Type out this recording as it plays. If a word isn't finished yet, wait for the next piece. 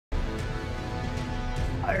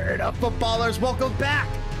Fired up, footballers. Welcome back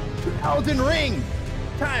to Elden Ring.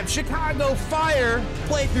 Time Chicago Fire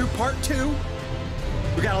playthrough part 2.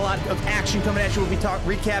 We got a lot of action coming at you. We'll be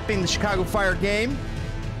recapping the Chicago Fire game.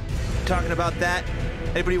 Talking about that.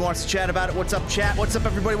 Anybody who wants to chat about it? What's up, chat? What's up,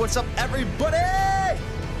 everybody? What's up, everybody?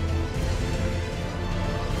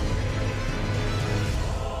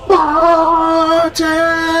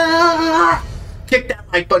 Kick that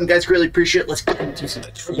like button, guys. Really appreciate it. Let's get into some.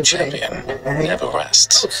 The true champion never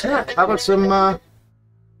rests. Oh, snap. How about some,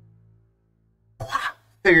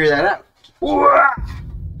 figure that out.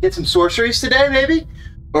 Get some sorceries today, maybe?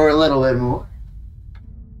 Or a little bit more.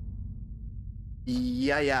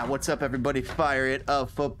 Yeah. What's up, everybody? Fire it up,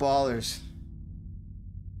 footballers.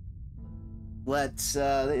 Let's,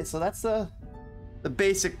 so that's the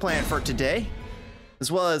basic plan for today.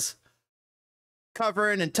 As well as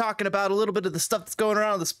covering and talking about a little bit of the stuff that's going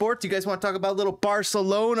around in the sports. You guys want to talk about a little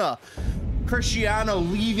Barcelona? Cristiano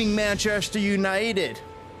leaving Manchester United.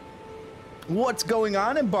 What's going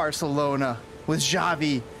on in Barcelona with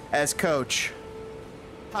Xavi as coach?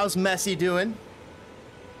 How's Messi doing?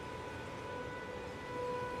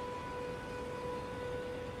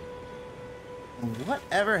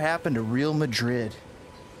 Whatever happened to Real Madrid?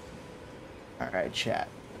 All right, chat.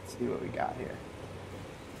 Let's see what we got here.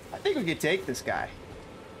 I think we could take this guy.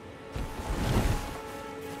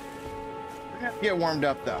 We're gonna have to get warmed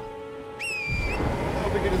up, though. I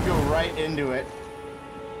hope we can just go right into it.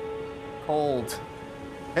 Cold.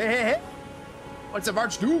 Hey. What's up,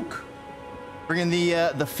 Archduke? Bringing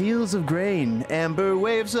the fields of grain, amber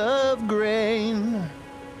waves of grain.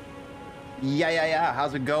 Yeah.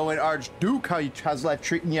 How's it going, Archduke? How's life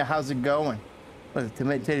treating you? How's it going? What is it,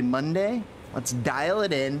 today Monday? Let's dial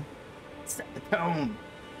it in. Set the tone.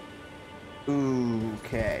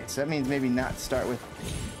 Okay, so that means maybe not start with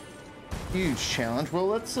huge challenge. Well,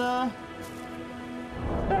 let's start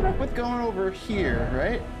off with going over here,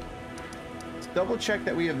 right? Let's double check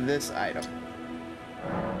that we have this item.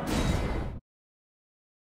 I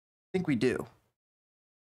think we do.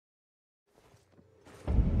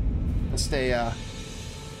 Let's stay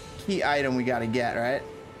key item we gotta get, right?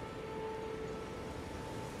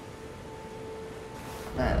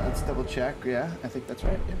 Alright, let's double check. Yeah, I think that's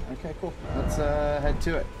right. Yeah, okay, cool. Let's head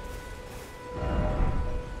to it.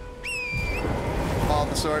 All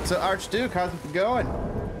the sorts. So, Archduke, how's it going?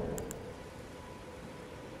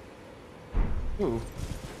 Ooh.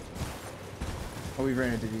 Oh, we've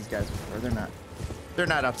ran into these guys before. They're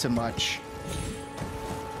not up to much.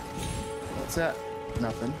 What's that?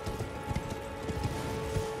 Nothing.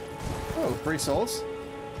 Oh, 3 souls?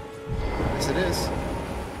 Yes, it is.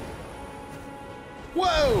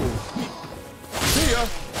 Whoa! See ya!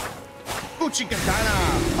 Uchi katana!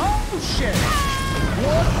 Oh shit!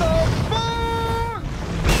 What the fuck?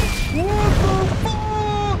 What the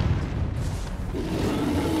fuck?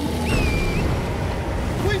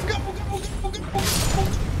 Please go!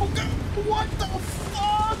 What the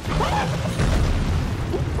fuck?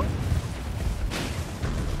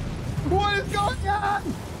 What is going on?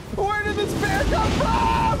 Where did this bear come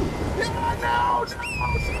from? Yeah, no!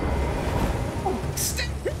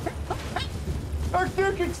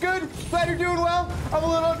 Archduke, it's good. Glad you're doing well. I'm a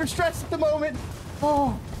little under stress at the moment.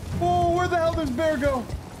 Oh, where the hell does bear go?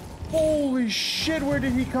 Holy shit, where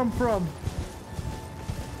did he come from?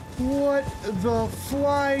 What the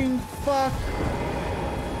flying fuck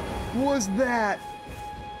was that?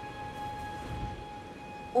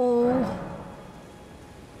 Oh.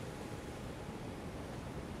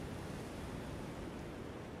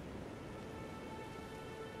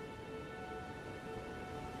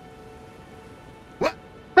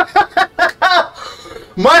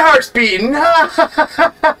 My heart's beating.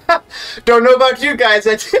 Don't know about you guys.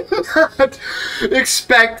 I did not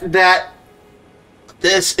expect that.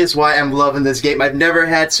 This is why I'm loving this game. I've never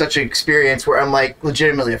had such an experience where I'm like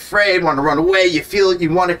legitimately afraid, want to run away. You feel it.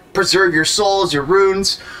 You want to preserve your souls, your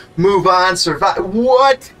runes, move on, survive.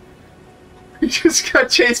 What? We just got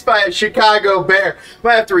chased by a Chicago bear.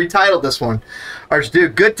 Might have to retitle this one.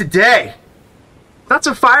 Archduke, good today. Not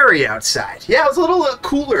so fiery outside. Yeah, it was a little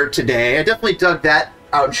cooler today. I definitely dug that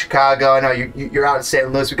out in Chicago. I know you're out in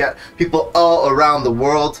St. Louis. We got people all around the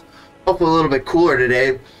world. Hopefully a little bit cooler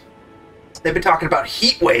today. They've been talking about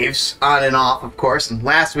heat waves on and off, of course, and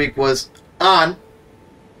last week was on.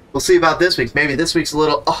 We'll see about this week. Maybe this week's a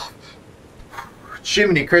little,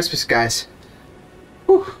 Jiminy Christmas, guys.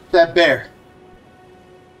 Whew, that bear.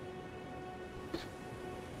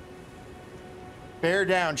 Bear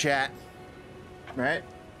down, chat. Right?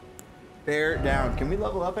 Bear down. Can we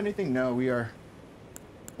level up anything? No, we are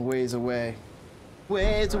ways away.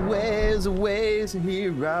 Ways, ways, ways,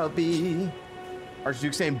 here I'll be.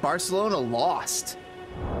 Archduke saying Barcelona lost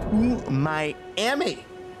to Miami.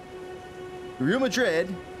 Real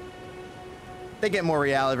Madrid, they get more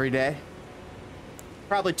Real every day.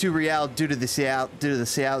 Probably 2 Real due to the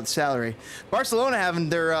salary. Barcelona having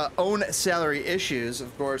their own salary issues,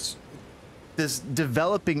 of course. This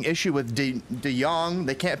developing issue with De Jong.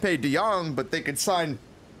 They can't pay De Jong, but they could sign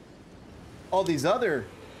all these other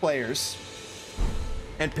players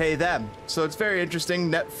and pay them. So it's very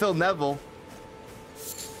interesting. Phil Neville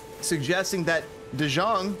suggesting that De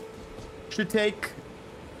Jong should take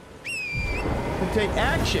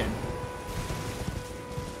action.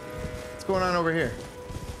 What's going on over here?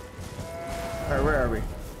 All right, where are we?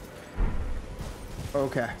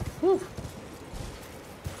 Okay. Whew.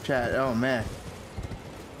 Chat. Oh man,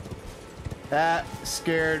 that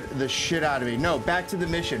scared the shit out of me. No, back to the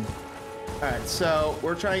mission. All right, so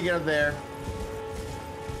we're trying to get up there.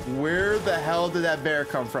 Where the hell did that bear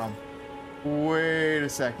come from? Wait a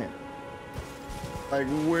second. Like,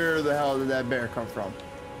 where the hell did that bear come from?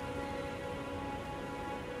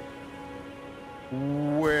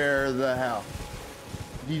 Where the hell?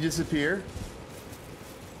 Did he disappear?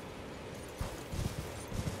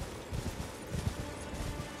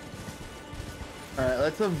 Alright,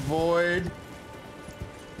 let's avoid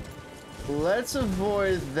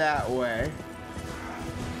that way.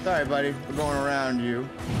 Sorry, buddy. We're going around you.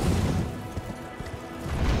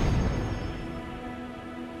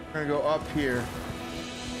 We're gonna go up here.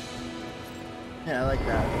 Yeah, I like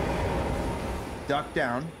that. Duck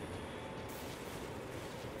down.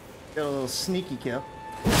 Get a little sneaky kill.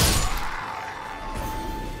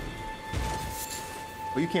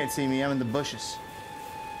 Well, you can't see me. I'm in the bushes.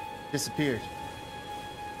 Disappeared.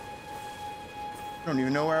 I don't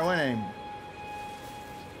even know where I went anymore.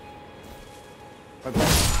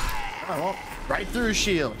 Oh, right through his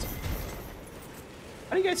shield.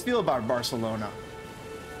 How do you guys feel about Barcelona?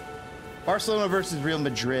 Barcelona versus Real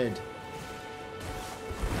Madrid.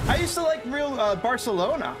 I used to like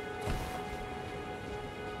Barcelona.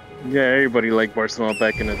 Yeah, everybody liked Barcelona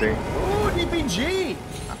back in the day. Ooh, DPG.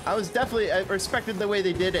 I respected the way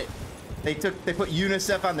they did it. They put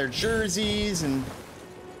UNICEF on their jerseys and.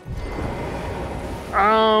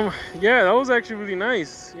 Yeah, that was actually really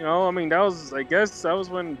nice. You know, I mean, I guess that was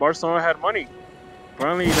when Barcelona had money.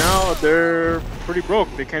 Apparently now they're pretty broke.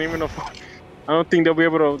 They can't even afford. I don't think they'll be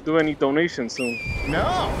able to do any donations soon.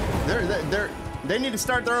 No, they need to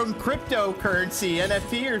start their own cryptocurrency,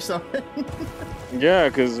 NFT or something. Yeah,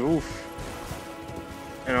 because oof,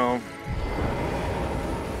 you know.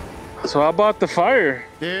 So how about the Fire?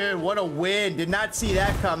 Dude, what a win! Did not see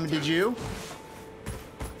that coming. Did you?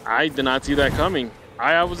 I did not see that coming.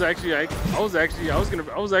 I was actually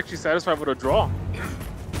satisfied with a draw.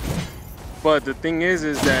 But the thing is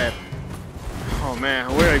that, oh man,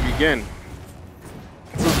 where do I begin?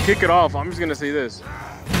 So to kick it off, I'm just gonna say this: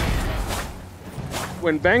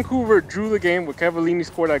 when Vancouver drew the game, when Cavallini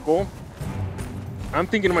scored that goal, I'm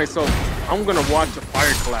thinking to myself, I'm gonna watch a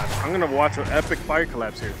fire collapse. I'm gonna watch an epic fire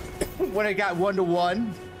collapse here. When it got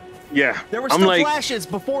 1-1. Yeah. There were still flashes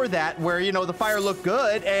before that where, you know, the Fire looked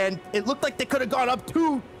good and it looked like they could have gone up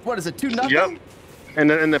 2-0? Yep. And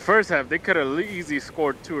then in the first half, they could have easily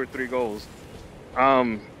scored 2 or 3 goals.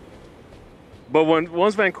 But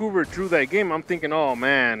once Vancouver drew that game, I'm thinking, oh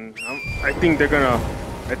man, I think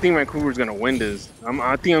Vancouver's gonna win this.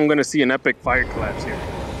 I think I'm gonna see an epic fire collapse here.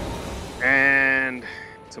 And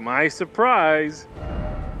to my surprise,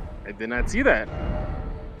 I did not see that.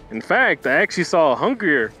 In fact, I actually saw a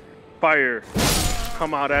hungrier Fire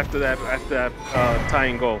come out after that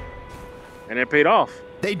tying goal, and it paid off.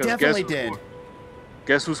 They definitely did.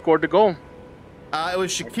 Guess who scored the goal? It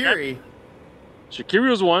was Shaqiri. Shaqiri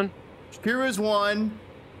was one. Shaqiri was one.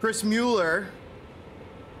 Chris Mueller.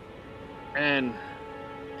 And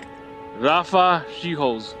Rafa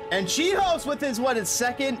Chihos. And Chihos with his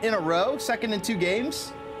second in a row, second in 2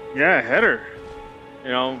 games. Yeah, header. You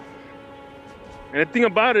know. And the thing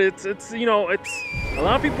about it, it's you know, it's a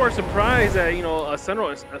lot of people are surprised that, you know, a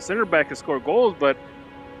center back can score goals, but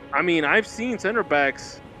I mean, I've seen center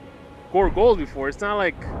backs score goals before. It's not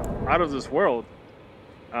like out of this world.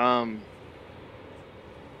 Some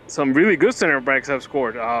really good center backs have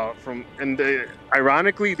scored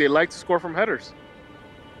ironically, they like to score from headers.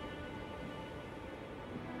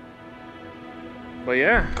 But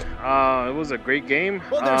yeah, it was a great game.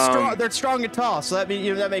 Well, they're strong. They're strong and tall, so that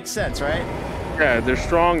makes sense, right? Yeah, they're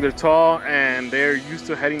strong, they're tall, and they're used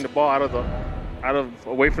to heading the ball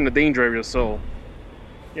away from the danger area. So,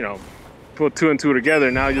 you know, put 2 and 2 together.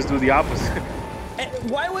 Now you just do the opposite. And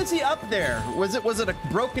why was he up there? Was it a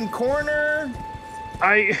broken corner?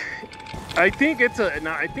 I think it's a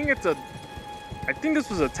I think this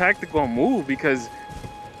was a tactical move because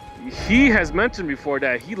he has mentioned before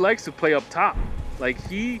that he likes to play up top. Like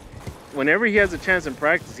whenever he has a chance in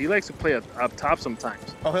practice, he likes to play up top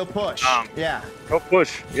sometimes. Oh, he'll push. Yeah. He'll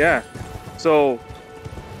push. Yeah. So,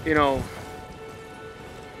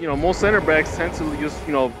 most center backs tend to just,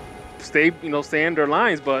 stay in their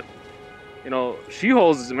lines, but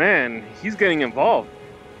She-Hole's man, he's getting involved,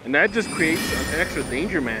 and that just creates an extra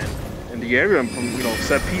danger man in the area from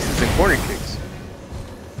set pieces and corner kicks.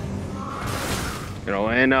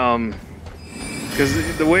 And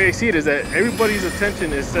because the way I see it is that everybody's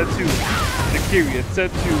attention is set to Shaqiri, it's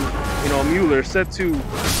set to Mueller, set to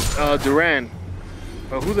Duran.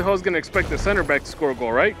 But who the hell is going to expect the center back to score a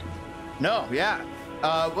goal, right? No, yeah.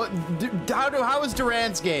 How was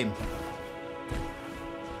Duran's game?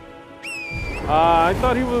 I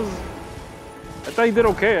thought he did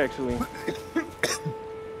okay, actually.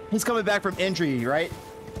 He's coming back from injury, right?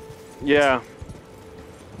 Yeah.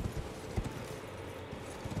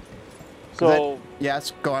 So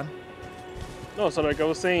yes, go on. No, so like I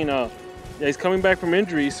was saying, yeah, he's coming back from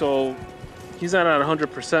injury, so he's not at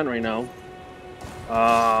 100% right now.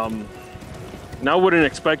 Now I wouldn't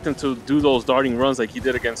expect him to do those darting runs like he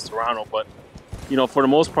did against Toronto, but for the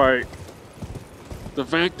most part, the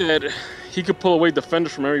fact that he could pull away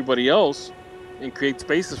defenders from everybody else and create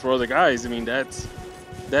spaces for other guys, I mean, that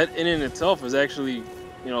in and itself is actually,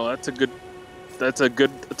 that's a good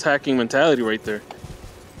attacking mentality right there.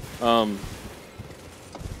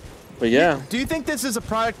 But yeah. Do you think this is a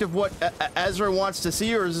product of what Ezra wants to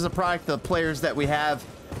see, or is this a product of the players that we have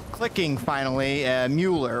clicking finally,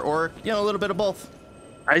 Mueller, or a little bit of both?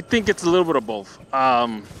 I think it's a little bit of both.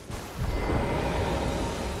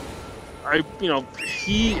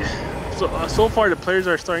 So far the players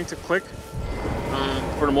are starting to click.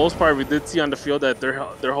 For the most part, we did see on the field that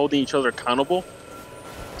they're holding each other accountable.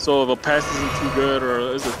 So if a pass isn't too good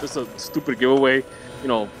or it's a stupid giveaway,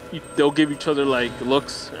 they'll give each other like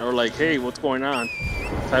looks or like, hey, what's going on,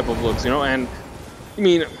 type of looks, And I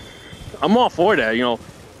mean, I'm all for that.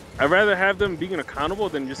 I'd rather have them being accountable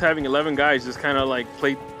than just having 11 guys just kind of like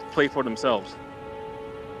play for themselves.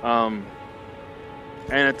 And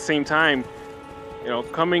at the same time,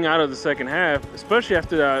 coming out of the second half, especially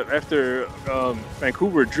after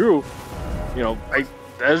Vancouver drew,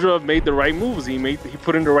 Ezra made the right moves. He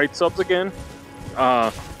put in the right subs again.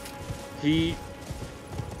 I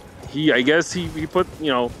guess he put,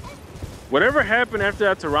 whatever happened after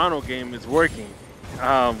that Toronto game is working.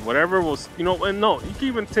 Whatever was, and no, you can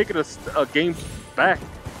even take it a game back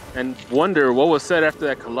and wonder what was said after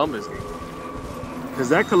that Columbus game. Because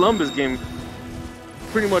that Columbus game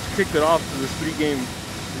pretty much kicked it off to this 3-game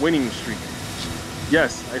winning streak.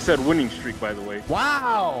 Yes, I said winning streak, by the way.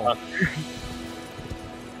 Wow.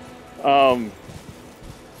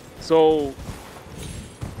 So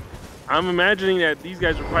I'm imagining that these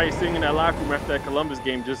guys were probably sitting in that locker room after that Columbus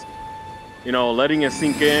game, just letting it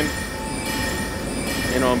sink in,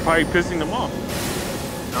 and probably pissing them off.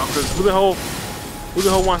 Because who the hell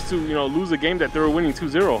wants to lose a game that they were winning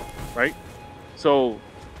 2-0, right? So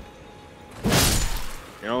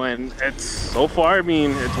and it's so far, I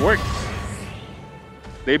mean, it's worked.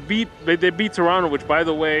 They beat Toronto, which by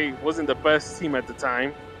the way wasn't the best team at the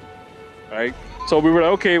time, right? So we were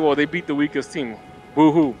like, okay, well, they beat the weakest team.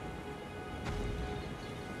 Woohoo.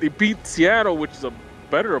 They beat Seattle, which is a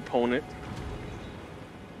better opponent.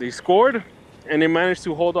 They scored, and they managed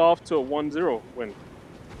to hold off to a 1-0 win.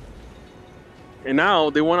 And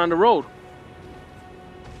now they went on the road.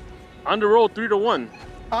 On the road, 3-1.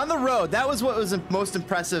 On the road, that was what was the most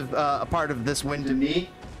impressive part of this win to me.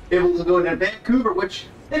 Able to go to Vancouver, which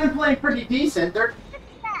they've been playing pretty decent. They're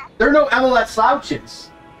no MLS slouches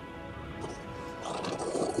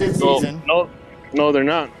this season. No, they're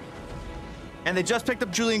not. And they just picked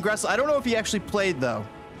up Julian Gressel. I don't know if he actually played, though.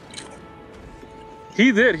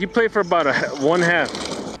 He did. He played for about one half.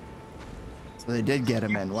 So they did get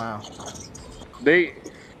him in. Wow. They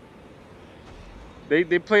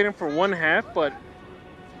played him for one half, but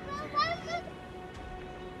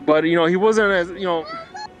he wasn't as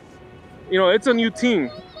it's a new team,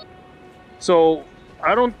 so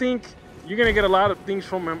I don't think you're gonna get a lot of things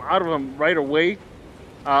from him out of him right away,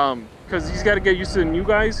 because he's got to get used to the new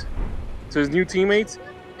guys, to his new teammates,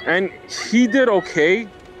 and he did okay,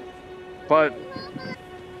 but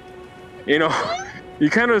you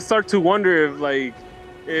kind of start to wonder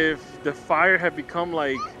if the Fire have become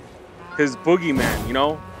like his boogeyman,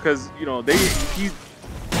 because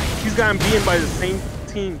he's gotten beaten by the same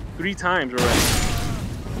team 3 times already,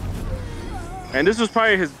 and this was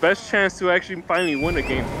probably his best chance to actually finally win a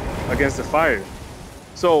game against the Fire.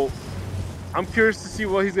 So I'm curious to see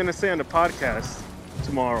what he's gonna say on the podcast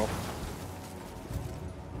tomorrow.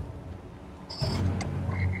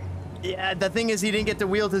 Yeah, the thing is, he didn't get to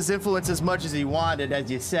wield his influence as much as he wanted, as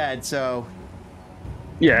you said. So.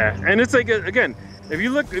 Yeah, and it's like again, if you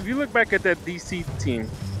look back at that DC team,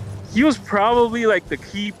 he was probably like the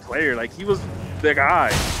key player. Like he was the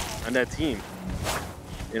guy on that team,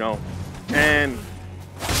 you know. And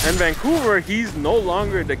Vancouver, he's no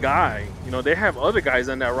longer the guy. You know, they have other guys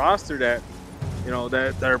on that roster that, you know,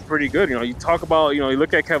 that are pretty good. You know, you talk about, you know, you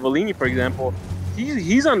look at Cavallini, for example.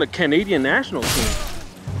 He's on the Canadian national team.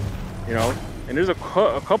 You know, and there's a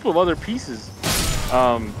couple of other pieces.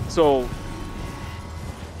 So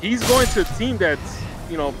he's going to a team that's,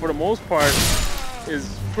 you know, for the most part,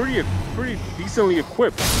 is pretty decently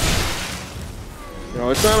equipped. You know,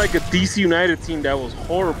 it's not like a DC United team that was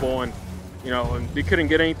horrible and, you know, and they couldn't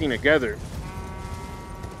get anything together.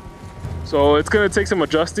 So it's gonna take some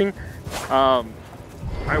adjusting. I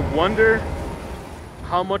wonder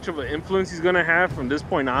how much of an influence he's gonna have from this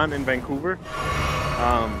point on in Vancouver.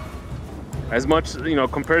 As much, you know,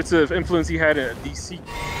 compared to the influence he had at DC,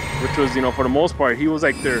 which was, you know, for the most part, he was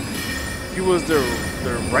like their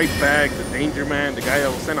right back, the danger man, the guy that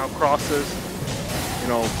will send out crosses, you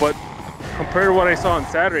know. But compared to what I saw on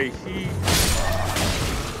Saturday, he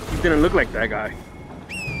didn't look like that guy.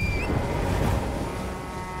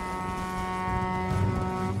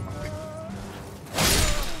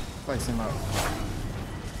 Place him up.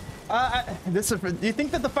 Do you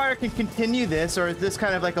think that the Fire can continue this, or is this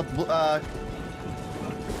kind of like a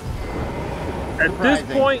at this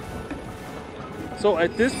point? So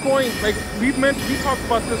at this point, like we talked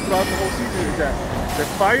about this throughout the whole season, is that the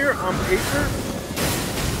Fire on paper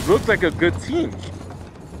looks like a good team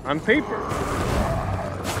on paper.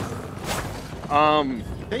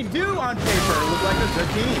 They do on paper look like a good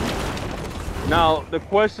team. Now the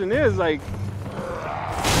question is like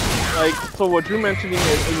so what you're mentioning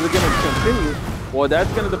is it going to continue? Well, that's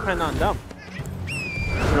going to depend on them.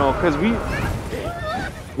 You know, because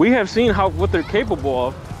we have seen what they're capable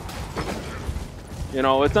of. You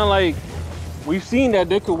know, it's not like we've seen that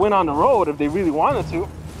they could win on the road if they really wanted to.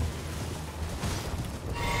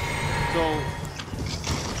 So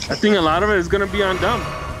I think a lot of it is going to be on them,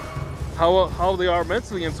 how they are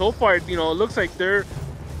mentally. And so far, you know, it looks like they're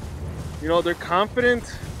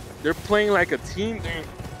confident. They're playing like a team.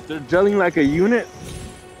 They're gelling like a unit.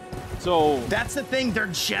 So that's the thing, they're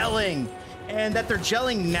gelling, and that they're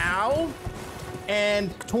gelling now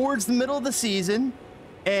and towards the middle of the season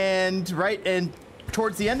and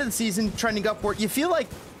towards the end of the season trending upward. You feel like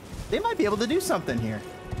they might be able to do something here.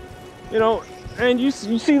 You know, and you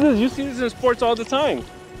see this in sports all the time.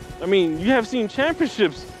 I mean, you have seen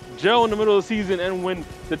championships gel in the middle of the season and win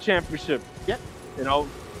the championship. Yep. You know,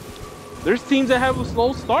 there's teams that have a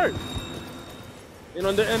slow start. You know,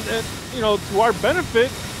 and you know, to our benefit,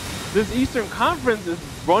 this Eastern Conference is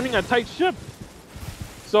running a tight ship.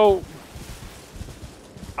 So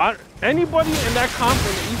anybody in that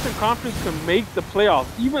conference, the Eastern Conference, can make the playoffs.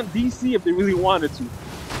 Even DC, if they really wanted to.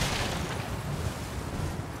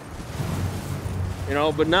 You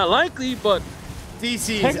know, but not likely. But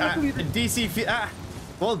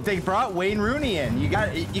well, they brought Wayne Rooney in. You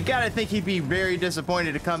got to think he'd be very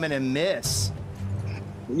disappointed to come in and miss.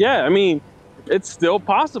 Yeah, I mean, it's still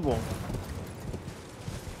possible.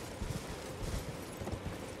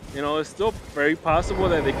 You know, it's still very possible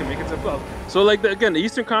that they can make it to the playoffs. So, like, again, the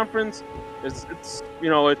Eastern Conference it's you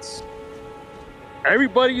know, it's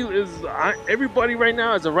everybody right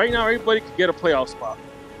now. As of right now, everybody can get a playoff spot.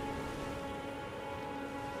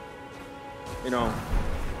 You know,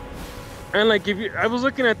 and like I was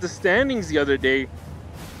looking at the standings the other day,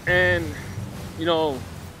 and you know,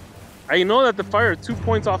 I know that the Fire are 2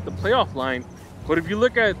 points off the playoff line, but if you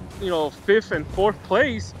look at, you know, 5th and 4th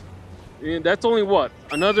place, that's only what,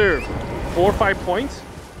 another 4 or 5 points.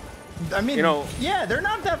 I mean, you know, yeah, they're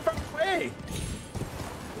not that far away.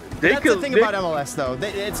 That's the thing about MLS, though.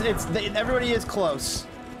 Everybody is close.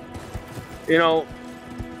 You know,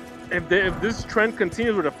 if this trend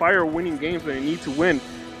continues with the Fire winning games when they need to win,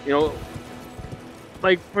 you know,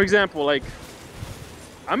 like for example, like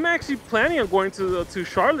I'm actually planning on going to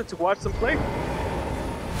Charlotte to watch them play.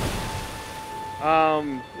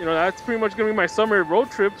 You know, that's pretty much gonna be my summer road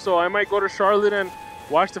trip, so I might go to Charlotte and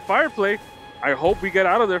watch the Fire play. I hope we get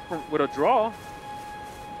out of there with a draw.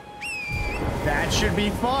 That should be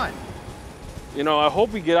fun. You know, I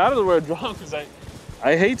hope we get out of there with a draw, because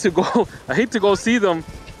I hate to go see them.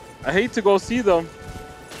 I hate to go see them,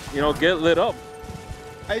 you know, get lit up.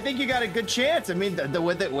 I think you got a good chance. I mean, the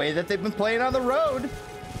way that they've been playing on the road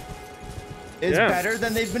is better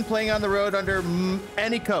than they've been playing on the road under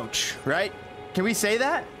any coach, right? Can we say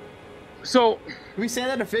that? So, can we say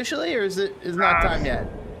that officially, or is not time yet?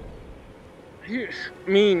 Here, I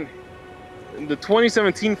mean, the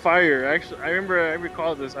 2017 Fire. Actually, I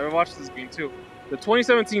recall this. I watched this game too. The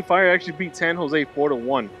 2017 Fire actually beat San Jose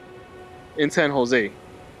 4-1 in San Jose.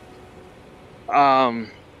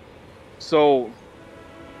 So,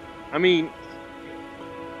 I mean,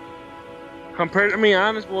 compared, I mean,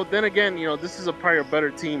 honest. Well, then again, you know, this is probably a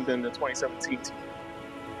better team than the 2017 team.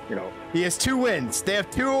 You know, he has 2 wins. They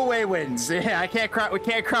have 2 away wins. Yeah, we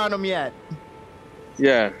can't crown them yet.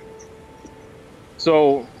 Yeah.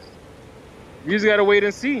 So you just gotta wait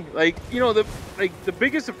and see. Like, you know, the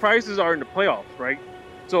biggest surprises are in the playoffs, right?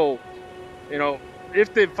 So, you know,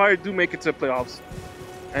 if the Fire do make it to the playoffs,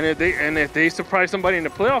 and if they surprise somebody in the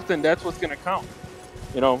playoff, then that's what's gonna count.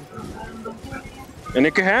 You know, and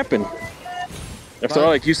it could happen. After all,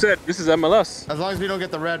 like you said, this is MLS. As long as we don't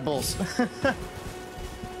get the Red Bulls.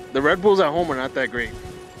 The Red Bulls at home are not that great.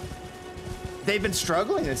 They've been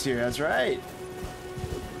struggling this year. That's right.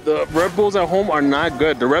 The Red Bulls at home are not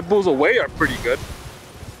good. The Red Bulls away are pretty good.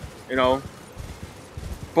 You know,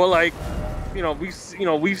 but like, you know,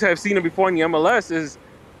 we have seen it before in the MLS. Is,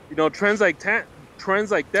 you know, trends like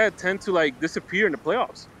that tend to like disappear in the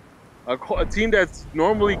playoffs. A team that's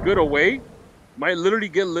normally good away might literally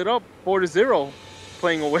get lit up 4-0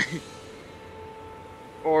 playing away.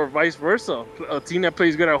 Or vice versa. A team that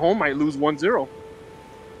plays good at home might lose 1-0.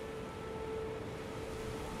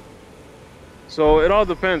 So it all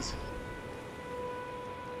depends.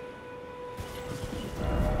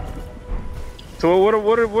 So what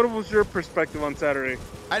was your perspective on Saturday?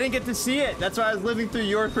 I didn't get to see it. That's why I was living through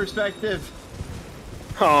your perspective.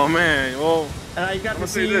 Oh man, well. And I got to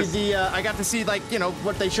see I got to see, like, you know,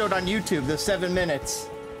 what they showed on YouTube, the 7 minutes.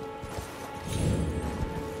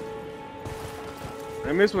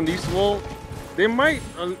 I miss when these, well, they might,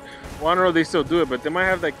 well, I don't know if they still do it, but they might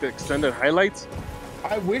have like the extended highlights.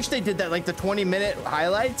 I wish they did that, like the 20-minute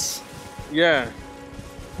highlights. Yeah.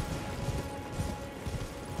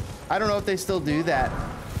 I don't know if they still do that.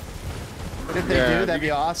 But if they do, that'd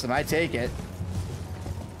be awesome. I'd take it.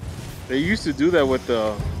 They used to do that with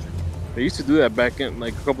they used to do that back in,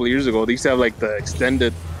 like, a couple of years ago. They used to have like the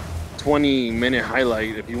extended 20-minute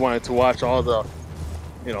highlight if you wanted to watch all the,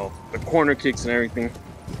 you know, the corner kicks and everything.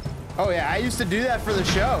 Oh yeah, I used to do that for the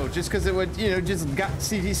show, just because it would, you know, just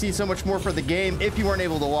see so much more for the game if you weren't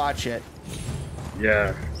able to watch it.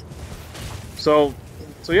 Yeah. So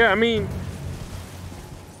yeah, I mean,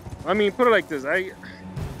 put it like this: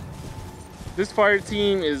 this Fire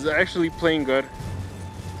team is actually playing good.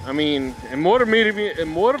 I mean, it motivated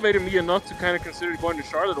me enough to kind of consider going to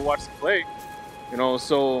Charlotte to watch them play. You know,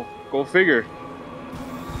 so go figure.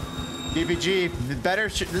 DBG,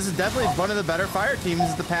 this is definitely one of the better Fire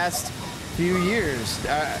teams the past few years.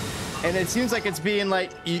 And it seems like it's being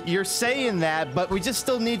like, you're saying that, but we just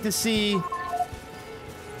still need to see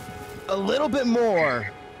a little bit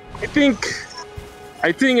more. I think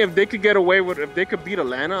if they could get away with, if they could beat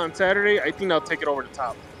Atlanta on Saturday, I think they'll take it over the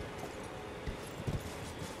top.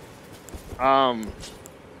 I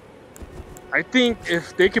think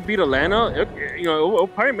if they could beat Atlanta, you know, it'll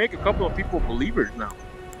probably make a couple of people believers now.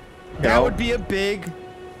 That would be a big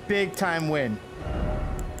time win.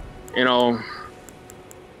 You know,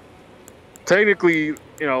 technically, you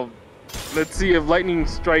know, let's see if lightning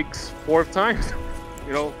strikes 4th time.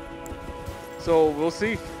 You know, so we'll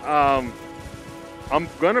see. I'm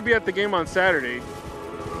gonna be at the game on Saturday.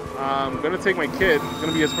 I'm gonna take my kid. It's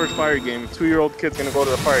gonna be his first Fire game. 2-year-old kid's gonna go to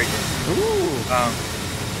the Fire game. Ooh.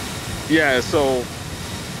 Yeah, so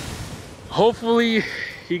hopefully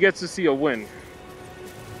he gets to see a win.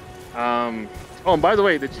 Oh, and by the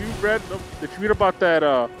way, did you read about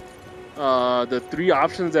that the 3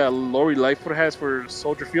 options that Lori Lightfoot has for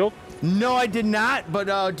Soldier Field? No, I did not,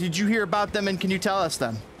 but did you hear about them, and can you tell us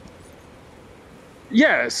them?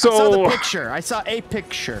 Yeah, so I saw the picture. I saw a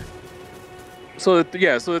picture. So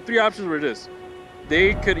the 3 options were this.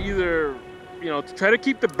 They could either, you know, to try to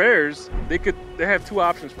keep the Bears, they have 2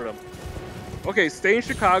 options for them. Okay, stay in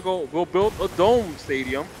Chicago, we'll build a dome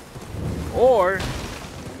stadium, or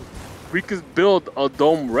we could build a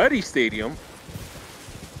dome-ready stadium.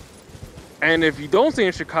 And if you don't stay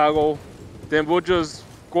in Chicago, then we'll just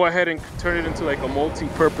go ahead and turn it into like a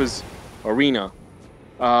multi-purpose arena.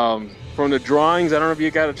 From the drawings, I don't know if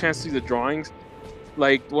you got a chance to see the drawings.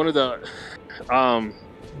 Like one of the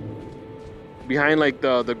behind like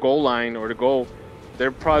the goal line or the goal,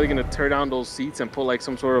 they're probably gonna tear down those seats and put like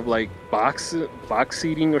some sort of like box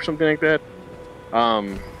seating or something like that.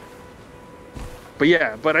 But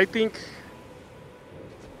yeah, but I think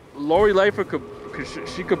Lori Lightfoot Cause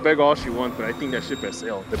she could beg all she wants, but I think that ship has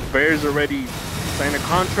sailed. The Bears already signed a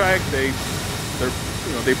contract. They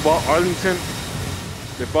bought Arlington.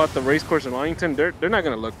 They bought the race course in Arlington. They're not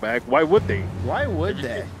gonna look back. Why would they? Why would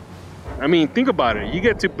they? I mean, think about it. You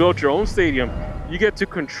get to build your own stadium. You get to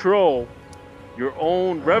control your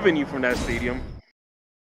own revenue from that stadium.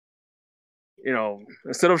 You know,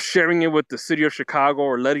 instead of sharing it with the city of Chicago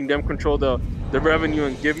or letting them control the revenue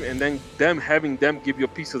and then having them give you a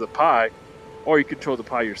piece of the pie, or you control the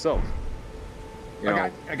pie yourself.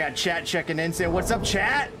 I got chat checking in saying, "What's up,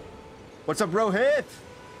 chat? What's up, Rohit?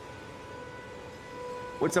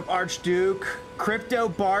 What's up, Archduke? Crypto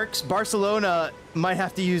Barks. Barcelona might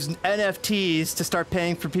have to use NFTs to start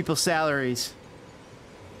paying for people's salaries."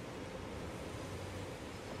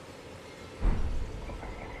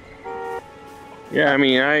 Yeah, I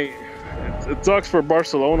mean, it sucks for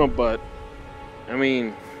Barcelona, but I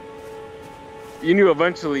mean, you knew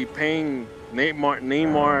eventually paying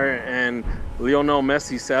Neymar and Lionel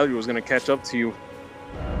Messi's salary was going to catch up to you.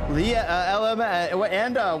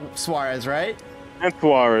 And Suarez, right? And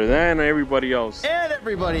Suarez, and everybody else. And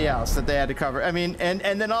everybody else that they had to cover. I mean,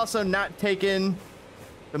 and then also not taking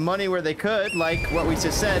the money where they could, like what we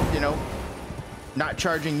just said, you know, not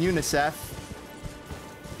charging UNICEF.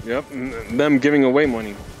 Yep, them giving away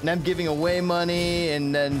money. Them giving away money,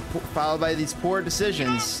 and then followed by these poor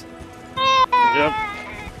decisions. Yep.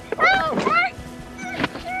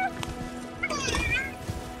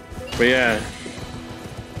 But yeah.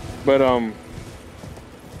 But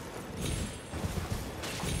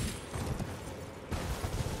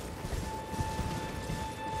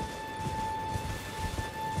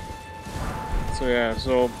so yeah,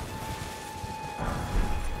 so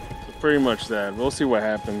pretty much that. We'll see what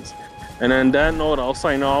happens. And on that note, I'll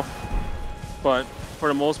sign off. But for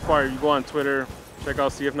the most part, you go on Twitter, check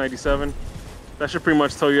out CF97. That should pretty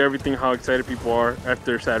much tell you everything, how excited people are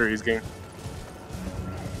after Saturday's game.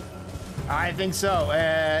 I think so.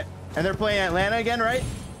 And they're playing Atlanta again, right?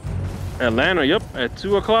 Atlanta, yep, at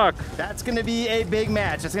 2 o'clock. That's going to be a big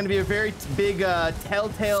match. That's going to be a very big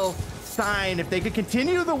telltale sign. If they could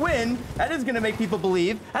continue the win, that is going to make people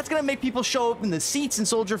believe. That's going to make people show up in the seats in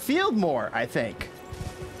Soldier Field more, I think.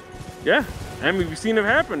 Yeah, I mean, we've seen it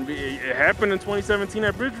happen. It happened in 2017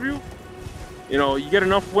 at Bridgeview. You know, you get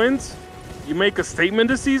enough wins, you make a statement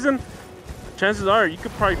this season, chances are you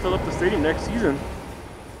could probably fill up the stadium next season.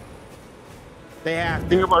 They have to.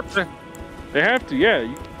 Think about that. They have to,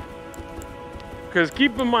 yeah. Because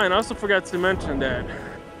keep in mind, I also forgot to mention that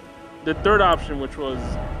the third option, which was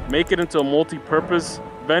make it into a multi-purpose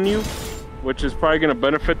venue, which is probably going to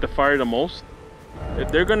benefit the Fire the most.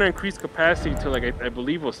 They're going to increase capacity to, like, I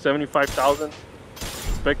believe it was 75,000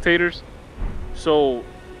 spectators. So,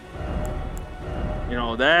 you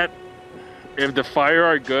know, that if the Fire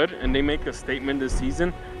are good and they make a statement this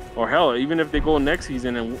season, or hell, even if they go next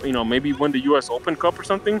season and, you know, maybe win the US Open Cup or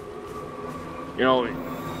something, you know,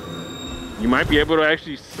 you might be able to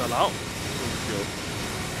actually sell out.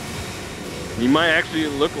 We might actually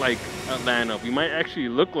look like Atlanta. We might actually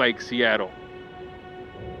look like Seattle.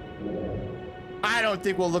 I don't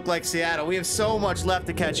think we'll look like Seattle. We have so much left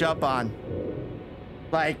to catch up on.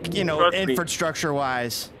 Like, you know,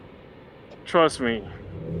 infrastructure-wise. Trust me.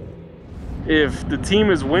 If the team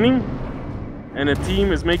is winning and the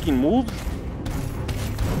team is making moves,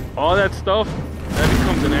 all that stuff, that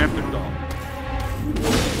becomes an afterthought.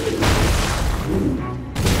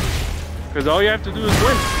 Because all you have to do is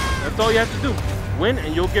win. That's all you have to do. Win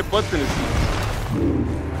and you'll get butts in the seats.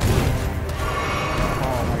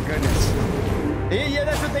 Oh my goodness. Yeah,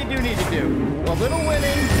 that's what they do need to do. A little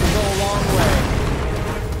winning will go a long way.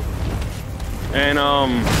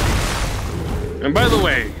 And by the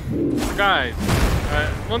way, guys,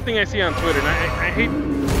 one thing I see on Twitter, and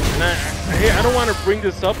I don't want to bring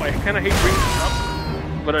this up. I kind of hate bringing this up,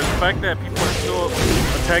 but the fact that people are still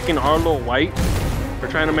attacking Arlo White for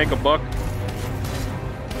trying to make a buck.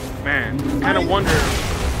 Man, kind of wonder.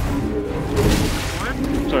 What?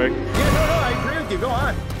 Sorry. Yeah, no, I agree with you. Go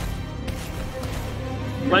on.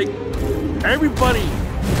 Like, everybody,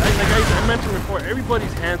 like I mentioned before,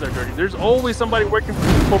 everybody's hands are dirty. There's always somebody working for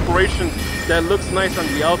the corporation that looks nice on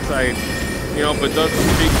the outside, you know, but does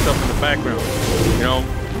some big stuff in the background, you know,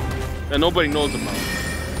 that nobody knows about.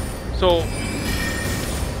 So,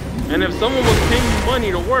 and if someone was paying you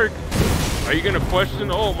money to work, are you gonna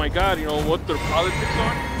question, oh my God, you know, what their politics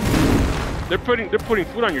are? They're putting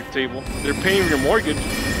food on your table. They're paying your mortgage.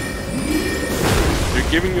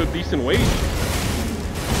 They're giving you a decent wage.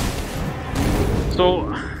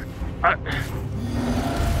 So,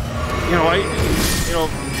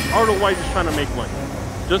 Arlo White is trying to make money,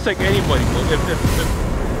 just like anybody will.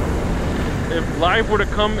 if Live were to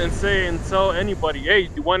come and say and tell anybody, hey,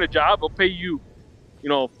 you want a job? I'll pay you, you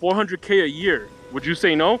know, $400K a year. Would you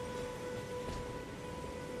say no?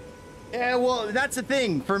 Yeah, well, that's the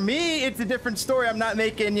thing. For me, it's a different story. I'm not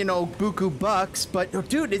making, you know, buku bucks, but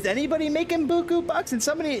dude, is anybody making buku bucks? And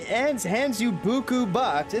somebody hands you buku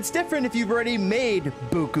bucks. It's different if you've already made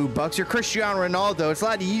buku bucks. You're Cristiano Ronaldo. It's a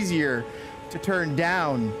lot easier to turn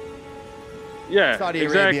down. Yeah, Saudi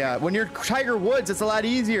exactly. Arabia. When you're Tiger Woods, it's a lot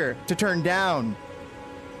easier to turn down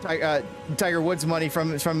Tiger Woods money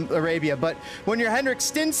from Arabia. But when you're Henrik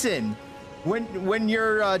Stinson, when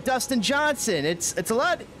you're Dustin Johnson, it's a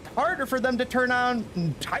lot harder for them to turn on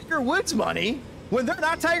Tiger Woods money when they're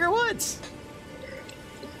not Tiger Woods.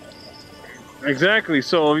 Exactly.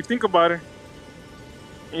 So if you think about it,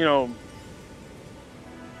 you know,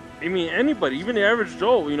 I mean, anybody, even the average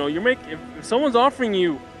Joe, you know, if someone's offering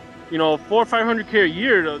you, you know, $400 or $500K a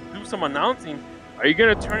year to do some announcing, are you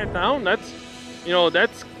gonna turn it down? That's, you know,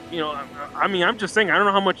 I mean, I'm just saying, I don't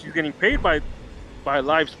know how much he's getting paid by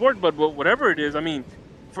Live Sport, but whatever it is, I mean,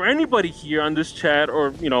 for anybody here on this chat,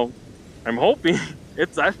 or, you know, I'm hoping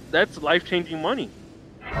that's life-changing money.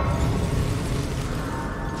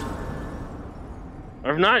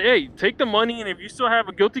 Or if not, hey, take the money, and if you still have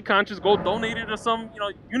a guilty conscience, go donate it to some, you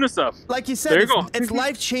know, UNICEF. Like you said, it's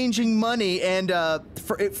life-changing money, and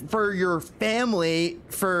for your family,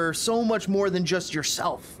 for so much more than just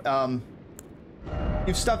yourself. You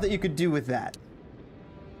have stuff that you could do with that.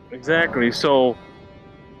 Exactly. So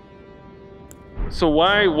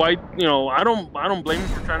why, you know, I don't blame him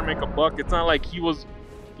for trying to make a buck. It's not like he was,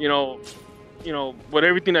 you know, with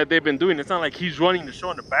everything that they've been doing, it's not like he's running the show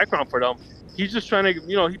in the background for them. He's just trying to,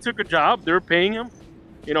 you know, he took a job, they were paying him,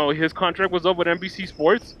 you know, his contract was up with NBC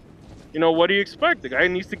Sports. You know, what do you expect? The guy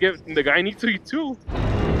needs to eat too.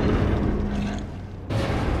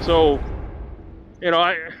 So, you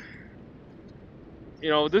know,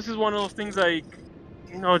 this is one of those things, like,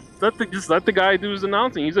 you know, just let the guy do his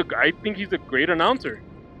announcing. I think he's a great announcer.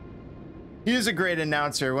 He is a great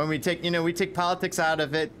announcer. When we take politics out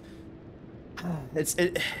of it,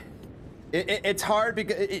 it's hard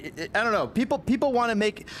because I don't know. People want to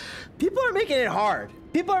make, people are making it hard.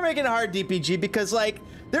 People are making it hard, DPG, because like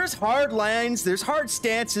there's hard lines, there's hard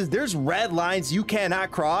stances, there's red lines you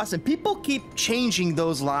cannot cross, and people keep changing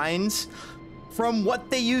those lines from what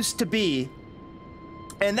they used to be,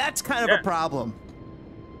 and that's kind of a problem.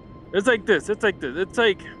 It's like this. It's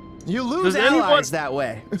like you lose allies that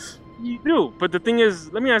way. You do, but the thing is,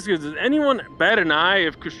 let me ask you: does anyone bat an eye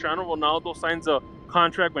if Cristiano Ronaldo signs a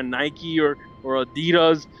contract with Nike or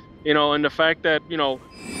Adidas? You know, and the fact that, you know,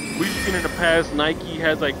 we've seen in the past Nike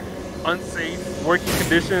has like unsafe working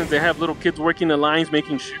conditions. They have little kids working the lines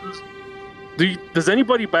making shoes. Does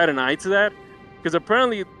anybody bat an eye to that? Because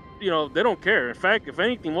apparently, you know, they don't care. In fact, if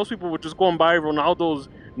anything, most people would just go and buy Ronaldo's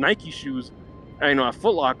Nike shoes, you know, at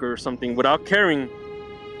Foot Locker or something, without caring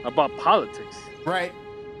about politics. Right.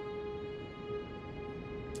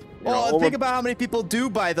 Well, think about how many people do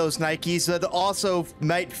buy those Nikes that also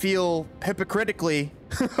might feel hypocritically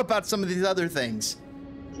about some of these other things.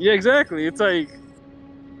 Yeah, exactly. It's like,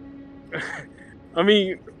 I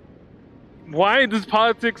mean, why does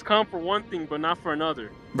politics count for one thing but not for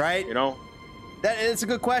another? Right. You know? It's a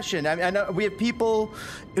good question. I mean, I know we have people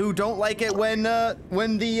who don't like it when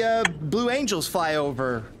the Blue Angels fly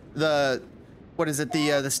over the,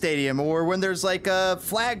 the stadium, or when there's like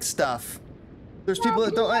flag stuff. There's people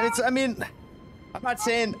that don't. I mean, I'm not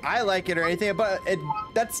saying I like it or anything, but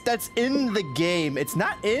that's in the game. It's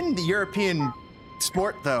not in the European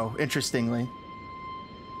sport, though. Interestingly,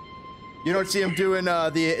 you don't see them doing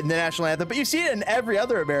the national anthem, but you see it in every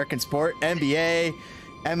other American sport: NBA,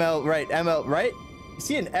 ML, right? You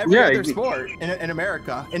see it in every other sport in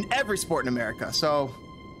America, in every sport in America. So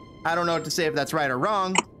I don't know what to say if that's right or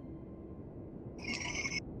wrong.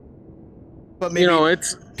 But maybe, you know,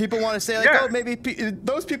 it's people want to say like, oh, maybe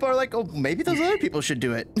those people are like, oh, maybe those other people should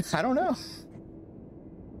do it. I don't know.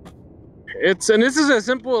 And this is as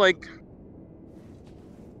simple like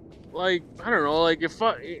I don't know, like if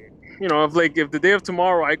the day of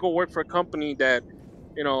tomorrow I go work for a company that,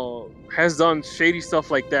 you know, has done shady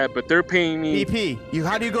stuff like that, but they're paying me BP.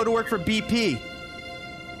 How do you go to work for BP?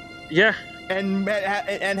 Yeah, and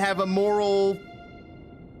have a moral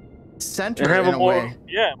center and have in a way.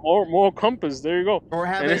 Yeah, moral compass. There you go. Or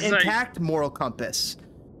have an intact moral compass.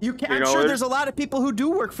 I'm sure there's a lot of people who do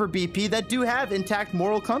work for BP that do have intact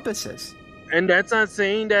moral compasses. And that's not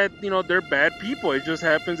saying that, you know, they're bad people. It just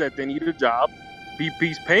happens that they need a job.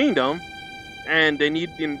 BP's paying them, and they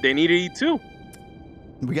need to eat too.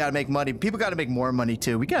 We gotta make money. People gotta make more money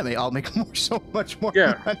too. We gotta all make so much more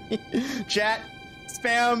money. Chat,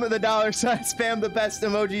 Spam the dollar sign. Spam the best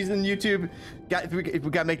emojis in YouTube. We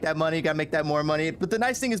gotta make that money. Gotta make that more money. But the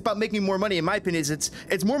nice thing is about making more money, in my opinion, is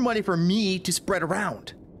it's more money for me to spread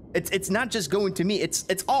around. It's not just going to me.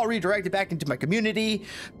 It's all redirected back into my community,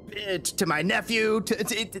 to my nephew, to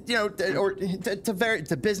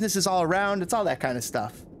businesses all around. It's all that kind of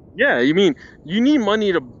stuff. Yeah, you mean you need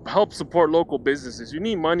money to help support local businesses. You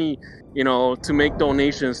need money, to make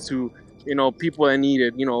donations to, people that need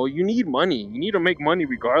it. You need money. You need to make money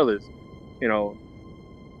regardless.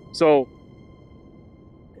 So,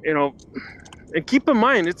 and keep in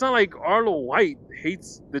mind, it's not like Arlo White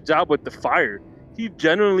hates the job with the Fire. He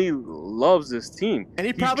genuinely loves this team. And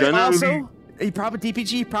he probably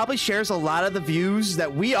DPG probably shares a lot of the views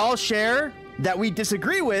that we all share that we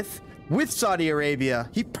disagree with Saudi Arabia.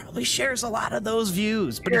 He probably shares a lot of those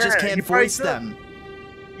views, but he just can't voice them.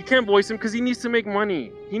 He can't voice them because he needs to make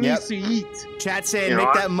money. He needs to eat. Chat saying,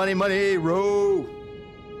 make that money, bro.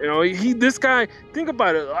 This guy, think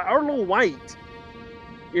about it. Arlo White,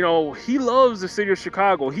 he loves the city of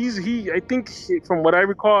Chicago. I think from what I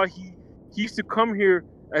recall, he used to come here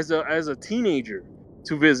as a teenager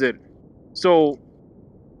to visit. So,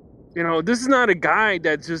 this is not a guy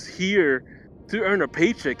that's just here to earn a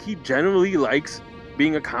paycheck. He genuinely likes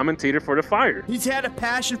being a commentator for the Fire. He's had a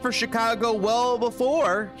passion for Chicago well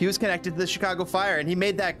before he was connected to the Chicago Fire, and he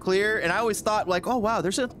made that clear. And I always thought, like, oh wow,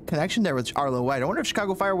 there's a connection there with Arlo White. I wonder if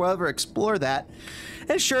Chicago Fire will ever explore that.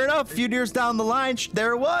 And sure enough, a few years down the line,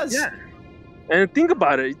 there it was. Yeah. And think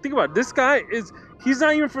about it. This guy he's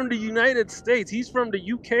not even from the United States. He's from the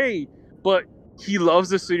UK, but he loves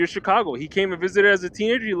the city of Chicago. He came and visited as a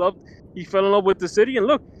teenager. He fell in love with the city, and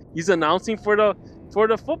look, he's announcing for the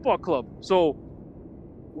football club. So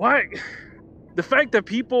why the fact that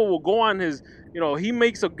people will go on his, he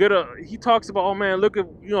makes a good he talks about, oh man, look at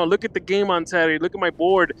the game on Saturday, look at my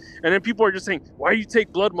board, and then people are just saying, why do you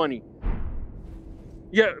take blood money?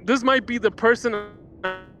 Yeah, this might be the person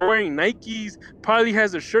wearing Nikes, probably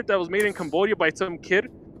has a shirt that was made in Cambodia by some kid.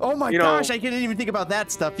 Oh my gosh, I didn't even think about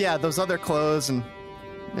that stuff. Yeah, those other clothes and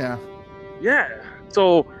yeah.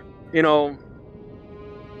 So,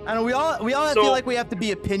 I know we all feel like we have to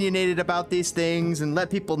be opinionated about these things and let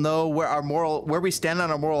people know where we stand on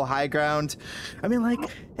our moral high ground. I mean, like,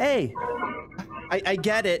 hey, I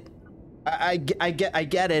get it. I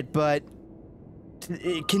get it, but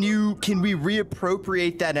can we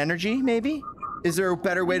reappropriate that energy maybe? Is there a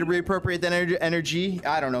better way to reappropriate that energy?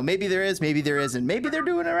 I don't know. Maybe there is, maybe there isn't. Maybe they're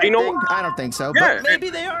doing the right thing. I don't think so, but maybe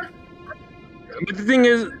they are. But the thing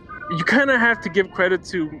is, you kind of have to give credit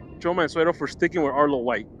to Joe Mansueto for sticking with Arlo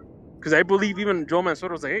White, because I believe even Joe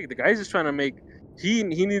Mansueto was like, hey, the guy's just trying to make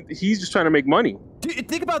he's just trying to make money.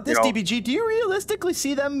 Think about this, DBG. Do you realistically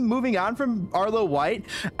see them moving on from Arlo White?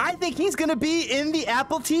 I think he's going to be in the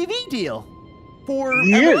Apple TV deal for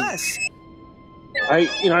MLS. I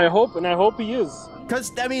hope he is.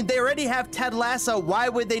 Because, I mean, they already have Ted Lasso. Why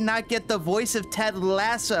would they not get the voice of Ted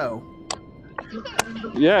Lasso?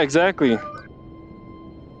 Yeah, exactly.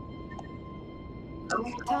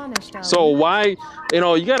 So why,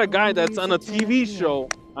 you got a guy that's on a TV show,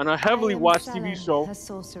 on a heavily watched TV show.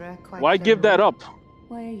 Why give that up?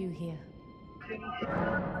 Why are you here?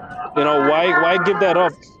 Why give that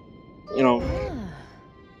up?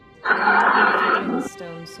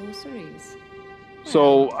 Stone sorceries.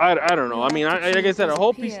 So I don't know. I mean, like I said, I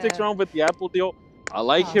hope he sticks around with the Apple deal. I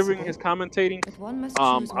like hearing his commentating.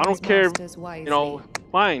 I don't care.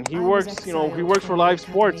 Fine. He works. He works for live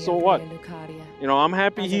sports. So what? I'm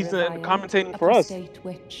happy he's commentating for us.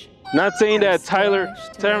 Not saying that Tyler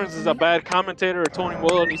Terrence is a bad commentator or Tony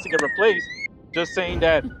Willow needs to get replaced. Just saying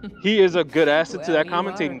that he is a good asset to that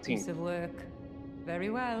commentating team. Very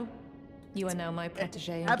well. You are now my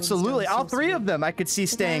protege. Absolutely. All three of them I could see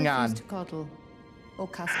staying on.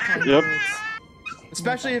 Yep.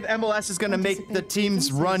 Especially if MLS is going to make the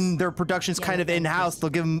teams run their productions kind of in-house. They'll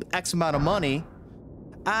give them X amount of money.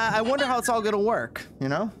 I wonder how it's all going to work,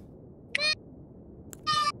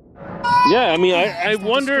 Yeah, I mean, I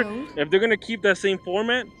wonder if they're going to keep that same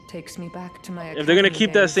format. Takes me back to my if they're going to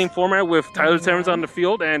keep that same format with Tyler Terrence on the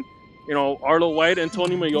field and, Arlo White and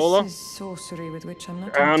Tony Mayola sorcery with which I'm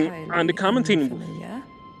not on the commentating booth.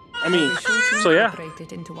 I mean, so yeah.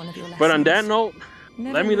 But on that note,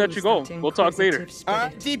 let me let you go. We'll talk later. All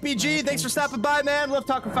right, DPG, thanks for stopping by, man. Love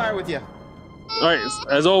talking fire with you. All right,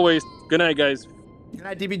 as always, good night, guys. Good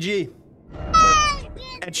night, DPG.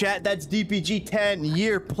 And chat, that's DPG,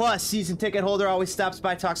 10-year plus season ticket holder. Always stops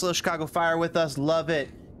by, talks a little Chicago Fire with us. Love it.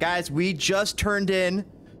 Guys, we just turned in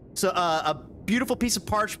a beautiful piece of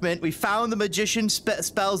parchment. We found the magician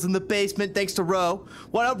spells in the basement thanks to Ro.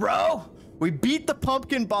 What up, Ro? We beat the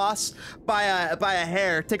pumpkin boss by a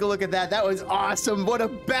hair. Take a look at that. That was awesome. What a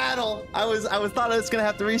battle. I thought I was gonna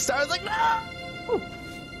have to restart. I was like, no!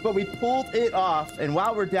 But we pulled it off. And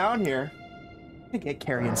while we're down here, we're gonna get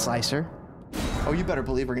Carrion Slicer. Oh, you better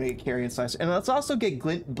believe we're gonna get Carrion Slicer. And let's also get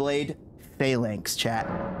Glint Blade Phalanx, chat.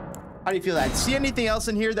 How do you feel that? See anything else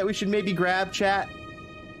in here that we should maybe grab, chat?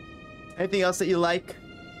 Anything else that you like?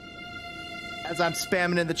 As I'm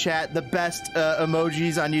spamming in the chat, the best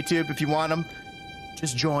emojis on YouTube. If you want them,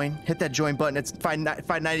 just join. Hit that join button. It's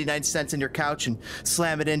 5.99 cents in your couch and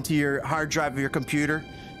slam it into your hard drive of your computer.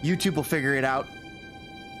 YouTube will figure it out.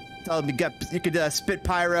 Tell me you could spit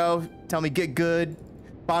pyro. Tell me get good.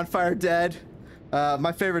 Bonfire dead.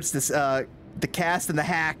 My favorite's this the cast and the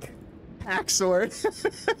hack sword.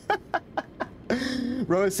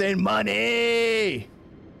 Rose saying money.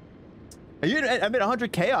 I made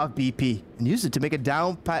 100K off BP and used it to make a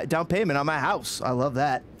down payment on my house. I love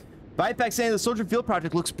that. Bitepack saying the Soldier Field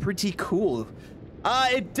project looks pretty cool.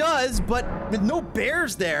 It does, but with no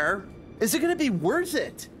bears there, is it going to be worth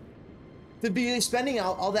it to be spending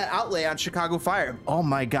all that outlay on Chicago Fire? Oh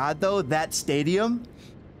my God, though, that stadium,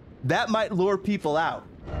 that might lure people out.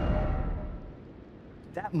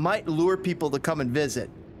 That might lure people to come and visit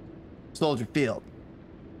Soldier Field.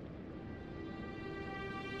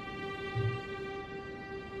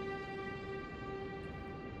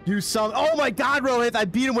 Oh my God, Rohit, I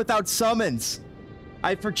beat him without summons.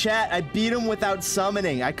 For chat, I beat him without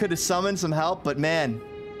summoning. I could have summoned some help, but man.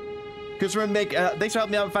 Chris, thanks for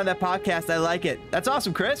helping me out and find that podcast. I like it. That's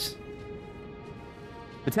awesome, Chris.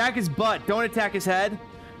 Attack his butt. Don't attack his head.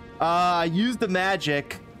 I used the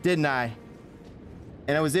magic, didn't I?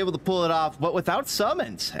 And I was able to pull it off, but without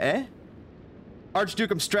summons, eh?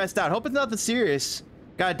 Archduke, I'm stressed out. Hope it's nothing serious.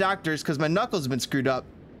 Got a doctor's because my knuckles have been screwed up.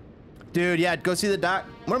 Dude, yeah, go see the doc.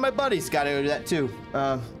 One of my buddies got to do that too,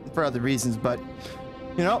 for other reasons. But,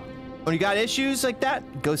 you know, when you got issues like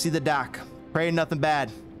that, go see the doc. Pray nothing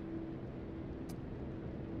bad.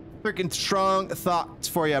 Freaking strong thoughts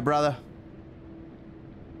for you, brother.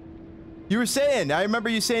 You were saying, I remember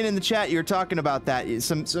you saying in the chat, you were talking about that.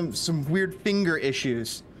 Some weird finger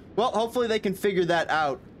issues. Well, hopefully they can figure that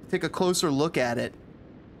out. Take a closer look at it.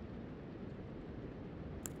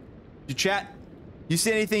 You chat? You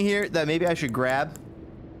see anything here that maybe I should grab?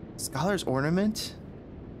 Scholar's Ornament?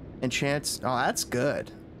 Enchant. Oh, that's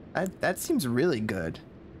good. That seems really good.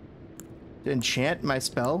 To enchant my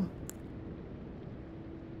spell.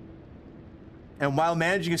 And while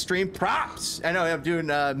managing a stream, props! I know I'm doing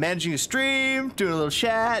managing a stream, doing a little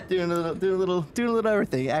chat, doing a little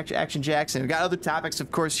everything. Action Jackson. We've got other topics,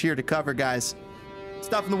 of course, here to cover, guys.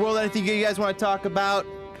 Stuff in the world, anything you guys want to talk about.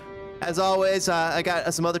 As always, I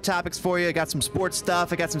got some other topics for you. I got some sports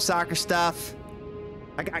stuff. I got some soccer stuff.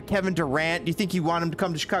 I got Kevin Durant. Do you think you want him to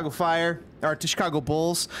come to Chicago Fire or to Chicago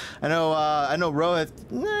Bulls? I know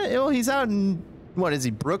Rohit. He's out in, what is he,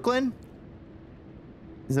 Brooklyn?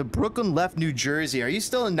 He's a Brooklyn left New Jersey. Are you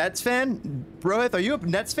still a Nets fan? Rohit, are you a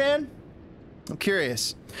Nets fan? I'm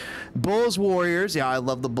curious. Bulls Warriors. Yeah, I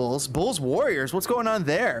love the Bulls. Bulls Warriors. What's going on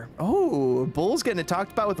there? Oh, Bulls getting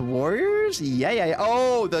talked about with the Warriors? Yeah.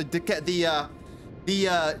 Oh, the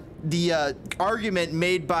argument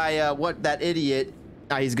made by what that idiot.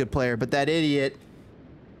 He's a good player, but that idiot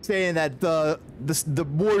saying that the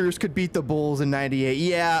Warriors could beat the Bulls in '98.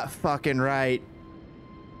 Yeah, fucking right.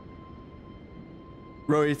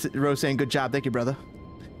 Rose saying good job. Thank you, brother.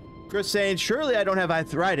 Chris saying, surely I don't have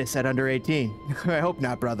arthritis at under 18. I hope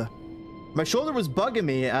not, brother. My shoulder was bugging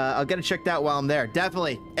me. I'll get it checked out while I'm there.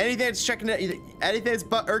 Definitely. Anything that's checking it, anything that's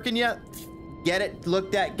irking you, get it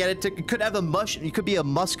looked at, get it. It could have it could be a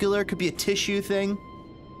muscular, could be a tissue thing.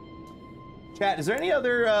 Chat, is there any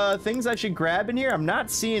other things I should grab in here? I'm not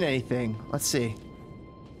seeing anything. Let's see.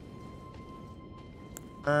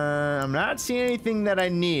 I'm not seeing anything that I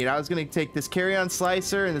need. I was gonna take this Carrion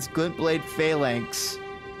Slicer and this Glint Blade Phalanx.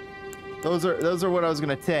 Those are what I was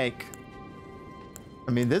gonna take.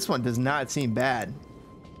 I mean, this one does not seem bad.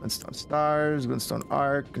 Glintstone Stars, Glintstone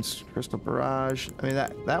Arc, Crystal Barrage. I mean,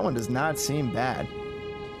 that one does not seem bad.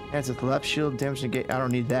 Adds with left shield, damage negate. I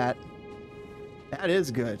don't need that. That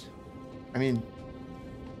is good. I mean,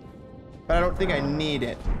 but I don't think I need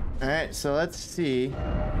it. All right, so let's see.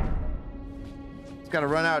 Just gotta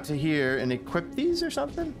run out to here and equip these or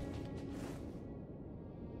something.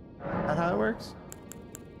 Is that how it works?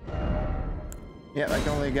 Yeah, I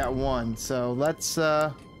only got one, so let's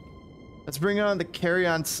bring on the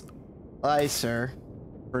Carrion Slicer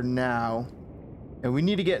for now. And we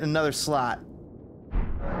need to get another slot.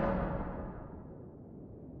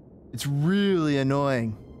 It's really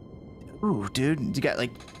annoying. Ooh, dude, you got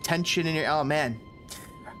like tension in your, oh man.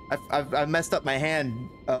 I've messed up my hand.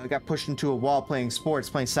 I got pushed into a wall playing sports,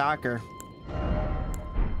 playing soccer.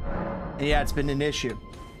 And yeah, it's been an issue.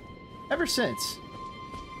 Ever since.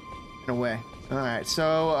 In a way. Alright,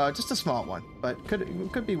 so just a small one. But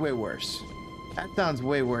could be way worse. That sounds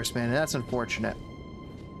way worse, man. That's unfortunate.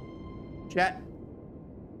 Chat.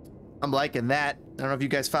 I'm liking that. I don't know if you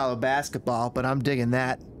guys follow basketball, but I'm digging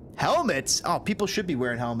that. Helmets? Oh, people should be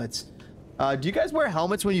wearing helmets. Do you guys wear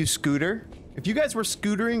helmets when you scooter? If you guys were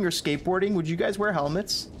scootering or skateboarding, would you guys wear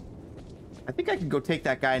helmets? I think I can go take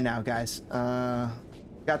that guy now, guys.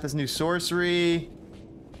 Got this new sorcery.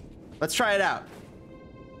 Let's try it out.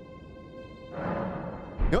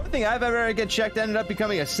 The only thing I've ever get checked ended up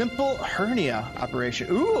becoming a simple hernia operation.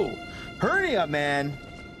 Ooh, hernia, man.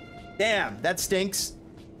 Damn, that stinks.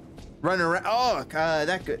 Running around. Oh,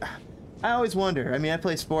 that good. I always wonder. I mean, I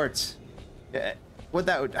play sports. What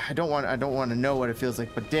that would, I don't want to know what it feels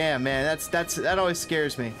like, but damn, man, that always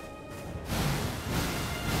scares me.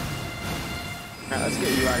 All right, let's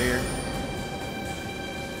get you out of here.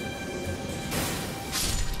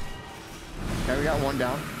 Okay, we got one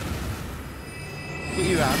down. Get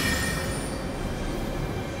you out.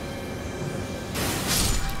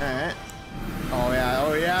 All right.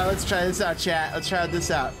 Oh yeah. Let's try this out, chat. Let's try this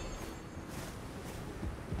out.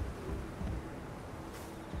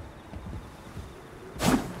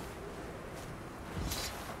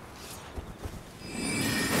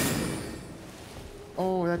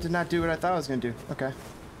 Oh, that did not do what I thought it was going to do. Okay.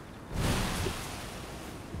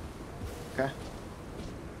 Okay.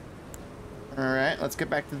 Alright, let's get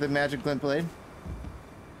back to the magic glint blade.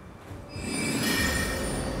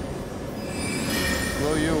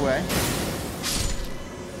 Blow you away.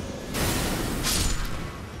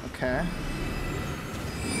 Okay.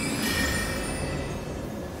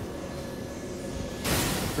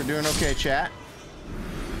 We're doing okay, chat.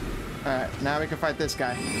 Alright, now we can fight this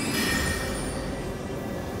guy.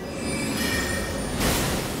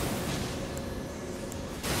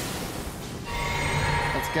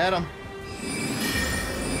 Get him.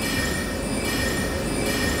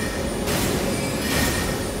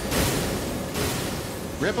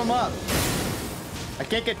 Rip him up. I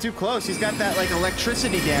can't get too close. He's got that, like,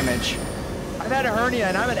 electricity damage. I've had a hernia,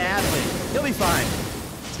 and I'm an athlete. He'll be fine.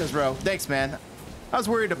 Says Ro. Thanks, man. I was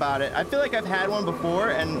worried about it. I feel like I've had one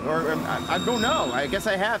before, or I don't know. I guess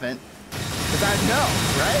I haven't. Because I know,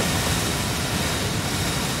 right?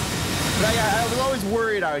 But I was always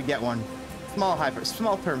worried I would get one.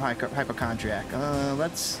 Small term hypochondriac.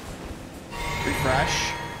 Let's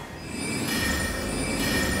refresh.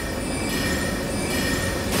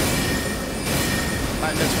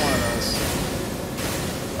 I missed one of those.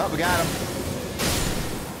 Oh, we got him.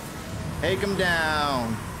 Take him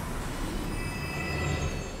down.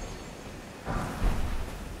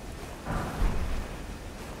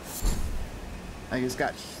 I just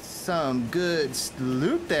got some good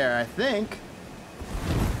loot there, I think.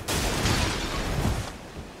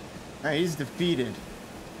 Alright, he's defeated.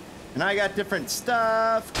 And I got different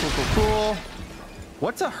stuff. Cool.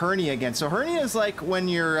 What's a hernia again? So hernia is like when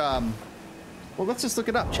you're, well, let's just look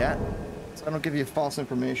it up, chat. So I don't give you false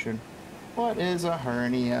information. What is a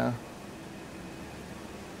hernia?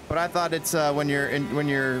 But I thought it's when your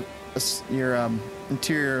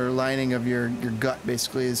interior lining of your gut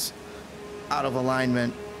basically is out of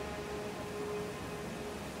alignment.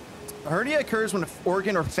 A hernia occurs when an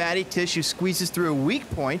organ or fatty tissue squeezes through a weak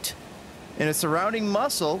point in a surrounding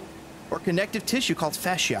muscle or connective tissue called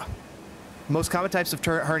fascia. Most common types of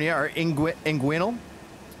hernia are inguinal,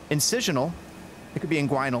 incisional, it could be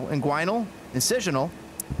inguinal, incisional,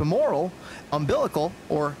 femoral, umbilical,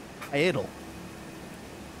 or hiatal.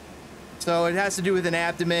 So it has to do with an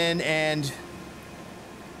abdomen and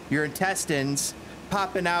your intestines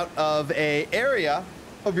popping out of a area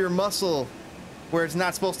of your muscle where it's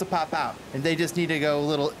not supposed to pop out. And they just need to go a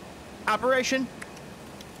little operation,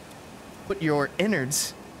 put your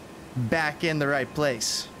innards back in the right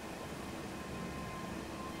place.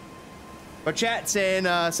 But chat saying,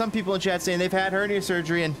 some people in chat saying they've had hernia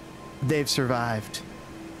surgery and they've survived.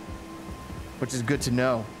 Which is good to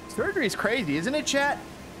know. Surgery is crazy, isn't it, chat?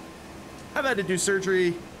 I've had to do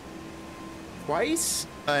surgery twice.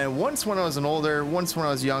 Once when I was older, once when I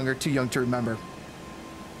was younger, too young to remember.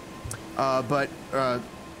 But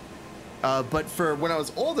for when I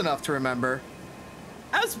was old enough to remember,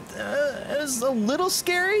 it was a little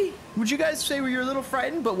scary. Would you guys say you were a little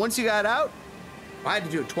frightened? But once you got out, I had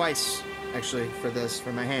to do it twice, actually,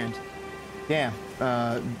 for my hand. Damn.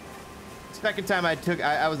 Second time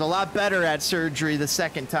I was a lot better at surgery the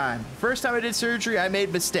second time. First time I did surgery, I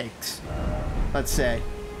made mistakes, let's say.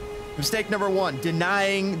 Mistake number 1,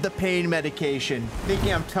 denying the pain medication.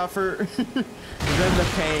 Thinking I'm tougher than the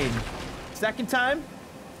pain. Second time,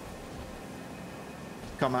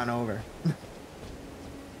 come on over.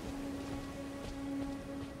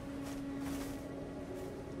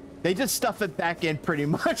 They just stuff it back in pretty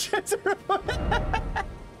much. All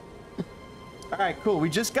right, cool. We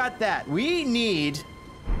just got that. We need...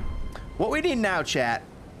 What we need now, chat,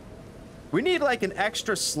 we need like an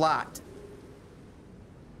extra slot.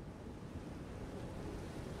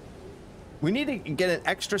 We need to get an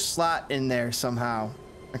extra slot in there somehow.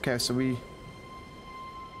 Okay, so we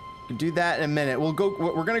can do that in a minute. We're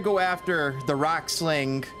gonna go after the rock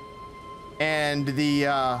sling and the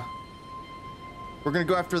we're gonna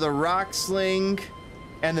go after the rock sling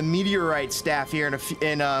and the meteorite staff here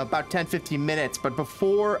in about 10-15 minutes. But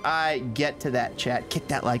before I get to that, chat, kick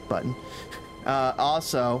that like button.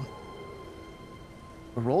 Also,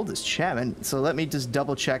 I rolled this chat, man. So let me just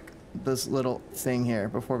double check this little thing here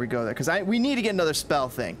before we go there, because we need to get another spell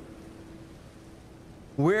thing.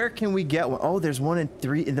 Where can we get one? Oh, there's 1 and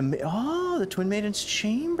 3 in the... Oh, the Twin Maiden's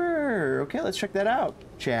Chamber. Okay, let's check that out,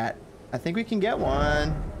 chat. I think we can get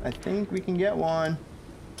one. I think we can get one.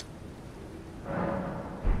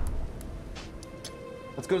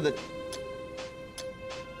 Let's go to the...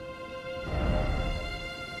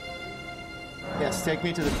 Yes, take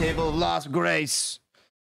me to the Table of Lost Grace.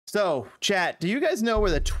 So, chat, do you guys know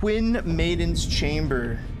where the Twin Maiden's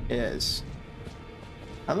Chamber is?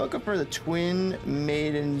 I'm looking for the Twin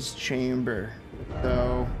Maiden's Chamber.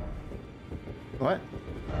 So... What?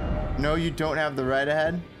 No, you don't have the right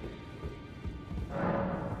ahead?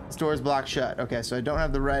 This door is blocked shut. Okay, so I don't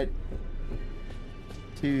have the right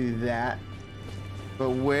to that. But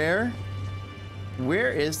where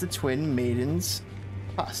is the Twin Maiden's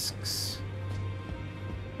husks?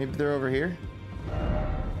 Maybe they're over here?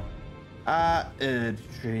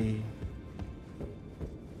 Tree.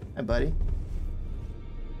 Hi, buddy.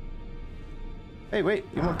 Hey, wait,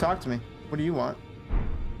 you won't talk to me. What do you want?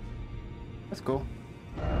 That's cool.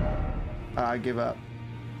 I give up.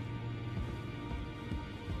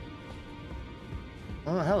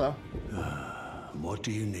 Oh, hello. What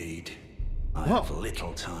do you need? I have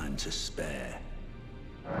little time to spare.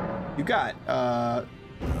 You got,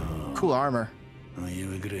 cool armor. Are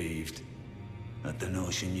you aggrieved at the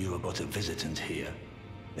notion you are but a visitant here?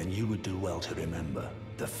 Then you would do well to remember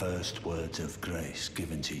the first words of grace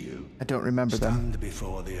given to you. I don't remember them. Stand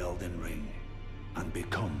before the Elden Ring and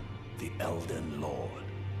become the Elden Lord.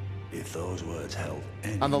 If those words held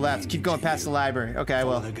any on the left, keep going past the library. Okay, I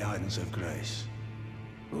will. Follow the guidance of grace.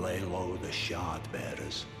 Lay low the shard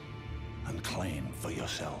bearers and claim for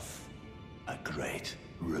yourself a great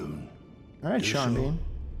rune. All right, Sean Bean.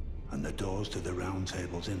 And the doors to the round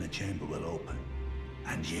table's inner chamber will open,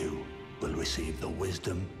 and you will receive the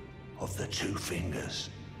wisdom of the two fingers.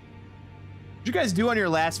 What'd you guys do on your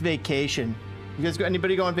last vacation? You guys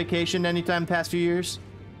anybody go on vacation anytime past few years?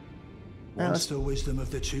 Once the wisdom of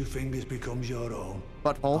the two fingers becomes your own,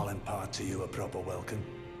 butthole, I'll impart to you a proper welcome.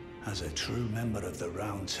 As a true member of the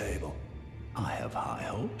round table, I have high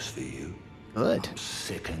hopes for you. Good. I'm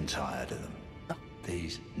sick and tired of them.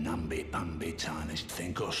 These namby-pamby tarnished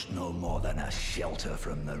think us no more than a shelter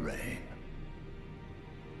from the rain.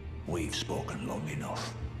 We've spoken long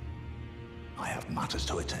enough. I have matters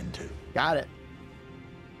to attend to. Got it.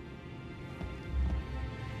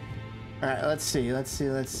 All right, let's see. All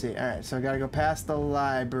right, so I gotta go past the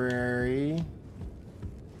library.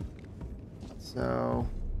 So...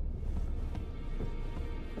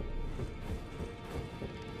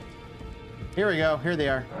 here we go. Here they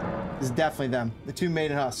are. This is definitely them. The two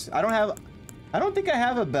maiden husks. I don't think I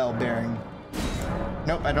have a bell bearing.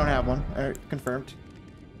 Nope, I don't have one. All right, confirmed.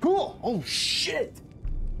 Cool. Oh, shit.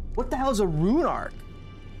 What the hell is a rune arc?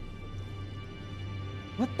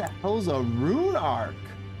 What the hell is a rune arc?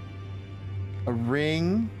 A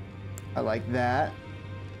ring. I like that.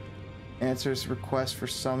 Answers request for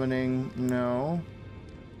summoning. No.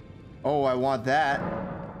 Oh, I want that.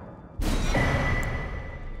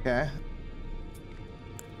 Okay.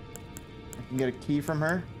 Get a key from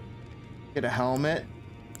her. Get a helmet.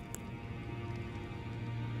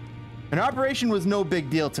 An operation was no big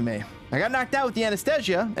deal to me. I got knocked out with the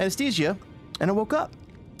anesthesia, and I woke up.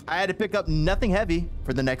 I had to pick up nothing heavy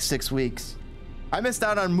for the next 6 weeks. I missed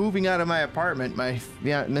out on moving out of my apartment. Miss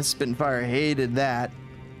Spittingfire hated that.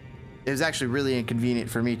 It was actually really inconvenient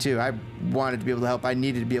for me too. I wanted to be able to help. I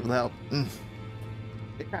needed to be able to help.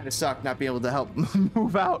 It kind of sucked not being able to help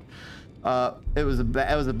move out. It was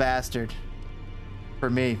a bastard. For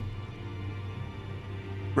me.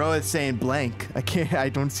 Ro is saying blank. I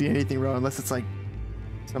don't see anything, Ro, unless it's like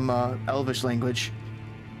some Elvish language.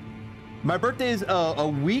 My birthday is a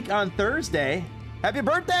week on Thursday. Happy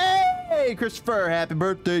birthday, Christopher. Happy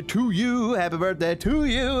birthday to you. Happy birthday to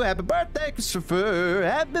you. Happy birthday, Christopher.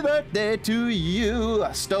 Happy birthday to you.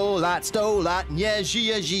 Stolat, yeah,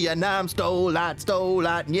 gia, nam.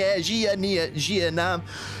 Stolat, yeah, gia, nam.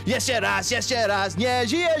 Yes, yeras, yeah,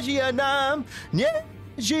 gia, nam. Yeah,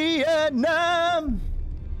 gia, nam.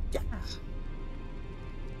 Yeah.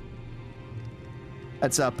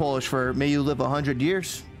 That's Polish for may you live 100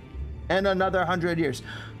 years. And another 100 years.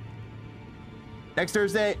 Next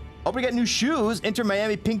Thursday, hope we get new shoes, Inter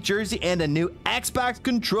Miami pink jersey, and a new Xbox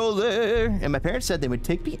controller. And my parents said they would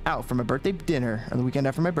take me out for my birthday dinner on the weekend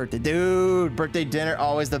after my birthday. Dude, birthday dinner,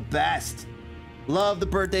 always the best. Love the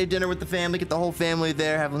birthday dinner with the family. Get the whole family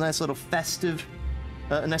there. Have a nice little festive,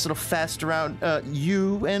 a nice little fest around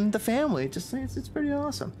you and the family. Just it's pretty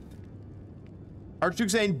awesome. Archduke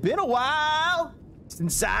saying, been a while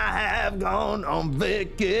since I have gone on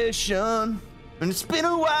vacation, and it's been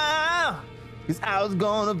a while, cause I was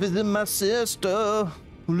gonna visit my sister,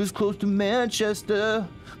 who lives close to Manchester,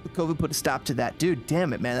 but COVID put a stop to that. Dude,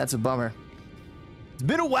 damn it, man, that's a bummer. It's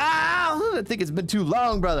been a while. I think it's been too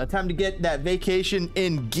long, brother. Time to get that vacation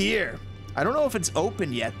in gear. I don't know if it's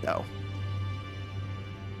open yet, though.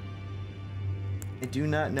 I do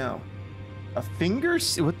not know. A finger?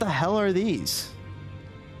 What the hell are these?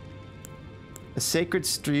 A sacred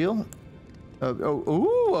steel?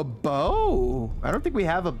 Ooh, a bow. I don't think we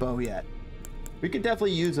have a bow yet. We could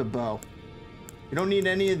definitely use a bow. We don't need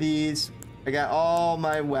any of these. I got all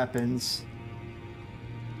my weapons.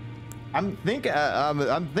 I'm thinking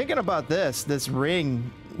about this ring.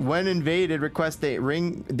 When invaded, request a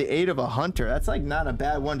ring, the aid of a hunter. That's like not a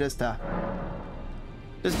bad one just to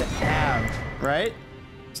have, right?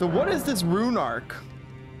 So what is this rune arc?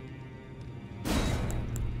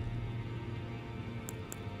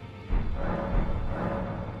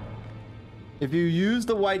 If you use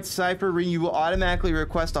the white cipher ring, you will automatically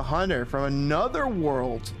request a hunter from another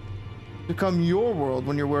world to come your world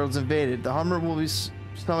when your world's invaded. The hunter will be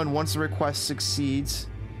summoned once the request succeeds.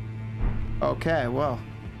 Okay, well.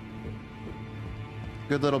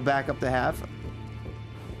 Good little backup to have.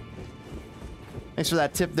 Thanks for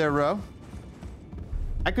that tip there, Ro.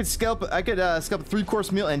 I could scalp a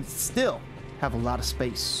 3-course meal and still have a lot of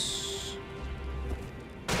space.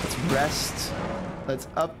 Let's rest. Let's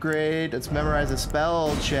upgrade. Let's memorize a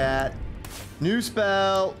spell, chat. New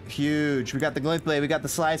spell. Huge. We got the glint blade. We got the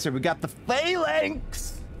slicer. We got the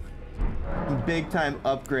phalanx. Big time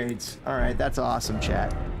upgrades. All right, that's awesome,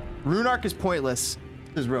 chat. Rune arc is pointless.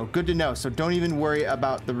 This is real. Good to know. So don't even worry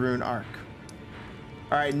about the rune arc.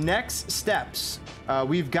 All right, next steps.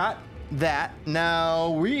 We've got that.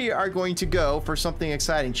 Now we are going to go for something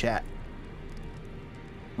exciting, chat.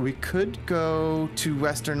 We could go to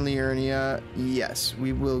Western Liurnia. Yes,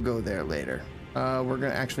 we will go there later. We're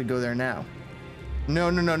gonna actually go there now. No.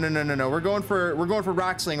 We're going for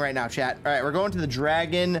Rocksling right now, chat. All right, we're going to the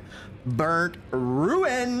Dragon Burnt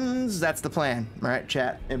Ruins. That's the plan. All right,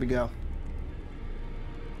 chat. Here we go.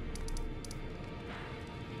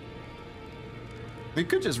 We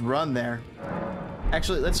could just run there.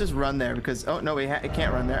 Actually, let's just run there because oh no, I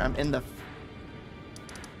can't run there. I'm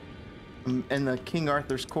in the King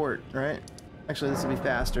Arthur's court, right? Actually, this will be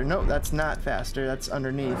faster. No, that's not faster. That's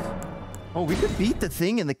underneath. Oh, we could beat the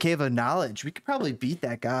thing in the Cave of Knowledge. We could probably beat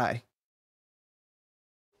that guy.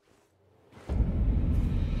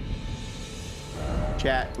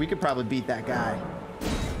 Chat, we could probably beat that guy.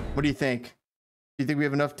 What do you think? Do you think we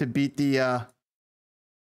have enough to beat the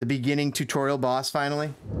beginning tutorial boss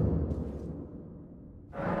finally?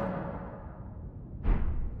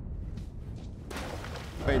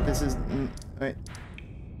 Wait, this is... wait.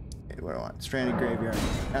 Okay, what do I want? Stranded Graveyard.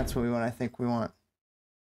 That's what we want. I think we want.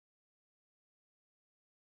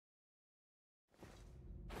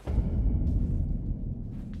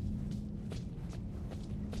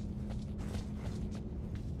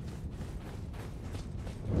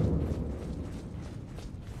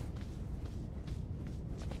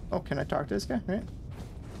 Oh, can I talk to this guy? Right?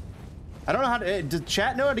 I don't know how to... does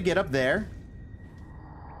chat know how to get up there?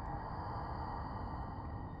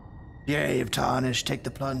 Yea, of Tarnish, take the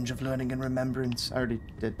plunge of learning and remembrance. I already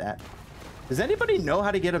did that. Does anybody know how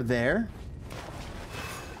to get up there?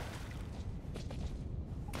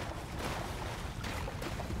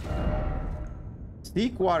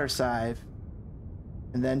 Seek water scythe,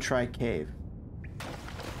 and then try cave.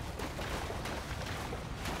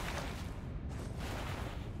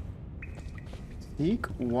 Seek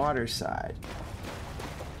water side.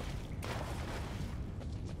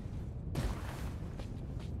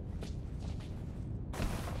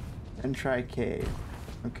 And try cave.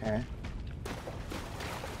 Okay.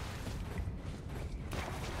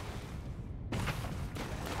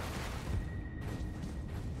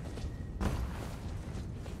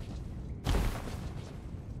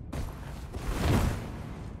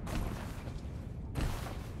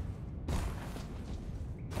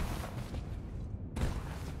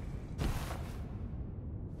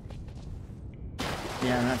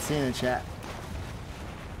 Yeah, I'm not seeing the chat.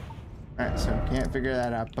 Alright, so can't figure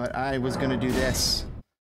that out, but I was gonna do this.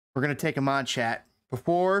 We're gonna take him on, chat.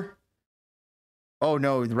 Before... Oh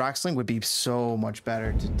no, the rock sling would be so much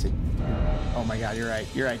better to... Oh my god, you're right.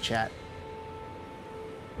 You're right, chat.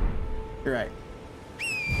 You're right.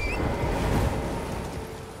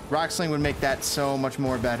 Rock sling would make that so much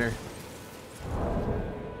more better.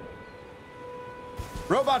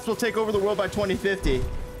 Robots will take over the world by 2050.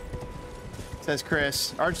 Says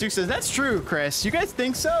Chris. Archduke says, that's true, Chris. You guys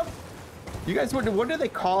think so? You guys, what do they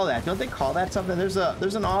call that? Don't they call that something? There's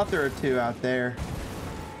an author or two out there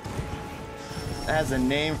that has a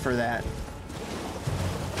name for that.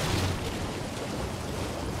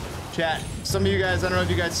 Chat, some of you guys, I don't know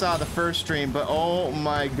if you guys saw the first stream, but oh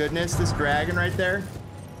my goodness, this dragon right there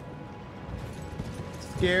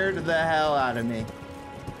scared the hell out of me.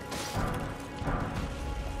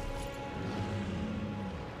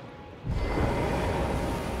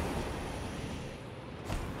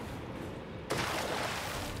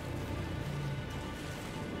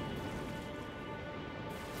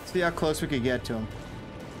 See how close we could get to him.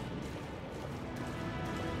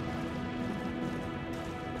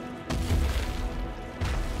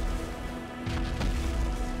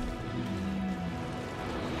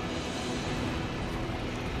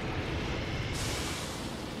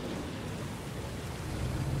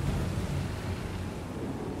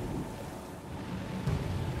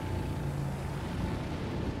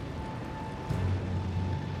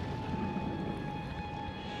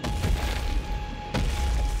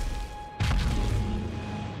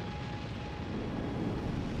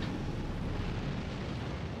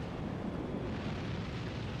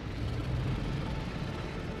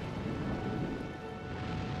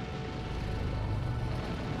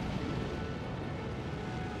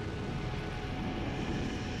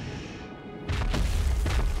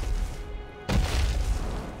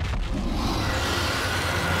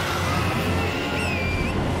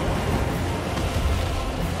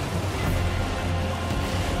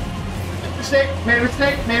 Made a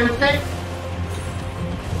mistake, made a mistake.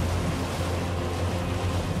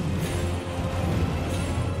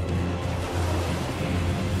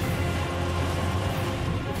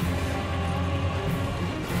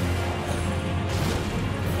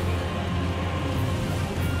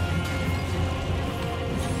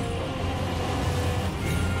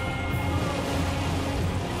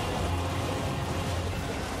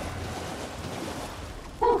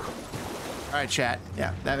 All right, chat.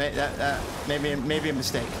 Yeah, that may be a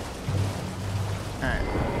mistake. All right.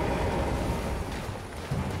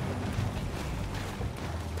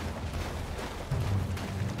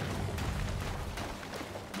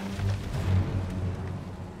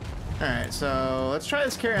 All right, so let's try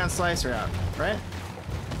this carry-on slicer out, right?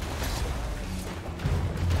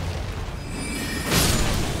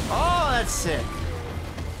 Oh, that's sick.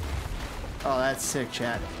 Oh, that's sick,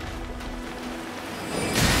 chat.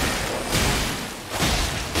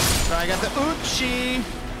 So I got the Uchi.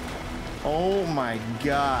 Oh my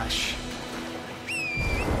gosh.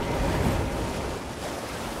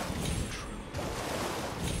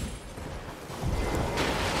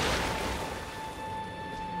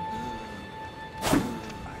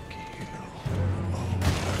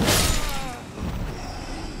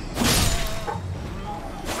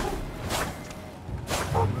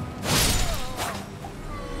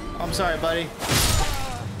 I'm sorry, buddy.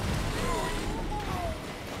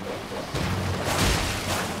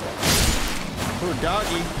 Ooh,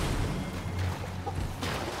 doggy.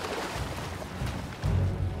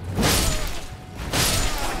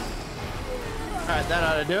 Alright, that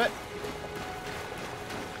ought to do it.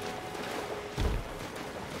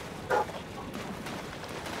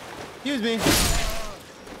 Excuse me.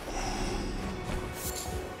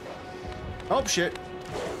 Oh, shit.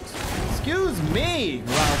 Excuse me,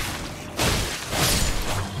 Ralph.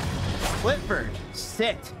 Flipford,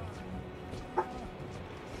 sit.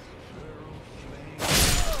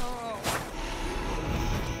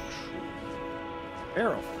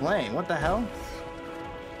 Arrow flame, what the hell?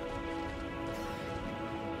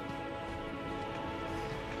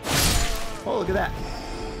 Oh, look at that.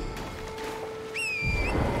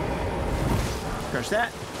 Crush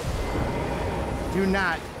that. Do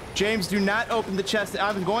not, James, do not open the chest.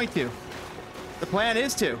 I'm going to. The plan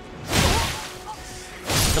is to.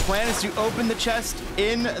 The plan is to open the chest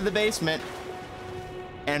in the basement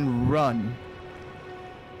and run.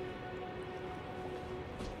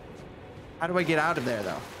 How do I get out of there,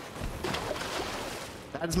 though?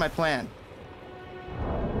 That is my plan.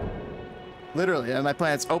 Literally, my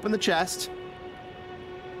plan is open the chest.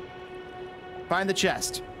 Find the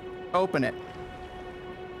chest. Open it.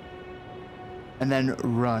 and then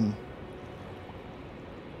run.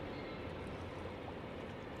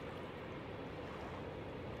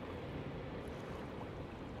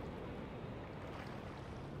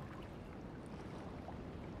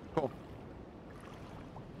 Cool.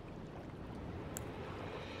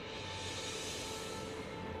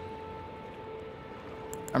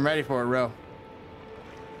 I'm ready for it, Ro.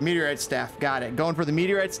 Meteorite staff, got it. Going for the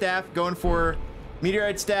meteorite staff, going for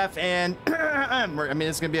meteorite staff, and I mean,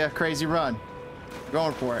 it's gonna be a crazy run.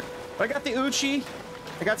 Going for it. But I got the Uchi.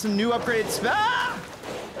 I got some new upgraded stuff. Ah!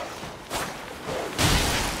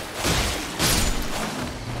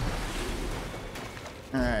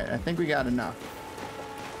 All right, I think we got enough.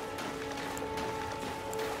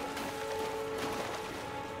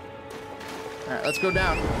 All right, let's go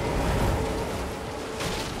down.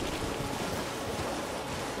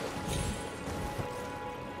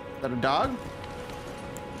 Is that a dog?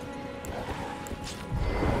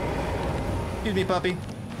 Excuse me, puppy.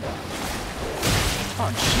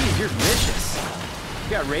 Oh, jeez, you're vicious.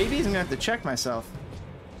 You got rabies? I'm gonna have to check myself.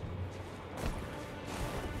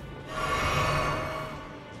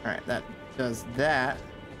 Alright, that does that.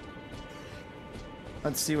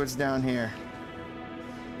 Let's see what's down here.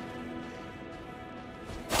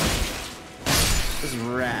 There's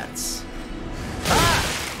rats.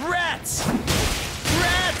 Ah! Rats!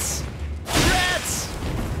 Rats! Rats!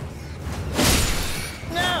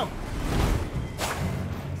 No!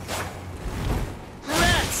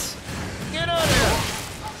 Rats! Get on here!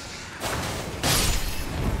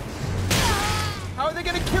 How are they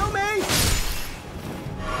gonna kill me?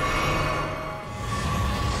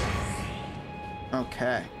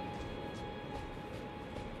 Okay.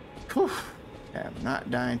 Whew. Okay, I'm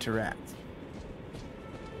not dying to rats.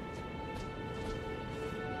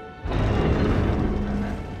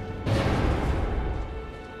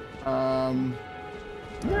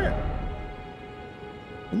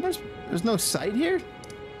 And there's no sight here?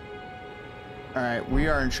 Alright, we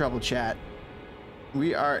are in trouble, chat.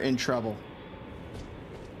 We are in trouble.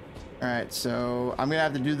 Alright, so I'm gonna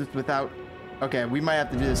have to do this without... Okay, we might have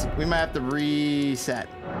to do this. We might have to reset.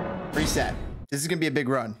 Reset. This is gonna be a big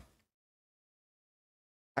run.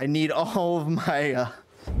 I need all of my...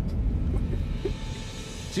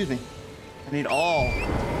 Excuse me. I need all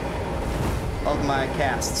of my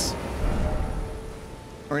casts.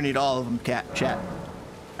 We're gonna need all of them, chat.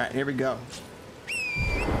 All right, here we go.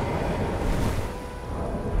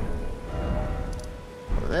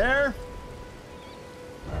 Over there.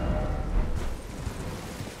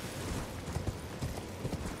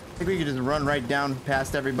 I think we could just run right down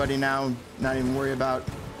past everybody now, not even worry about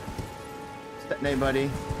setting anybody.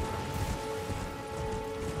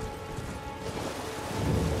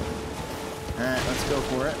 All right, let's go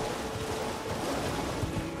for it.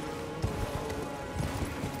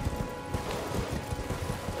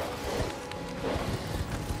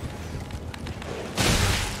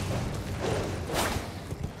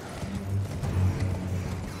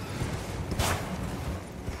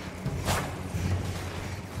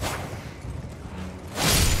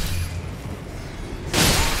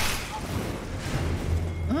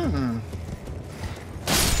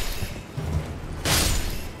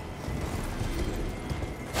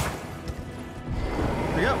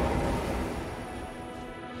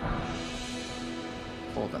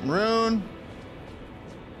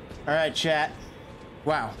 Alright, chat.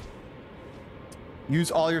 Wow.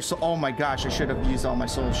 Use all your soul. Oh my gosh, I should have used all my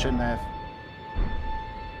souls, shouldn't I have?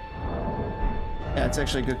 Yeah, it's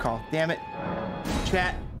actually a good call. Damn it.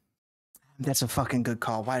 Chat. That's a fucking good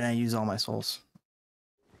call. Why didn't I use all my souls?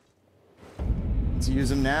 Let's use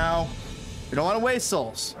them now. We don't want to waste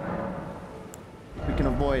souls. We can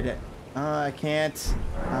avoid it. I can't.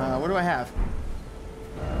 What do I have?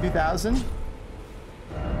 2,000?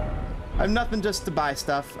 I have nothing just to buy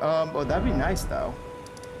stuff. Oh, that'd be nice though.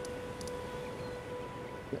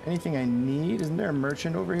 Anything I need? Isn't there a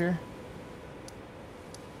merchant over here?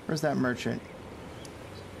 Where's that merchant?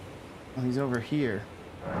 Oh, he's over here.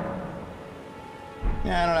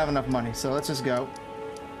 Yeah, I don't have enough money, so let's just go.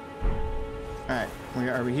 Alright,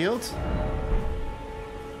 are we healed?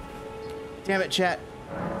 Damn it, chat.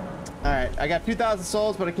 Alright, I got 2,000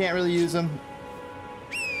 souls, but I can't really use them.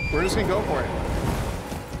 We're just gonna go for it.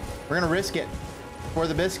 We're gonna risk it for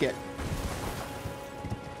the biscuit.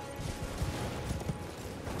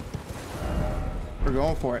 We're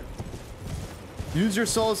going for it. Use your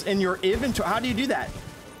souls in your inventory. How do you do that?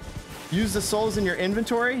 Use the souls in your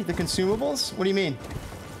inventory, the consumables? What do you mean?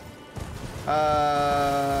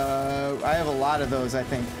 I have a lot of those, I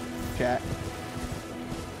think, chat.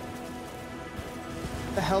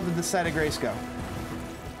 Where the hell did the site of grace go?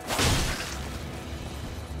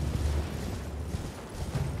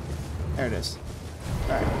 There it is. All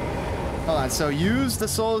right. Hold on. So use the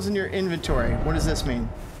souls in your inventory. What does this mean?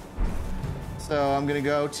 So I'm gonna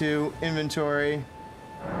go to inventory.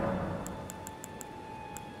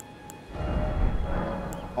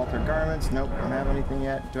 Alter garments. Nope, don't have anything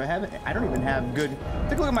yet. Do I have it? I don't even have good.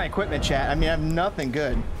 Take a look at my equipment, chat. I mean, I have nothing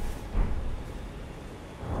good.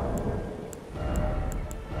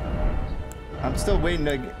 I'm still waiting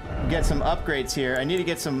to get some upgrades here. I need to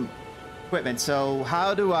get some equipment. So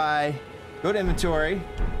how do I go to inventory?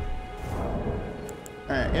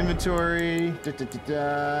 All right, inventory.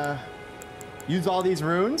 Use all these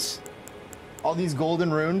runes. All these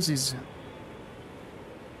golden runes.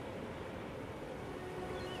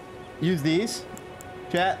 Use these.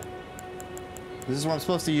 Chat. This is what I'm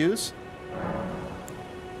supposed to use.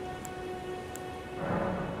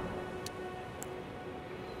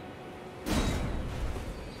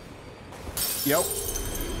 Yep.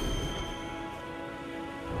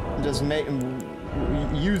 Just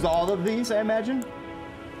use all of these, I imagine.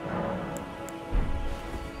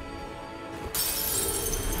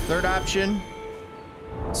 Third option,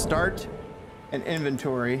 start an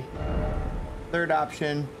inventory. Third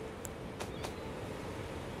option,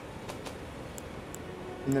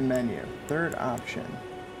 in the menu. Third option,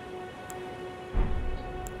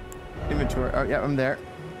 inventory. Oh yeah, I'm there.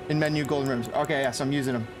 In menu, golden runes. Okay, yeah, so I'm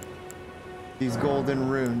using them. These golden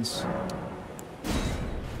runes.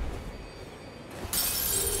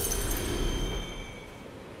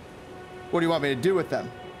 What do you want me to do with them?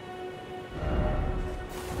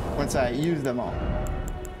 Once I use them all.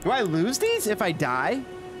 Do I lose these if I die?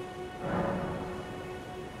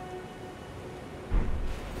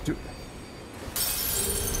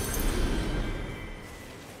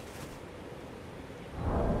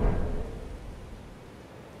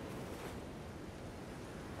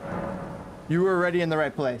 You were already in the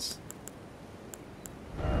right place.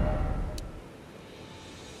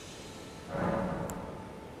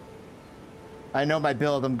 I know my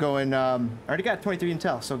build. I'm going, I already got 23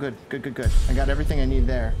 intel, so good. Good. I got everything I need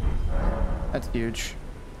there. That's huge.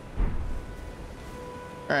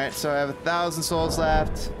 Alright, so I have 1,000 souls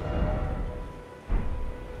left.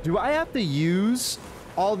 Do I have to use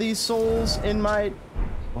all these souls in my...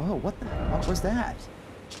 Whoa, what was that?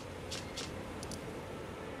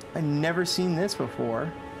 I've never seen this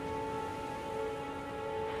before.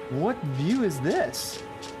 What view is this?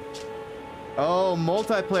 Oh,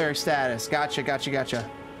 multiplayer status. Gotcha.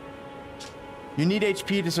 You need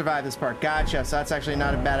HP to survive this part. Gotcha. So that's actually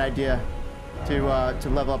not a bad idea to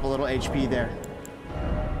level up a little HP there.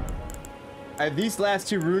 I have these last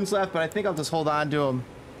 2 runes left, but I think I'll just hold on to them.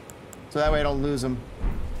 So that way I don't lose them.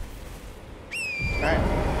 All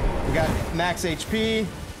right. We got max HP.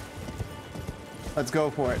 Let's go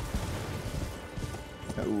for it.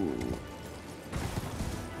 Ooh.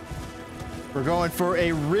 We're going for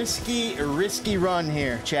a risky run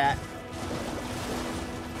here, chat.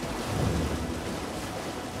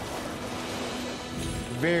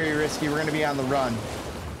 Very risky. We're going to be on the run.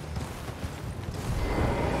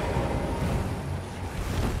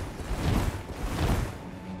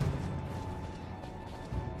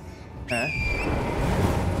 Okay.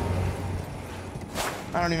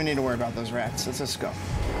 I don't even need to worry about those rats. Let's just go.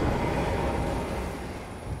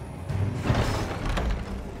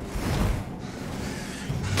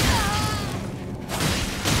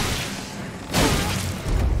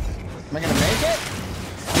 Am I gonna make it?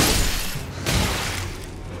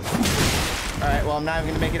 Alright, well, I'm not even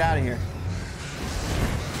gonna make it out of here.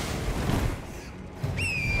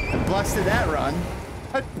 I busted that run.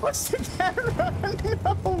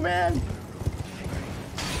 Oh, man.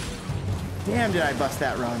 Damn, did I bust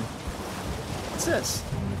that run. What's this?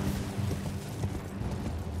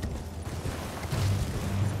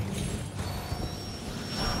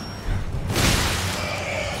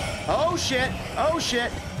 Oh, shit. Oh,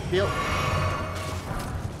 shit. Feel.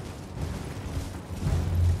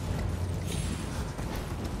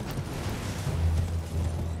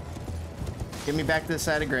 Get me back to the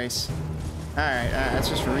side of grace. All right, let's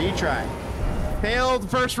just retry. Failed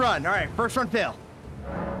first run. All right, first run fail.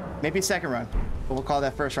 Maybe second run, but we'll call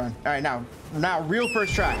that first run. All right, now real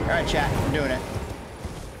first try. All right, chat, I'm doing it.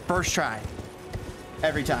 First try.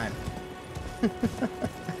 Every time.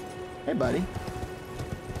 Hey, buddy.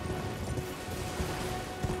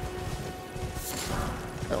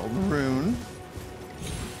 Little rune.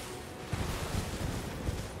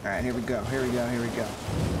 All right, here we go. Here we go.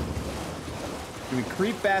 Do we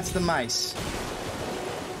creep past the mice?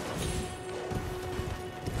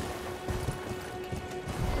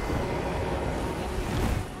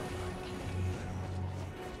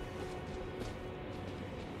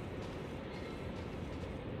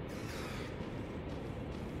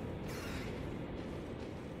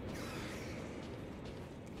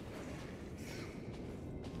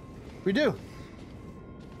 We do.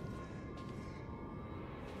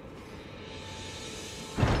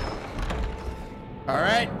 All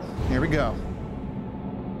right, here we go.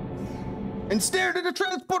 And stared at a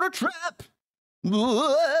transporter trap.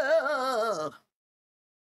 Whoa.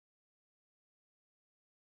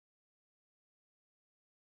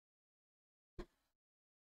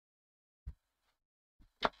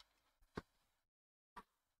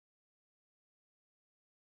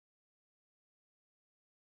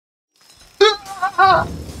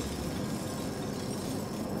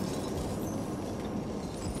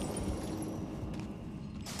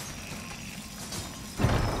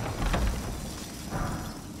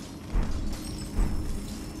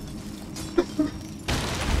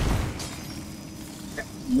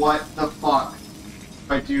 What the fuck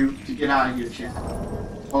do I do to get out of here, chat?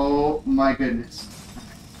 Oh my goodness.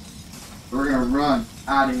 We're gonna run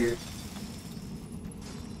out of here.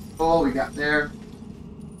 Oh, we got there.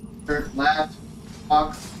 Turn left,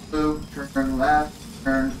 walk, blue, turn left,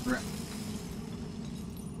 turn right.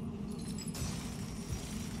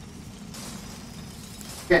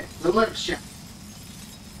 Okay, the left shot.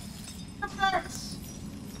 Nice.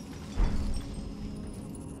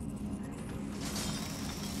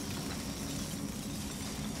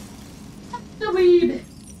 A wee bit.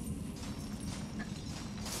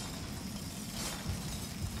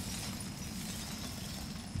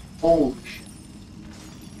 Holy shit.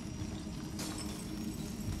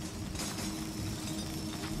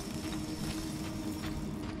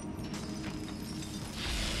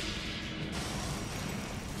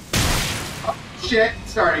 Oh, shit,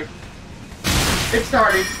 it's starting. It's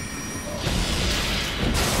starting.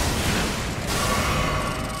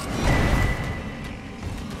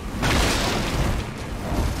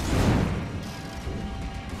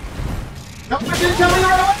 No, I didn't tell me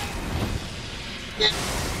right away. Yeah.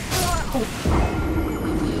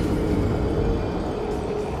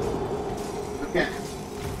 Okay.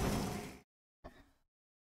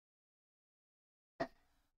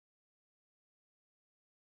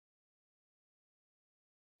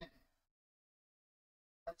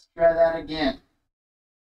 Let's try that again.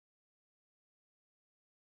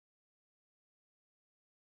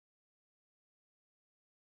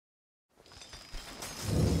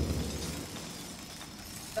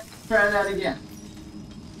 Try that again.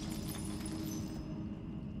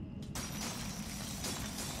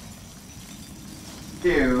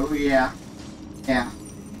 Two, yeah. Yeah.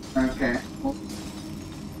 Okay. Well,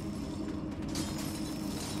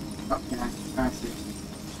 okay, I see.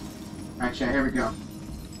 Alright, chat, here we go.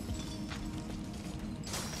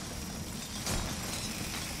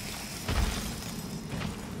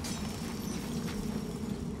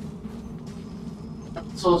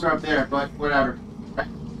 Souls are up there, but whatever.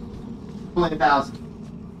 Only 1,000.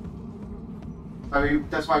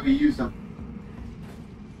 That's why we use them.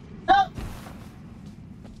 No!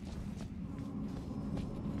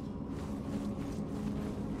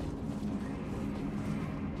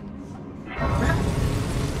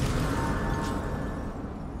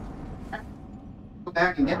 Go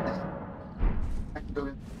back and get this. I can go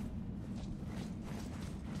in.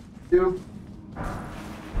 2.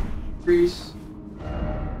 Increase.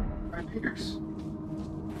 5 fingers.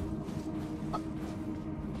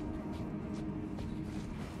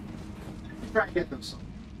 Try and get those.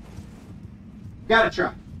 Gotta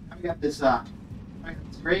try. I've got this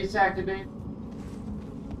race activated.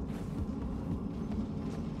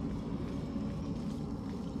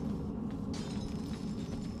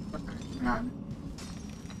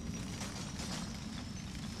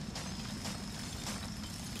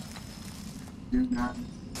 Do not.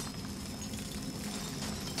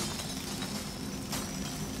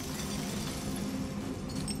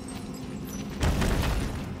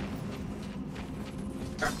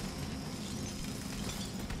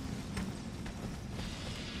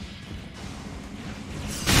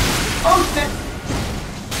 Oh shit!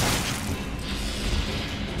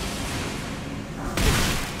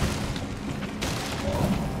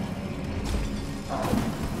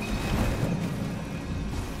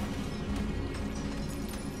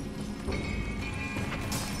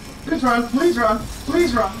 Please run, please run,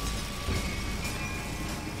 please run.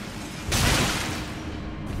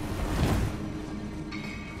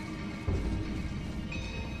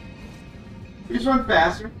 Please run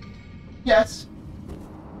faster. Yes.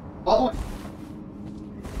 All the way.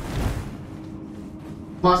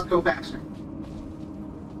 Must go faster.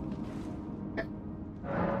 Okay.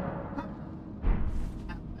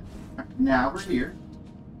 Now we're here.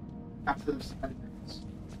 After the side of things.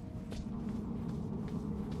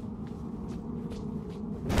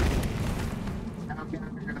 Now we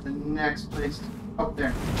gotta figure out the next place. Oh,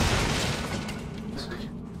 there.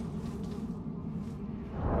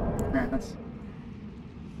 sense.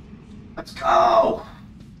 Let's go!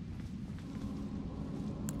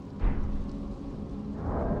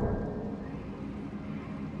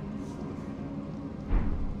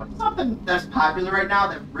 What's something that's popular right now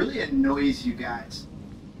that really annoys you guys?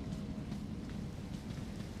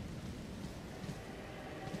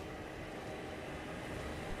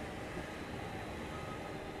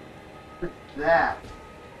 What's that?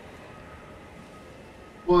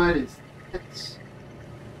 What is this?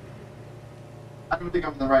 I don't think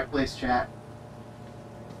I'm in the right place, chat.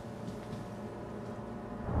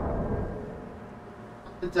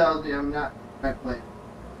 Something tells me I'm not in the right place.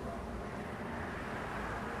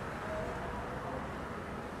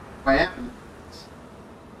 I am in the right place.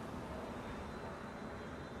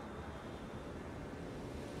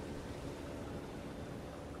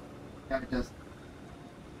 Yeah, it does.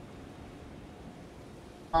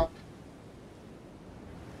 Up.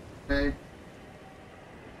 Okay.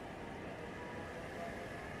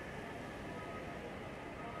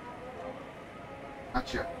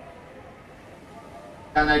 Gotcha.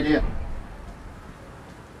 Got an idea.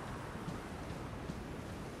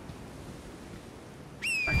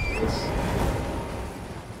 Like this.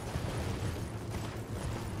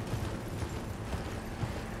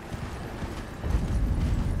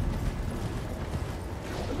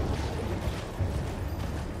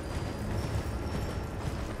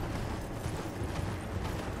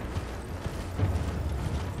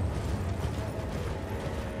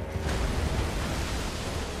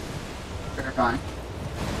 Fine.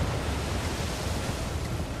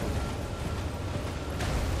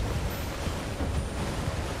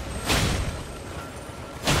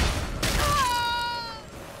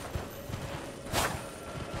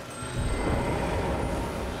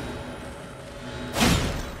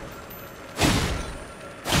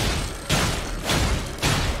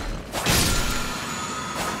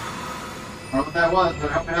 I don't know what that was,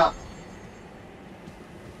 but help me out.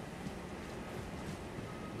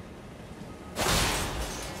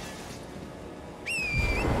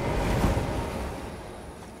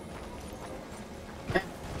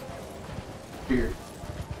 Weird.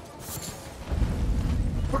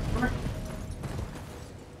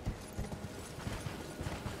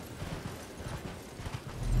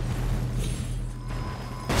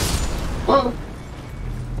 Whoa!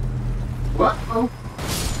 Whoa! Whoa!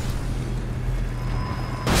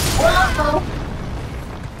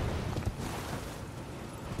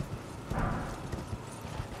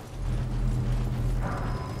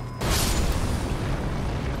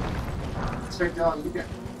 Straight down, you get.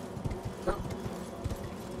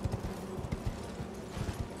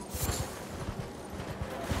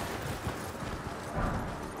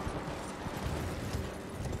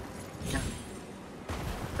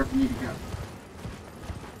 Where we need to go.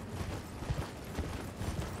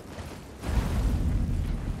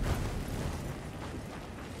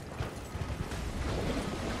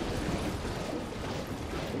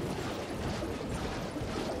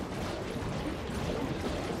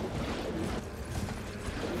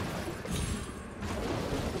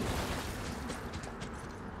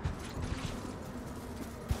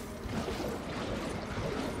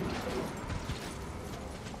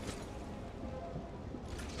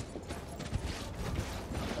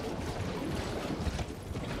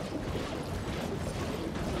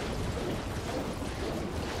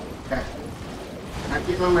 Okay. I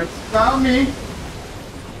keep my wits about me.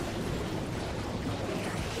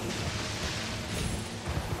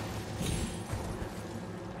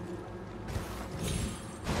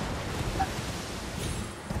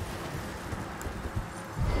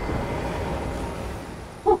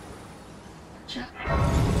 Whew. Gotcha.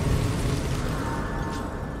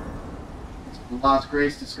 Lost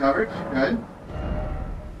Grace discovered. Good.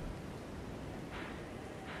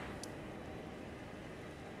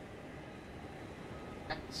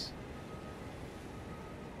 Nice.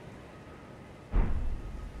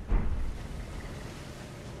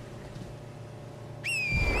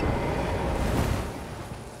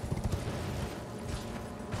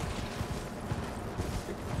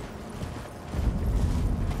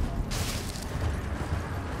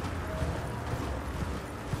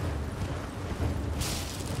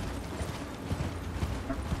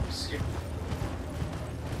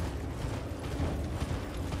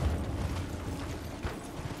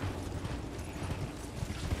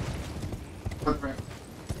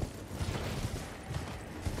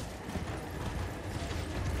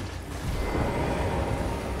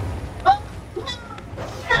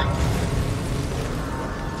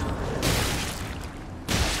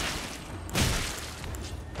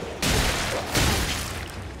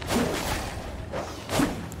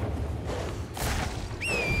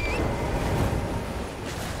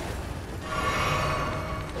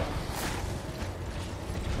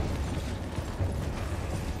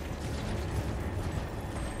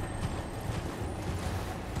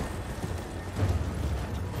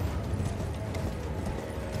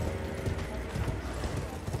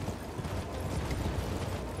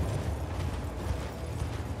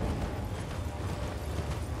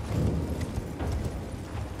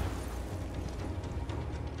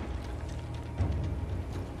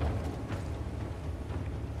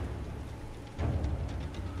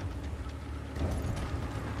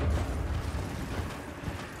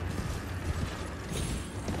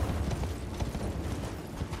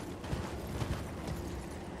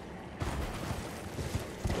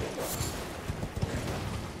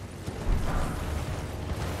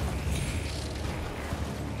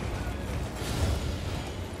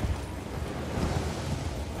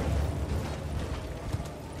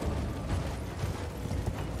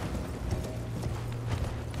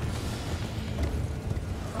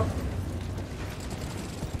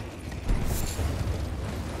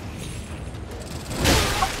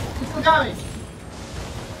 Someone got me!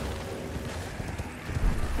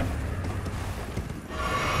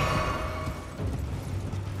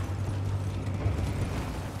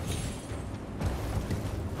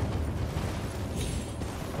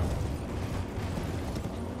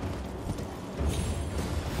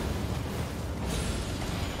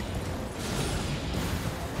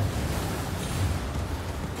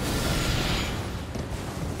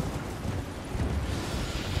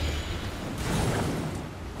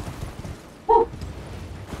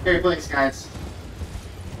 Scary place, guys.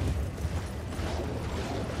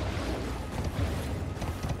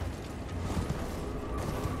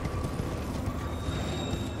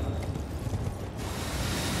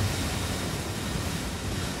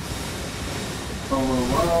 Whoa, whoa,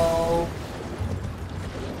 whoa.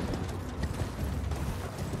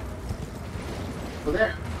 Over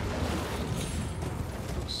there.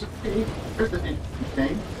 So, there's the interesting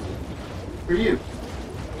thing. For you.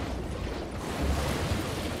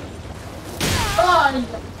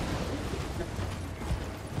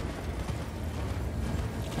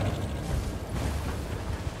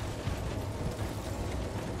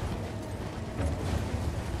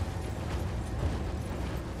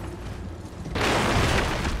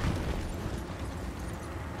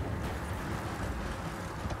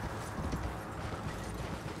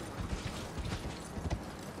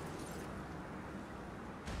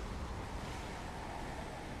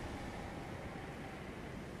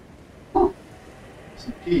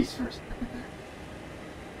 Some peace for a second there.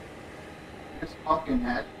 There's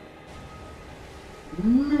Pumpkinhead.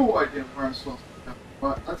 No idea where I'm supposed to go,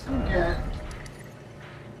 but let's go get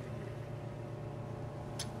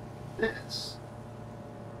this.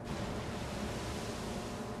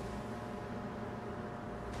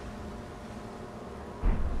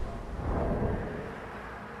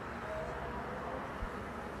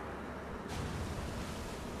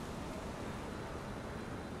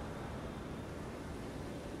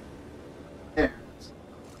 There.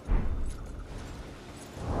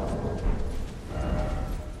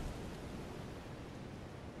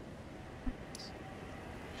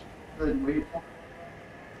 Good, wait.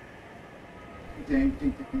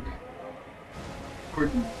 Dang.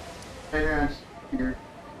 Coordinate. Right around here.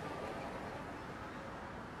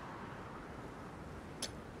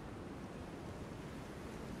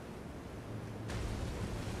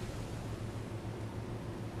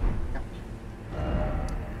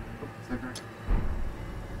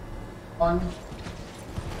 One.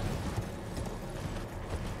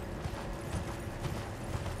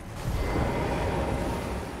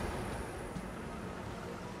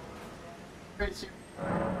 Right here.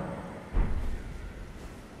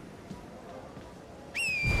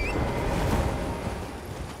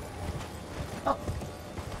 Oh.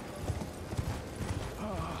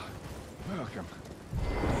 Welcome.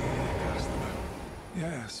 Customer.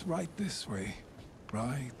 Yes, right this way.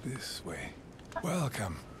 Right this way.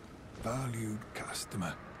 Welcome, valued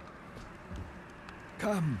customer.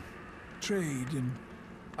 Come, trade in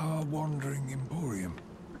our wandering emporium.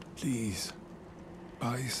 Please,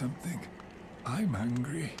 buy something. I'm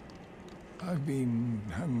hungry. I've been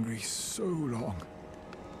hungry so long.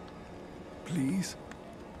 Please?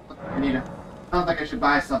 Anita, I don't think I should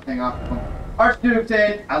buy something off of Archduke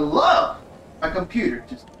saying, I love my computer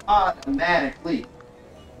just automatically.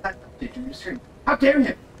 That's update your screen. How dare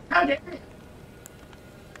him? How dare him?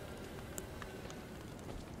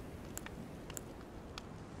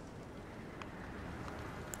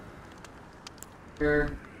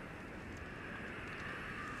 Here.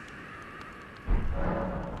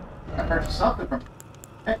 I purchased something from.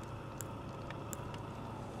 Hey.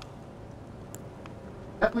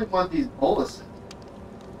 Definitely want these boluses.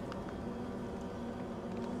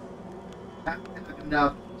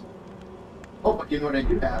 Enough. Oh, but you know what I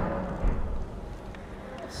do have?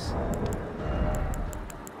 Yes.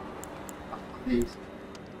 These.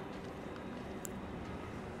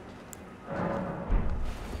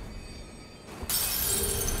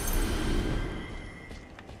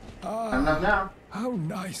 Enough now. How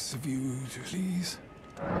nice of you to please.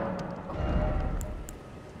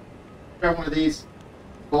 Grab one of these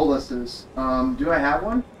boluses. Do I have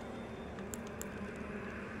one?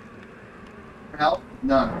 For help?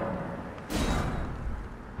 None.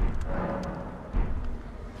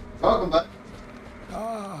 Welcome, bud.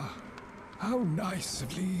 Ah, how nice of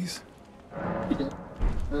please. You did.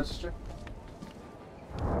 That's true.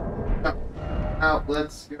 Now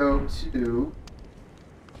let's go to.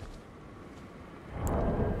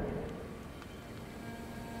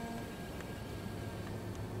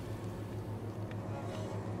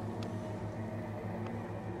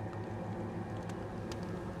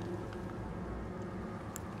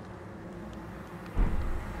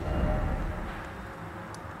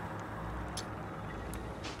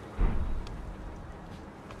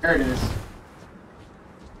 There it is.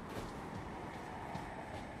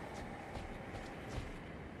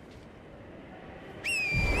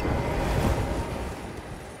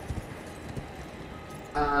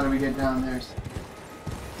 How do we get down there?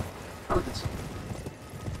 Oh, this.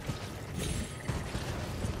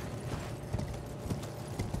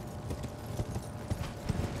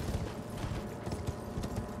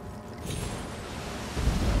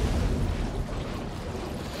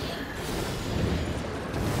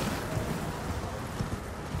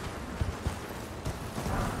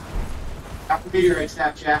 Got the meteorite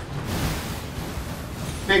snap, Jack.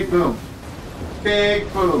 Big boom.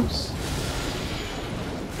 Big booms.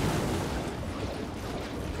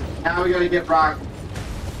 Now we gotta get rock.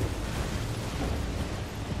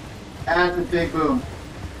 Add the big boom.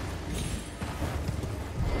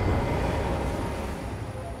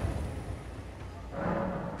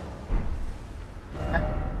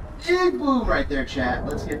 Big boom right there, chat.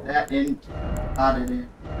 Let's get that in. Added in.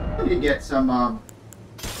 We need to get some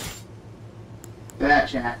that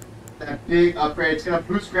chat. That big upgrade. It's gonna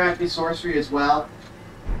boost gravity sorcery as well.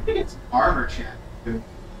 I think it's armor, chat. Too.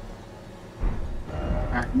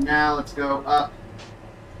 Alright, now let's go up.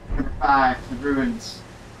 Number 5, the ruins.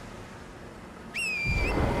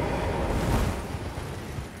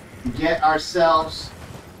 Get ourselves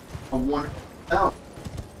a wonderful. Oh,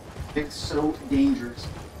 it's so dangerous.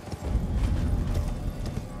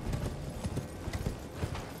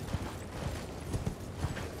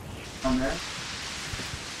 Come there.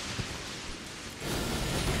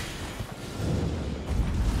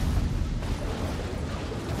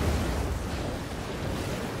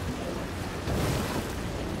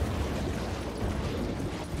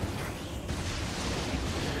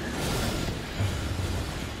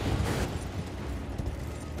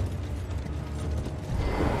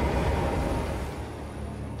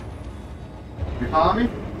 Follow me?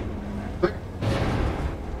 Quick.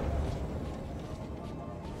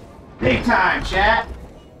 Big time, chat!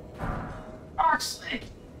 Arcsling!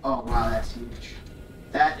 Oh wow, that's huge.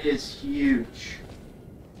 That is huge.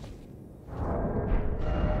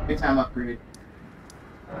 Big time upgrade.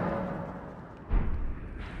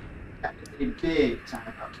 That is a big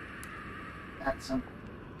time upgrade. That's something.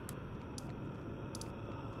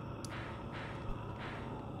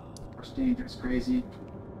 Force dangerous, crazy.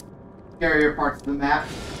 Scarier parts of the map.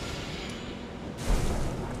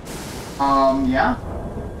 Yeah.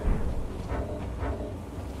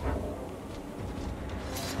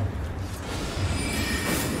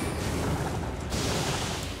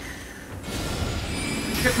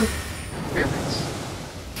 Get some feelings.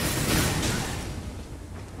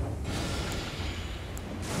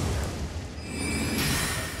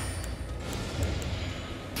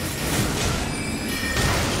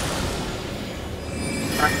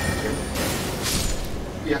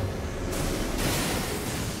 Yeah.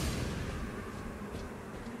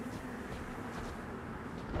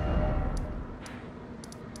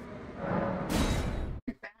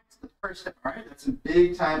 That's the first step. Alright, that's some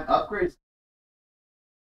big time upgrades.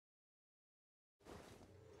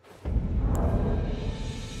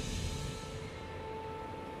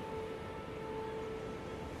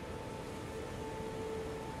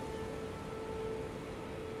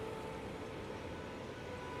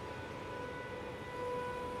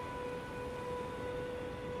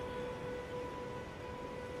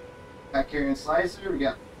 Got carrying slicer, we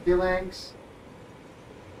got feelings.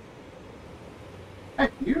 Hey,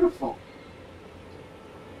 beautiful.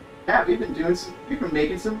 Yeah, we've been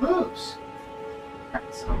making some moves.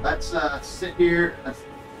 Alright, so let's sit here, let's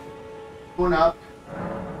one up.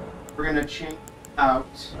 We're gonna change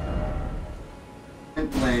out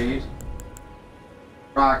and blade.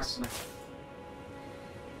 Rocksmith.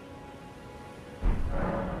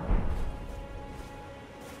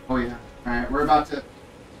 Oh yeah. Alright, we're about to.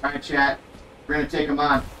 Alright, chat. We're gonna take them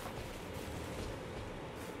on.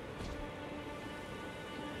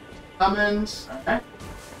 Summons. Alright.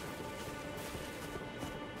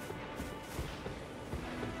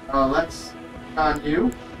 Let's on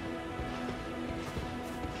you.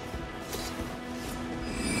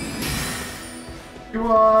 You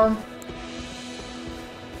on.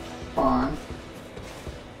 On.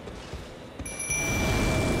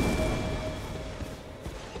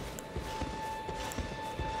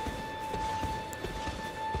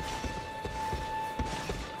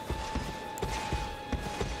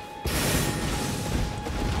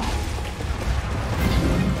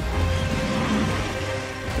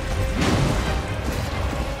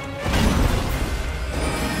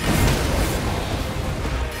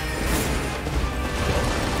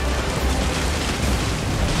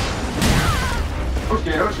 Oh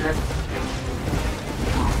shit, oh shit.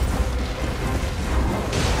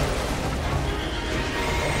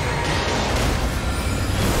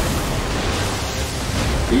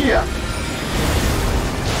 Yeah.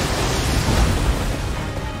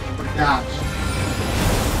 Dodge.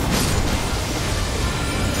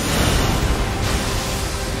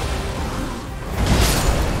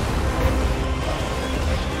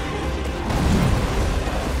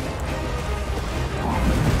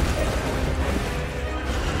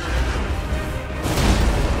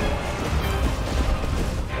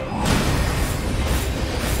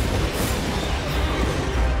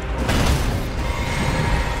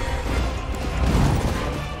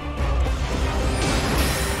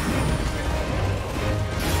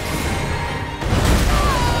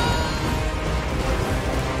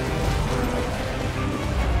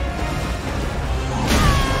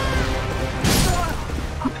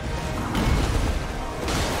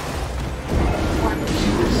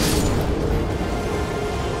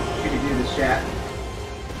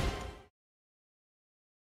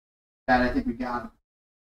 I think we got him.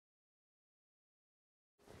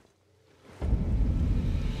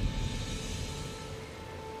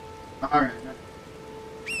 All right.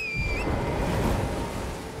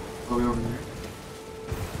 Go over there.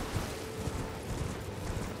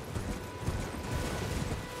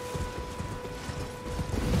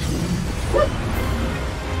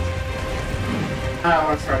 I don't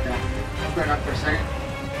want to start that. I'm going up for a second.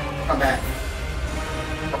 Come back.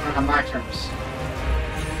 Open on my terms.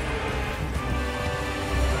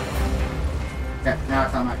 Okay, now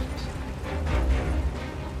it's on my terms.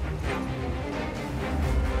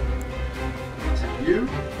 So you.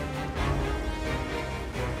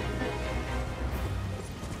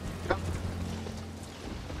 Go.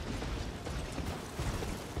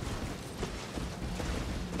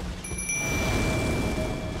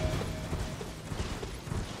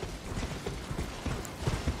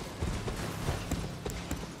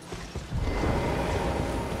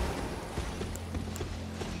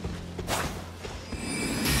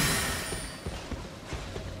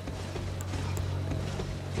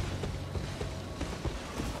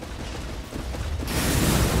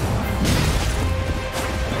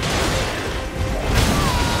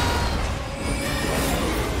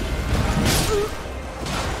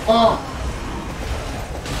 Oh!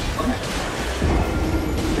 Okay.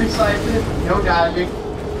 Recycled, no dodging.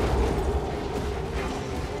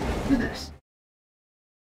 Look at this.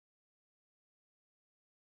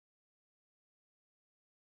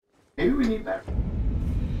 Maybe we need better.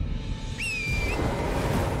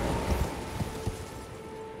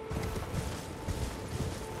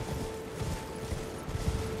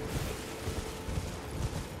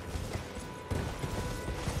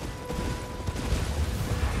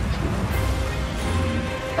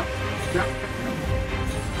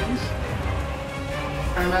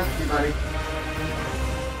 Trying to mess with you, buddy.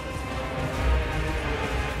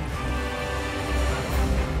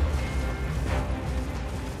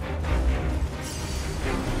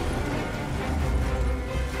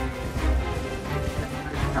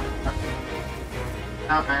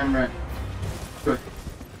 Now I am ready. Good.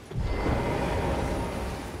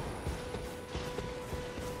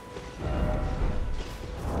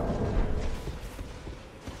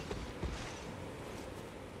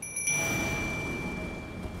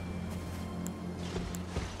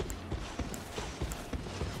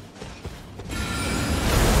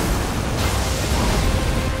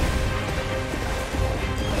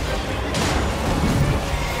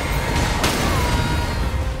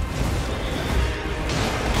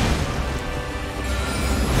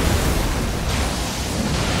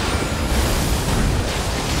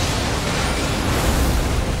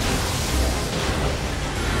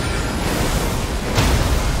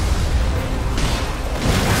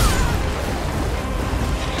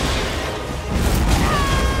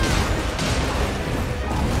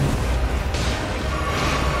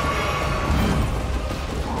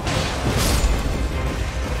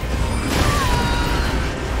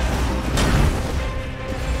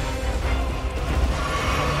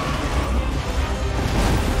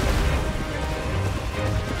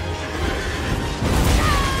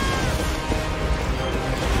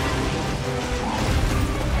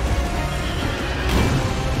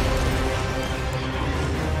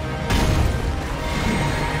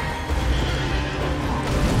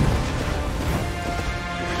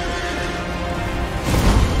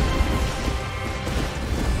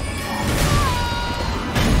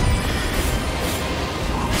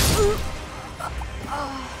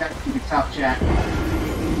 Tough, Jack.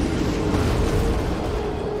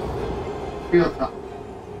 Real tough.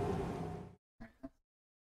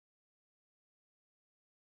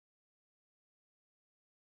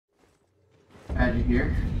 Add you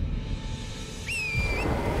here.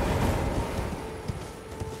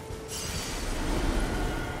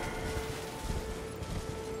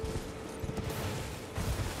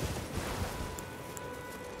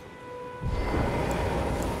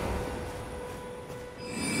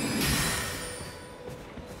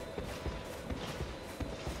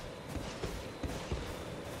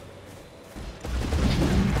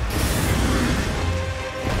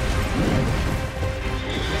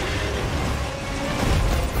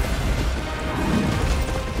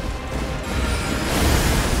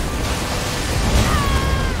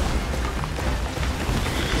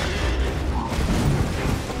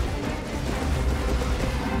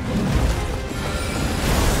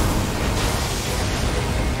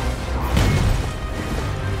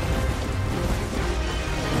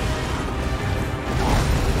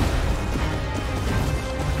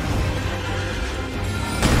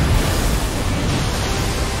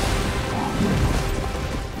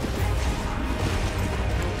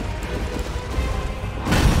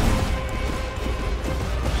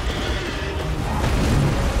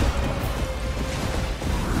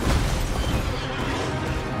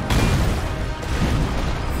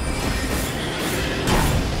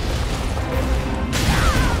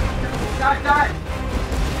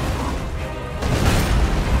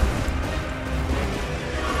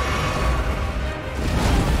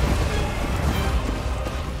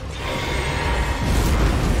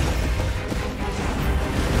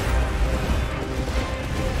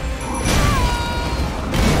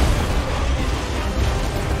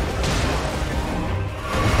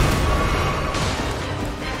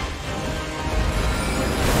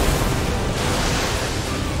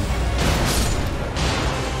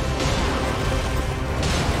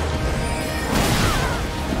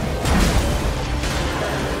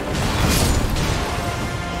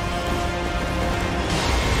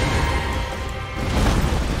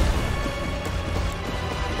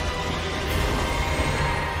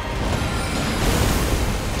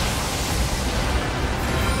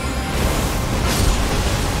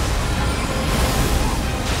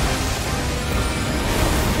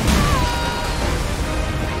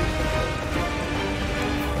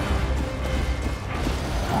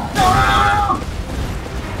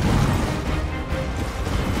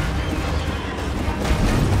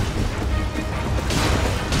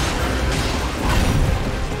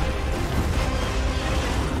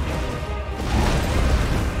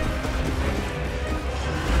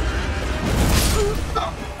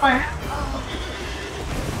 Guys,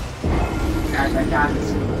 I got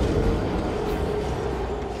this.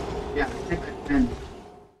 Yeah, I think I can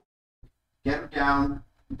get him down,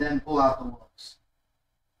 then pull out the wolves.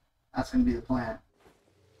 That's gonna be the plan.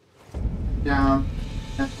 Down,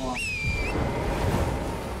 then pull out.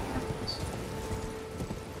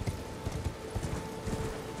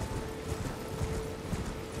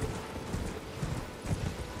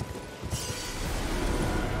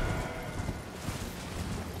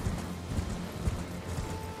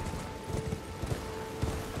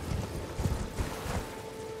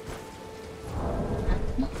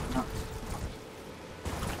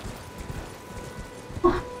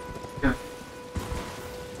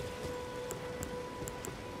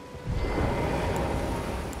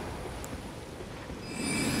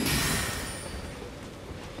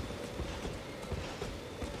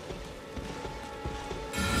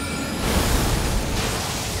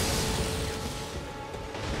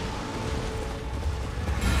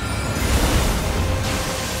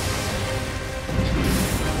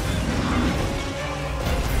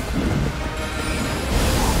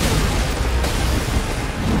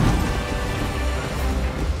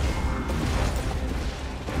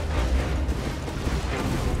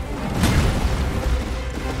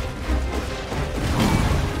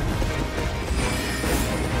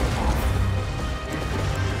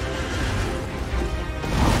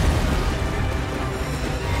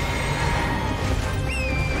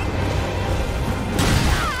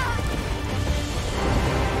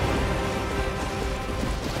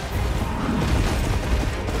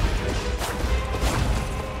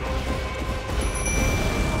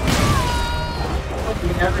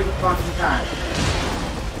 Every fucking time.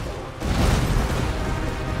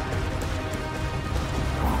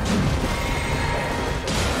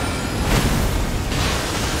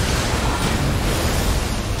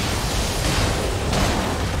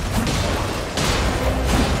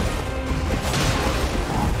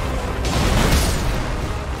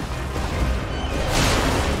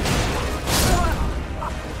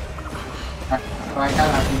 So I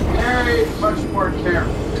gotta be very much more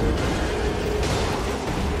careful.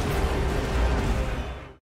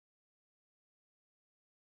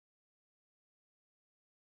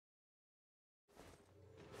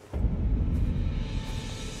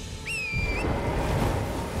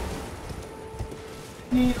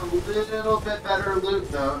 Need a little bit better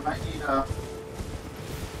loot though. I might need a.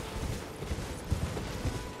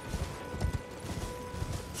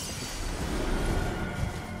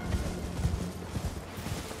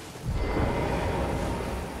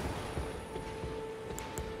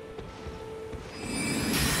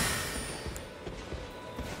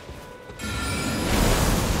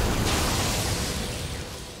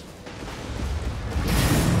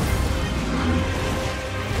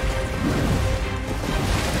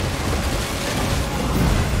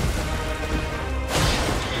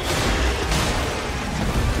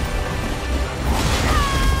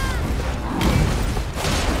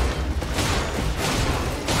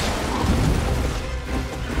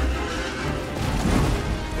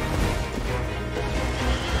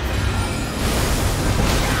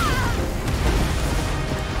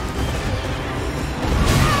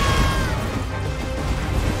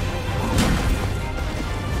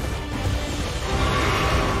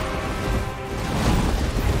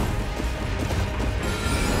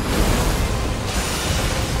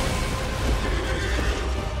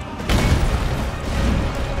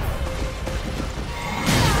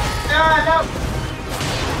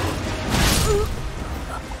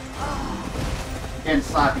 Again,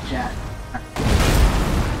 sloppy chat.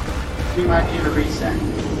 We might need a reset.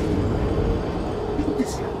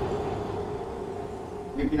 This guy.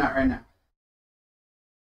 Maybe not right now.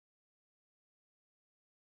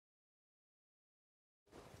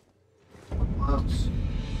 Close.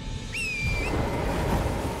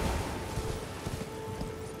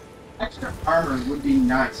 Extra armor would be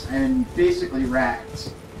nice, and basically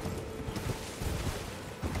rags.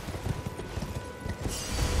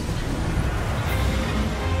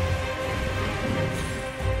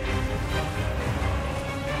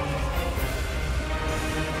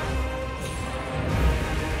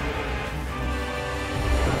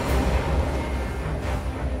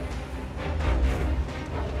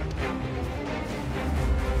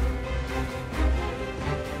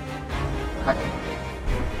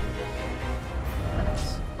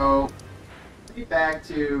 So, get back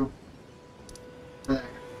to the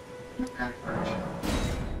nomadic version.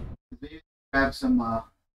 Maybe grab some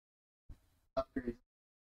upgrades.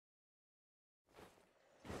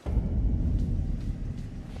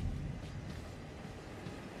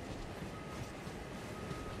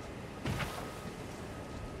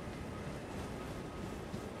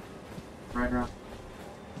 right around.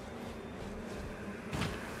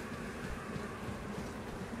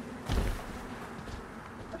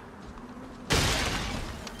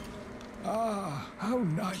 Ah, how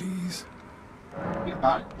nice. You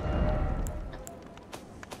got it.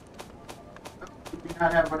 Do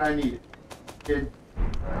not have what I needed. Kid.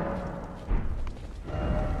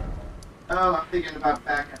 Oh, I'm thinking about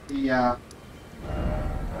back at the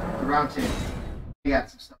round table. We got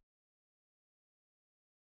some stuff.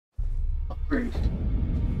 Upgrade.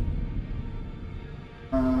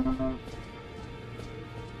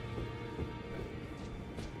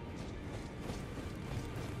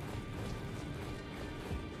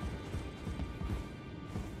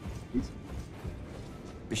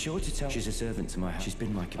 Be sure to tell she's a servant to my house. She's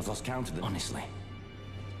been like I've lost count of them, honestly.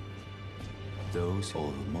 Those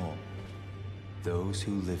or more. Those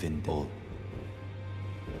who live in all.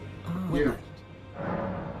 Here.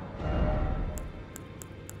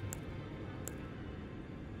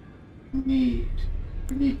 We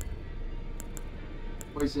need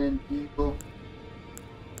poison people.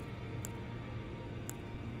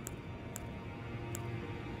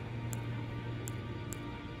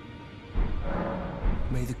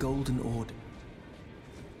 May the Golden Order.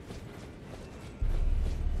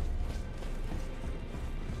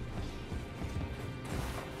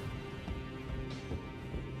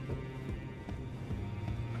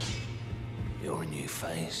 You're a new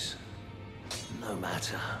face. No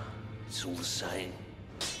matter. It's all the same.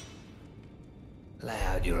 Lay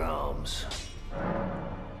out your arms.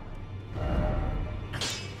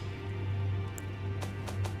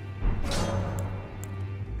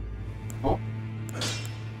 Oh.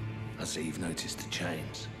 I see you've noticed the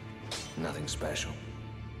chains. Nothing special.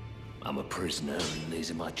 I'm a prisoner and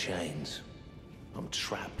these are my chains. I'm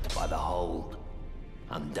trapped by the hold.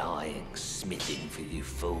 I'm dying, smithing for you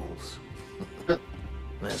fools.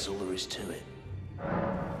 That's all there is to it.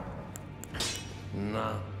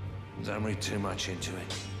 No, don't read too much into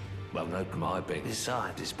it. Well, no, my big.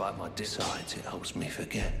 Besides, despite my decides, it helps me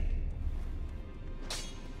forget.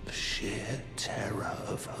 The sheer terror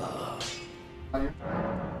of her. Oh, yeah.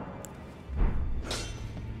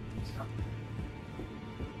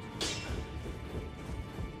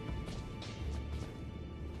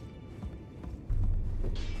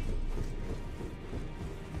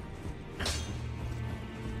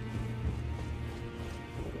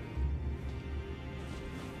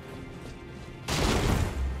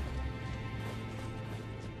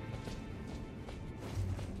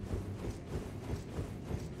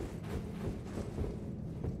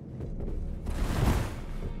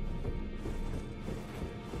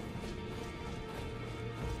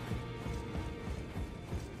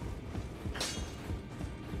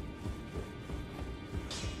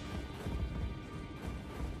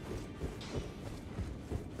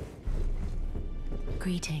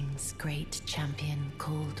 Greetings, great champion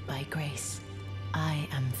called by grace. I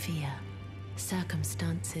am Fear.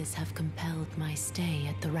 Circumstances have compelled my stay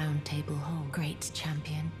at the Round Table Hall. Great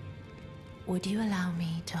champion, would you allow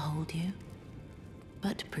me to hold you?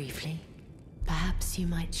 But briefly, perhaps you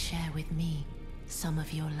might share with me some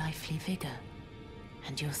of your lively vigor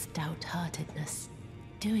and your stout-heartedness.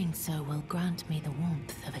 Doing so will grant me the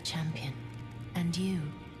warmth of a champion, and you,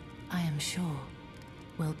 I am sure,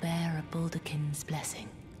 will bear a Baldakin's blessing.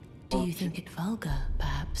 Do you think it vulgar,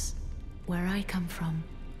 perhaps? Where I come from,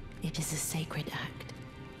 it is a sacred act.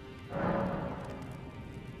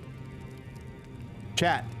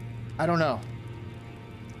 Chat. I don't know.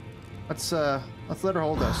 Let's let her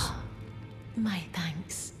hold us. My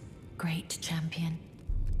thanks, great champion.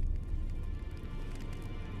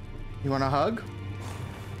 You want a hug?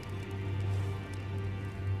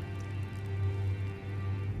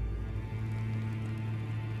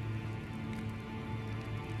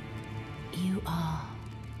 You are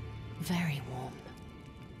very warm.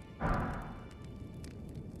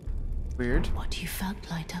 Weird. What you felt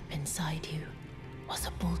light up inside you was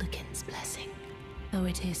a Baldakin's blessing. Though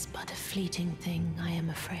it is but a fleeting thing, I am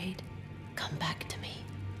afraid. Come back to me,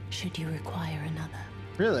 should you require another.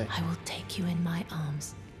 Really? I will take you in my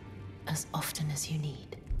arms as often as you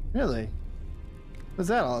need. Really? What's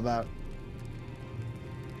that all about?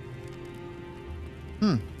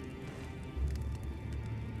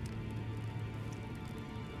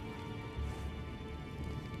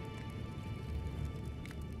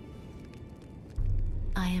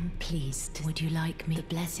 I am pleased. Would you like me? The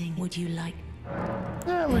blessing? Would you like?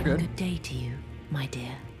 Yeah, we're good. Good day to you, my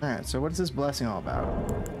dear. Alright, so what is this blessing all about?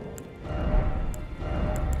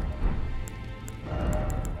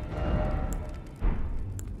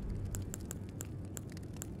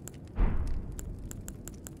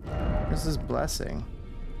 What's this blessing?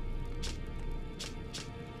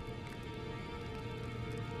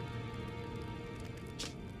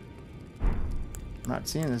 not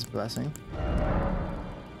seeing this blessing.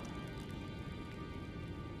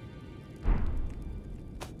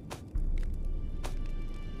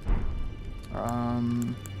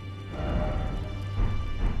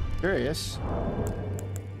 Curious.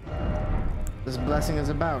 This blessing is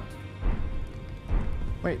about.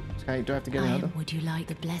 Wait, do I have to get another? Would you like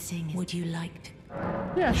the blessing? Would you like to?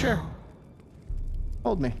 Yeah, sure.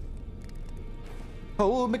 Hold me.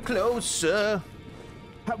 Hold me closer.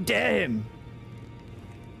 How dare him?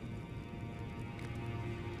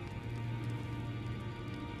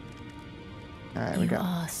 All right, we got. You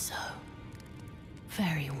are so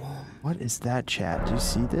very warm. What is that, chat? Do you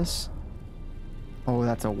see this? Oh,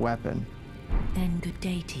 that's a weapon. Then good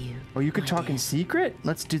day to you. Oh, you could talk in secret?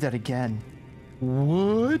 Let's do that again.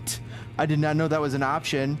 What? I did not know that was an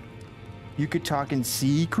option. You could talk in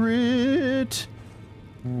secret.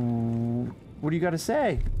 What do you got to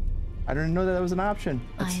say? I didn't know that was an option.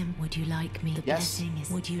 Would you like me? The blessing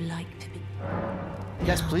is. Would you like to be?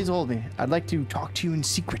 Yes, please hold me. I'd like to talk to you in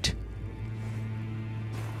secret.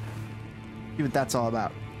 See what that's all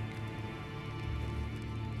about.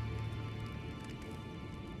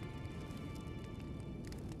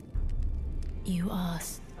 You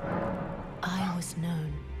asked. I was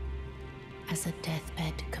known as a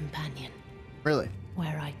deathbed companion. Really?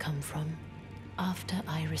 Where I come from, after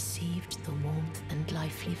I received the warmth and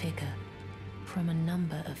lively vigor from a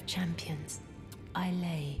number of champions, I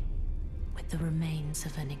lay with the remains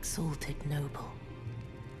of an exalted noble.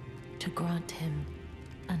 To grant him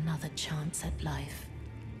another chance at life,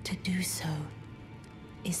 to do so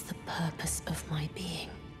is the purpose of my being.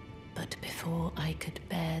 But before I could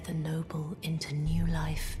bear the noble into new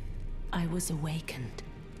life, I was awakened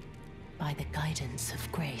by the guidance of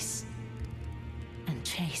grace and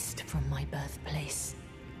chased from my birthplace.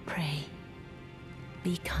 Pray,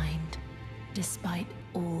 be kind. Despite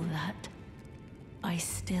all that, I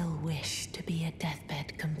still wish to be a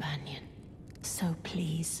deathbed companion. So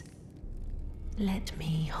please, let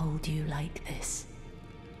me hold you like this,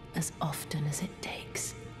 as often as it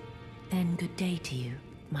takes. Then good day to you,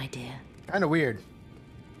 my dear. Kind of weird.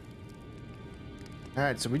 All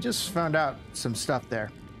right, so we just found out some stuff there.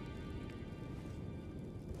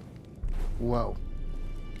 Whoa.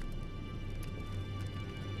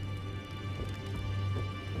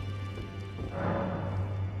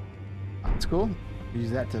 That's cool.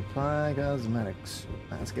 Use that to apply cosmetics.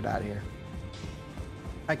 Let's get out of here.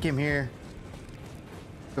 I came here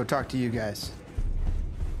to go talk to you guys.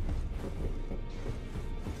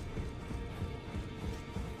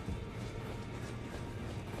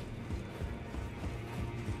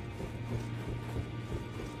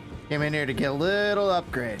 Came in here to get a little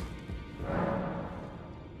upgrade.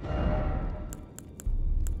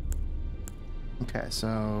 Okay,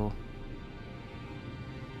 so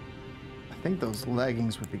I think those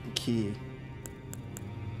leggings would be key.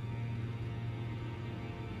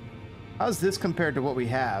 How's this compared to what we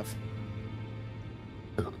have?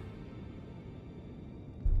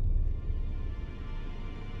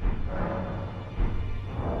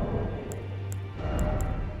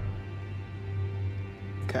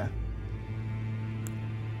 Okay.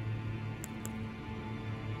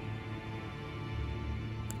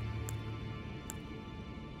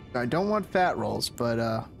 I don't want fat rolls, but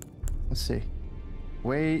let's see.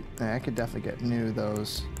 Wait, I could definitely get new of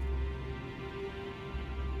those.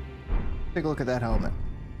 Take a look at that helmet.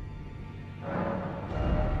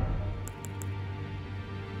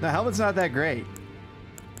 The helmet's not that great.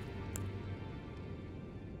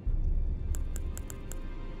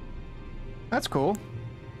 That's cool.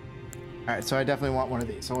 Alright, so I definitely want one of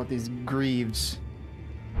these. I want these greaves.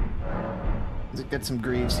 Let's get some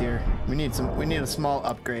greaves here. We need a small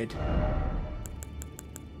upgrade.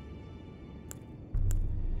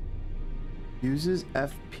 Uses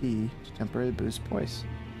FP to temporarily boost poise.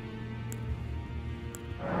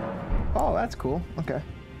 Oh, that's cool. Okay.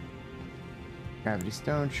 Gravity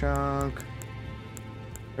stone chunk.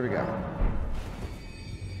 There we go.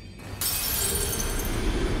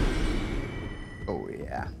 Oh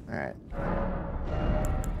yeah. All right.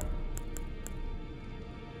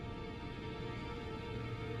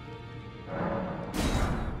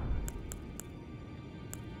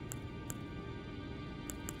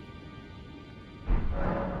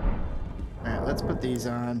 All right, let's put these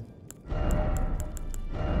on.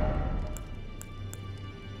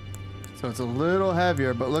 So it's a little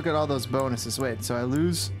heavier, but look at all those bonuses. Wait, so I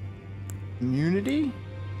lose immunity?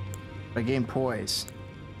 I gain poise.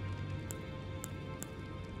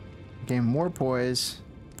 Gain more poise.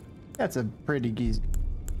 That's a pretty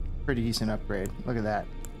decent upgrade. Look at that.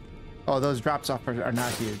 Oh, those drops off are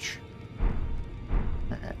not huge.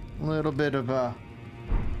 Alright, a little bit of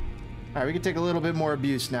Alright, we can take a little bit more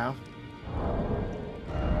abuse now.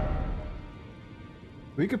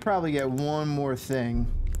 We could probably get one more thing.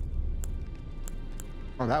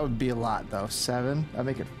 Oh, that would be a lot, though. 7. That'd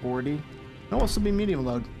make it 40. It'll also be medium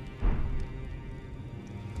load.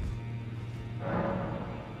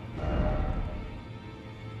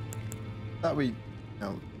 Thought we...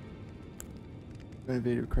 No.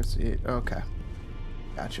 Innovative request 8. Okay.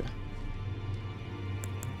 Gotcha.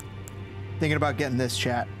 Thinking about getting this,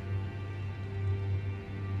 chat.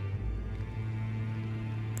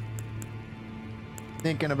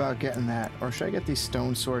 Thinking about getting that. Or should I get these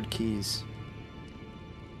stone sword keys?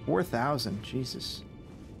 4,000. Jesus.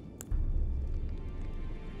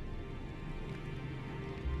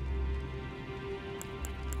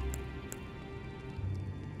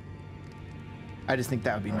 I just think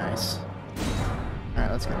that would be nice.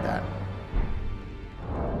 Alright, let's get that.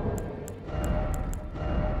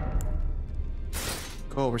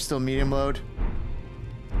 Cool, we're still medium load.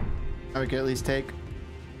 Now we can at least take.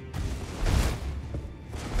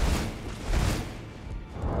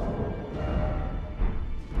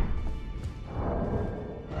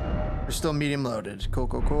 We're still medium loaded. Cool,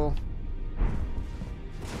 cool, cool.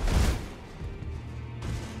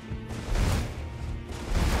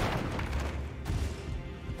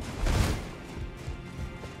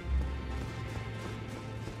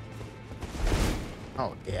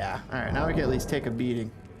 Oh, yeah. Alright, now we can at least take a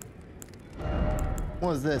beating. What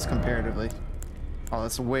was this comparatively? Oh,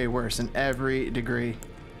 that's way worse in every degree.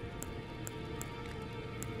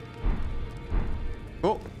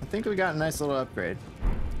 Oh, I think we got a nice little upgrade.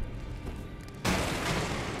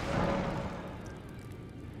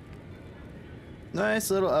 Nice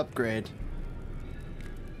little upgrade.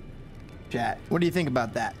 Chat, what do you think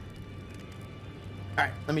about that?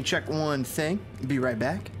 Alright, let me check one thing. Be right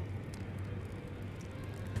back.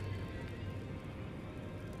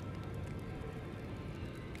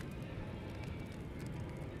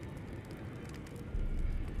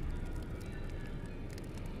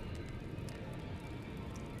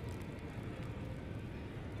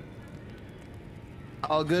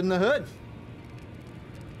 All good in the hood.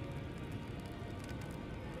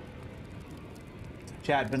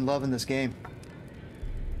 Chad, been loving this game.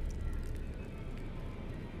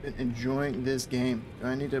 Been enjoying this game. Do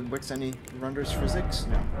I need to wix any Runder's physics?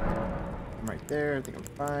 No. I'm right there. I think I'm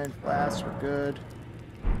fine. Flask, we're good.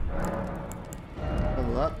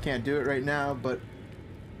 Level up. Can't do it right now, but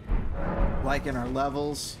liking our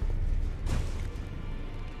levels.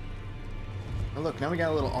 Oh, look, now we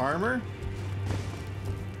got a little armor.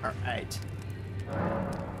 All right.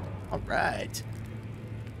 All right.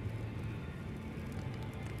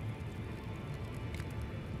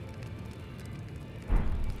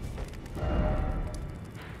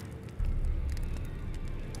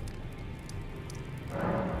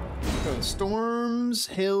 Go to Storm's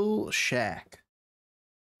Hill Shack.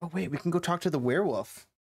 Oh wait, we can go talk to the werewolf.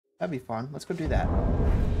 That'd be fun. Let's go do that.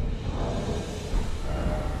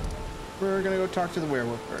 We're gonna go talk to the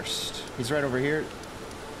werewolf first. He's right over here.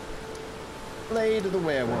 Play to the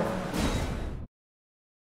werewolf.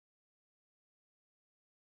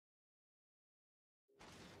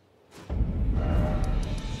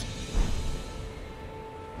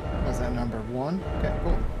 Was that number 1? Okay,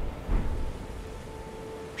 cool.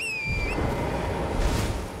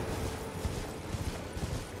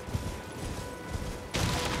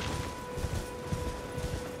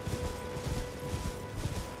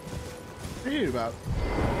 What are you about?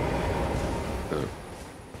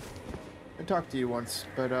 I talked to you once,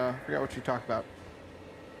 but I forgot what you talked about.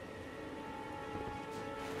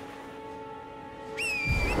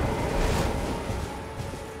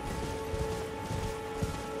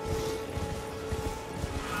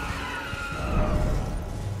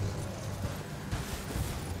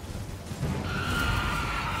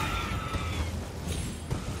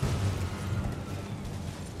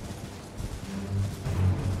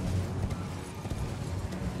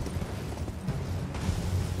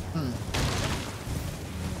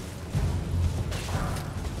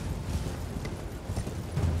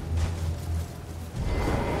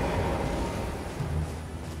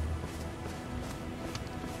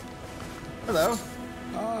 Hello.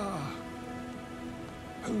 Ah.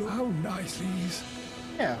 Hello. How nice, Lise.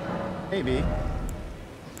 Yeah, maybe.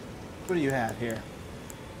 What do you have here?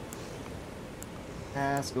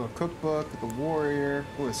 Ask, a cookbook, the warrior,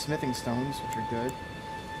 with smithing stones, which are good.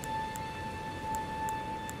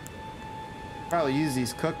 Probably use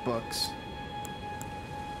these cookbooks.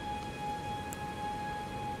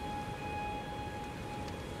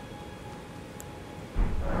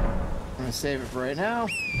 I'm gonna save it for right now.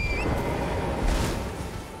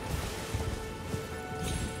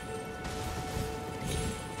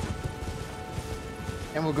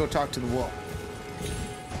 And we'll go talk to the wolf.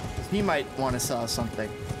 He might want to sell us something.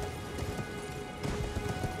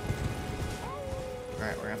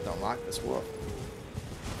 Alright, we're gonna have to unlock this wolf.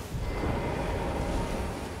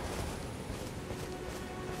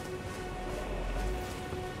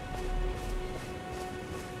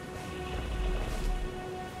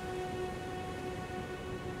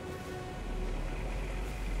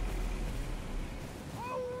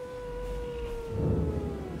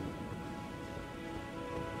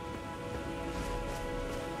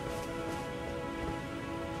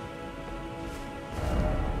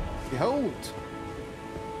 Behold!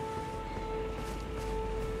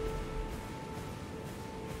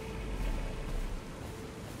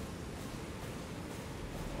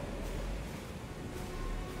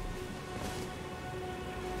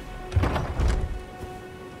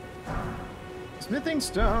 Smithing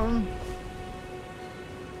stone.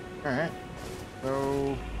 All right.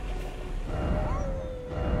 So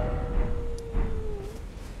I'm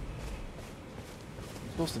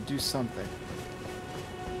supposed to do something.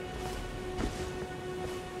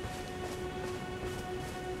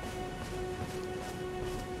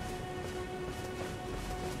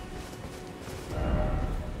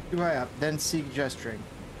 Too high up, then seek gesturing.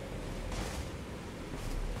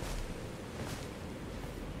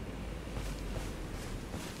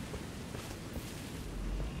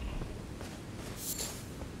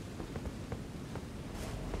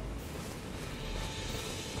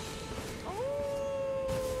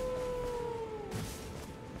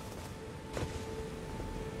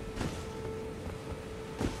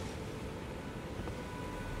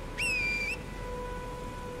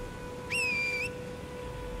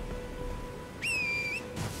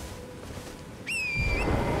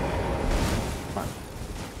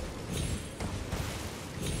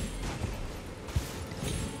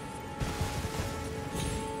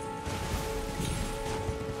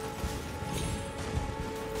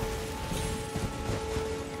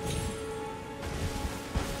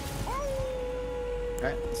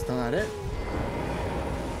 Okay, still not it.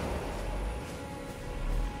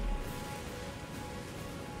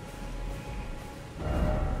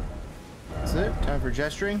 That's it. Time for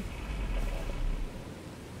gesturing.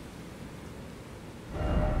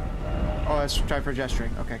 Oh, that's time for gesturing.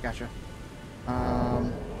 Okay, gotcha.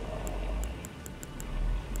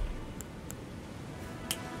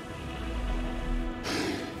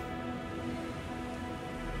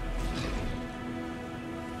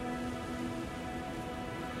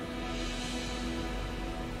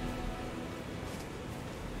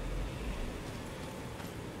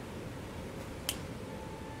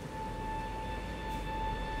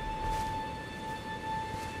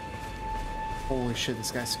 Holy shit,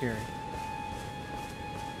 this guy's scary.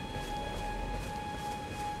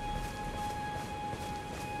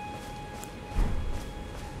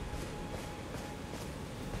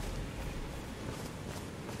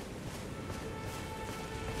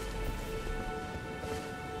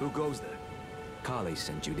 Who goes there? Carly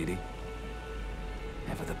sent you, did he?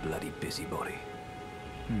 Ever the bloody busybody.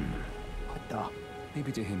 What the?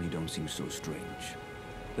 Maybe to him you don't seem so strange.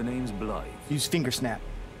 The name's Blythe. Use finger snap.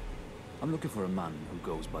 I'm looking for a man who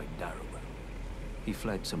goes by Darrowell. He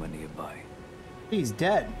fled somewhere nearby. He's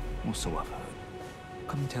dead. Or so I've heard.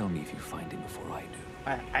 Come tell me if you find him before I do.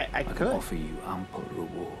 I can could. offer you ample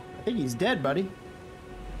reward. I think he's dead, buddy.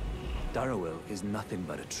 Darrowell is nothing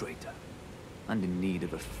but a traitor, and in need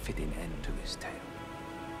of a fitting end to his tale.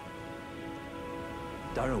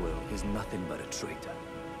 Darrowell is nothing but a traitor,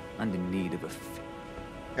 and in need of a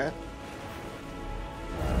Okay.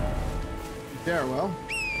 Darrowell.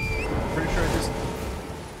 Pretty sure I just...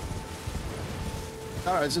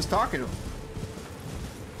 Oh, I was just talking to him.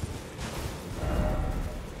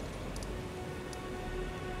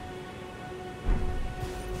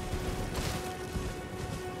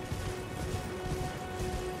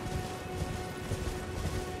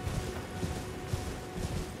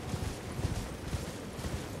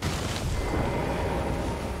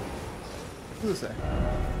 Who's that?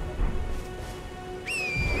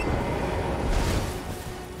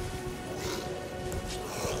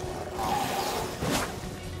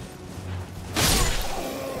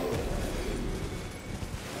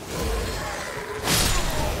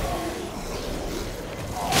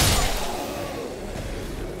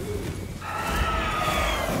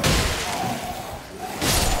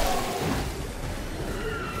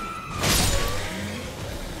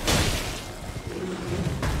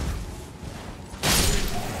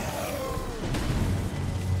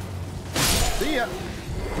 See ya.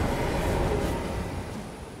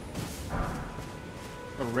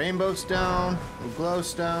 A rainbow stone, a glow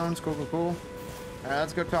stones, cool. All right,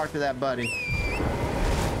 let's go talk to that buddy.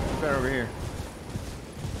 about over here?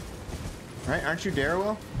 Right? Aren't you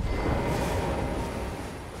Darrowell?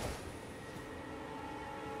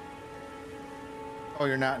 Oh,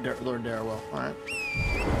 you're not Lord Darrowell. All right.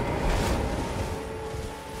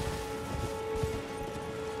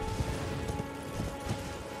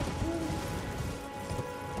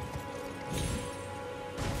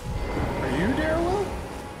 Are you Darrowell?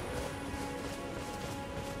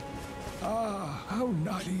 Ah, how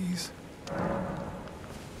nice.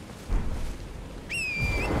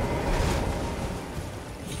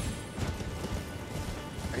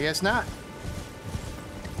 I guess not.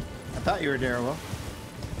 I thought you were Darrowell.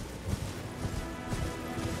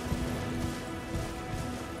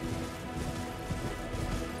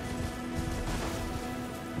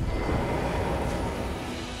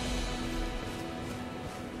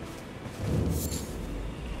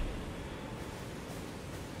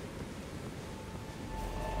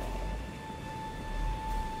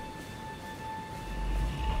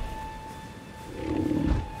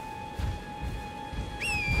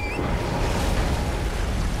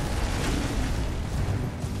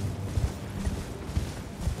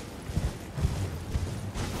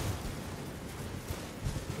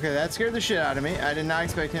 Okay, that scared the shit out of me. I did not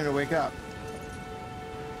expect him to wake up.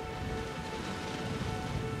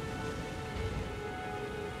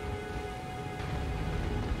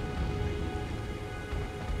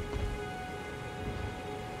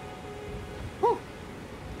 Whew.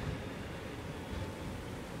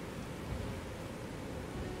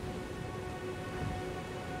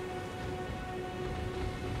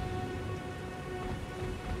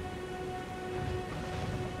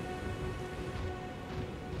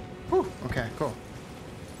 Whew. Okay, cool.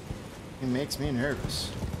 He makes me nervous.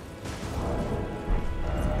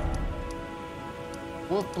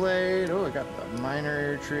 Wolf blade. Oh, I got the minor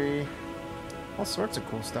ear tree. All sorts of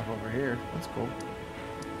cool stuff over here. That's cool.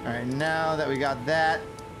 All right, now that we got that,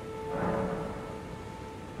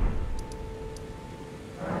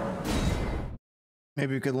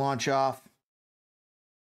 maybe we could launch off.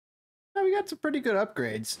 Oh, we got some pretty good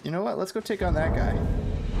upgrades. You know what? Let's go take on that guy.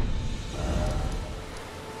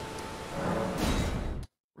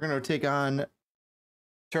 We're gonna take on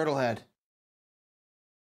Turtlehead.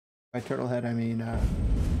 By Turtlehead, I mean, we'll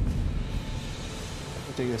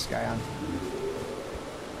take this guy on.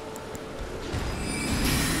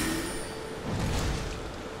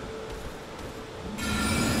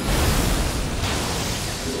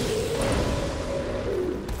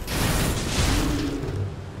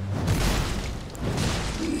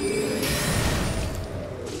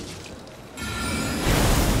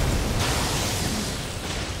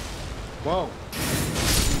 Whoa.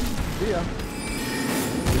 See ya.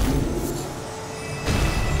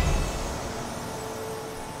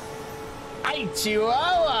 Ay,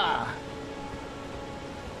 Chihuahua!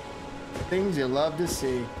 Things you love to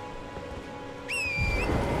see.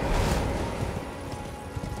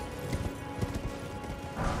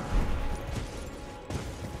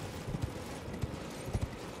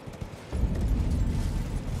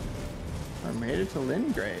 I made it to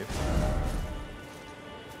Lingrave.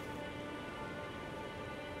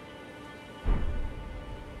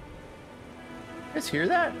 You guys hear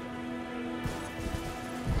that?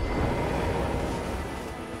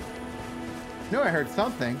 No, I heard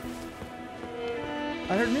something.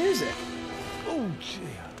 I heard music. Oh, dear.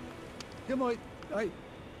 Yeah, mate, I'm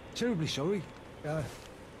terribly sorry. Are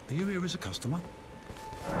you here as a customer?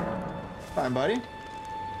 Fine, buddy.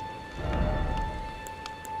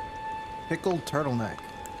 Pickled turtleneck.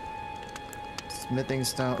 Smithing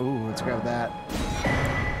stone. Ooh, let's grab that.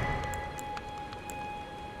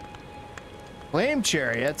 Flame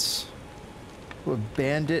chariots. Ooh, a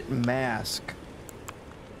bandit mask.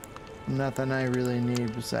 Nothing I really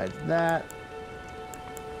need besides that.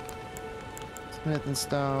 Smith and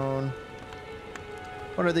stone.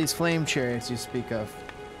 What are these flame chariots you speak of?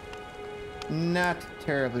 Not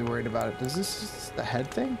terribly worried about it. Is this the head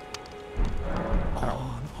thing?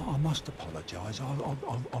 Oh, I must apologise.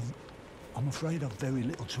 I'm afraid I've very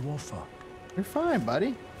little to offer. You're fine,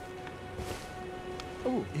 buddy.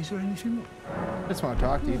 Oh, is there anything? I just want to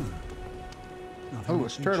talk to you. Oh,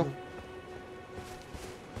 it's a turtle.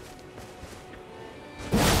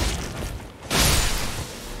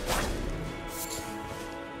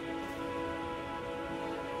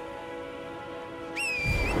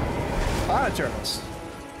 A lot of turtles.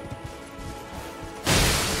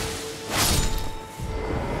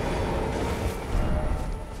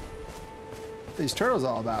 What are these turtles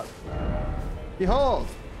all about? Behold!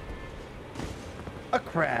 A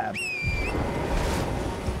crab.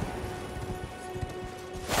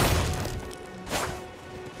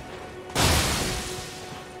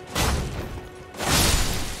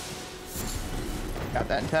 Got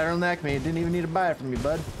that turtleneck, man. You didn't even need to buy it from me,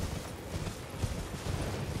 bud.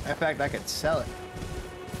 In fact, I could sell it.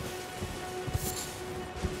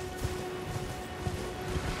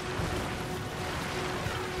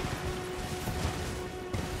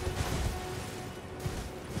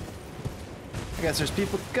 I guess there's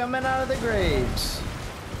people coming out of the graves.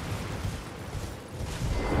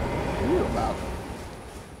 What are you about?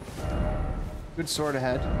 Good sword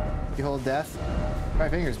ahead. Behold death. 5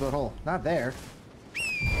 fingers, but hole. Not there.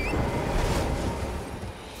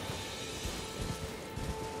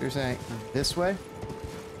 You're saying this way?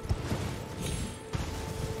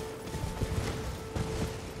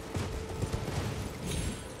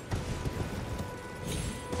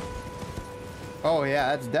 Oh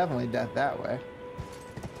yeah, that's definitely death that way.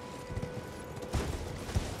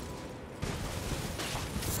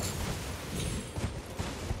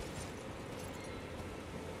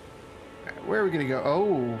 Where are we gonna go?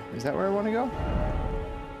 Oh, is that where I want to go?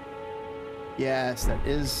 Yes, that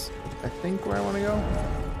is, I think, where I want to go.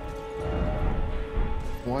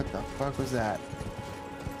 What the fuck was that?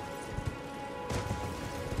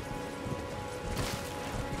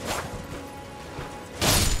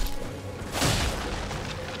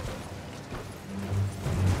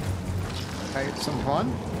 Alright, some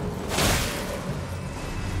fun?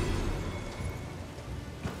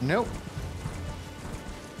 Nope.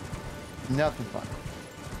 Nothing fun.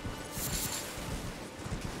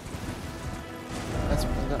 That's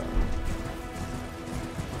no.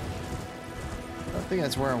 I don't think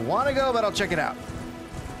that's where I want to go, but I'll check it out.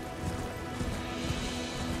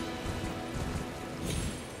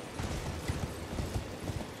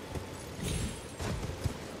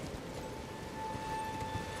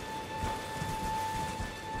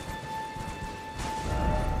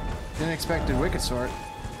 Unexpected wicked sort.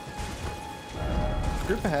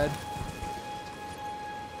 Group ahead.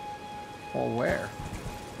 Well, where?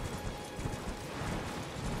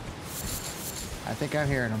 I think I'm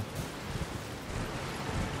hearing them.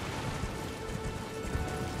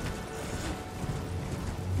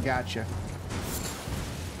 Gotcha.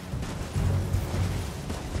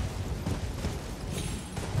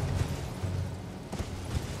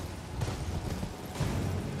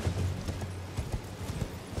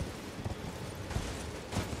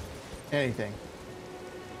 Anything.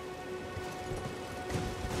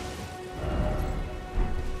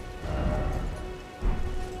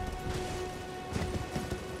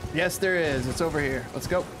 Yes, there is. It's over here. Let's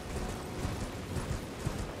go.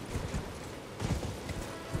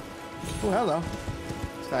 Oh, hello.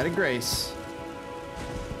 Side of Grace.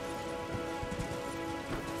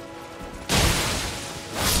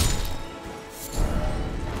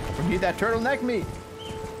 We need that turtleneck meat.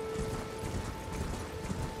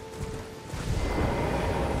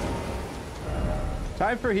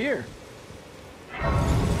 Time for here.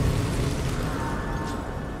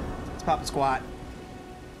 Let's pop a squat.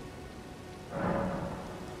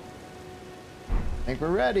 I think we're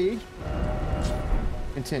ready.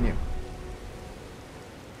 Continue.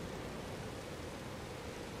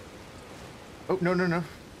 Oh, no, no, no.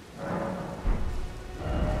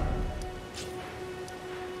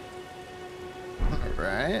 All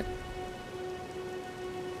right.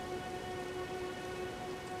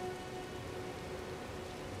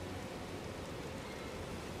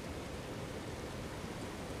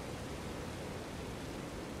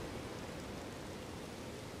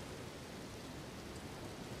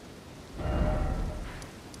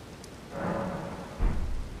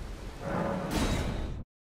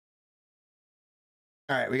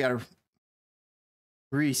 All right, we gotta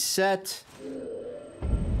reset.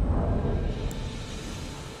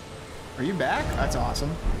 Are you back? That's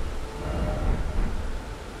awesome.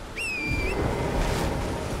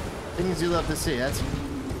 Things you love to see. That's a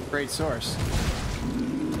great source.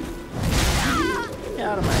 Get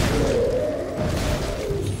out of my hair.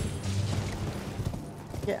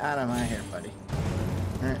 Get out of my hair, buddy.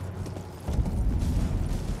 All right.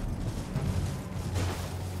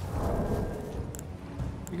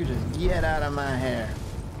 You could just get out of my hair.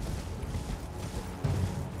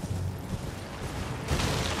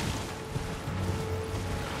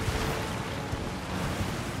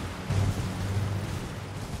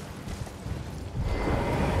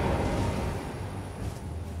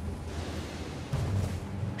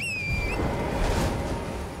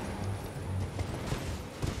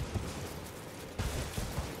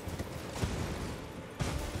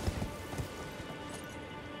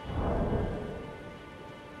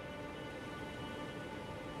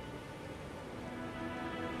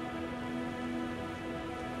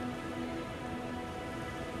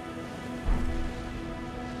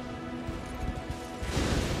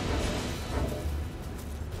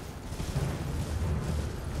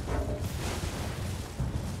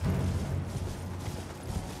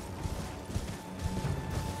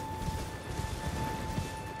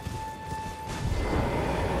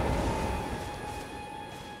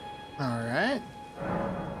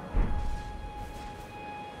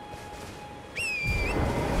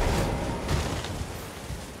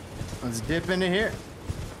 Let's dip into here.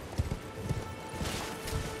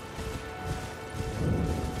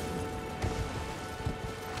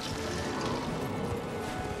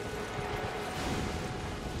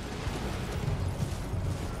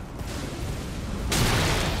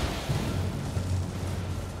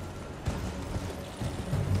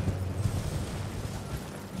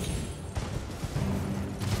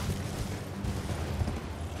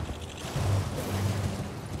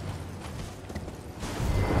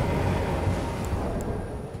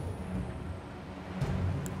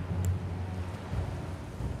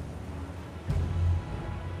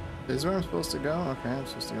 This is where I'm supposed to go? Okay, I'm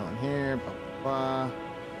supposed to go in here, blah, blah, blah.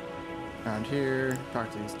 Around here, talk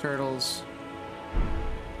to these turtles.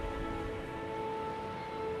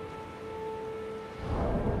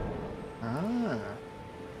 Ah.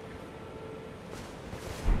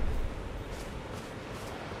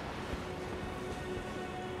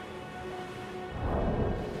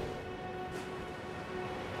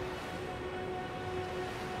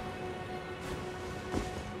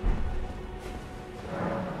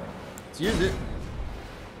 Let's use it.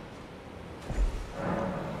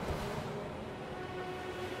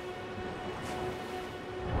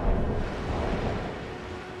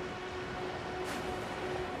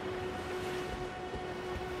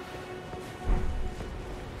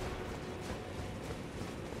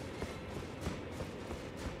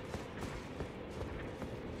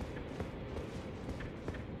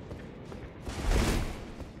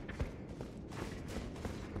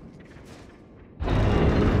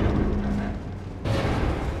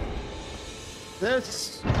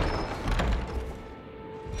 This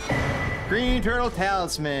green turtle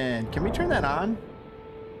talisman. Can we turn that on?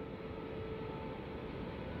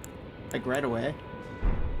 Like right away?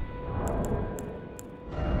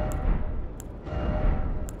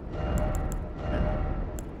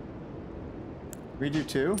 Redo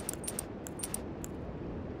 2.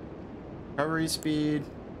 Recovery speed.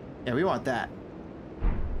 Yeah, we want that.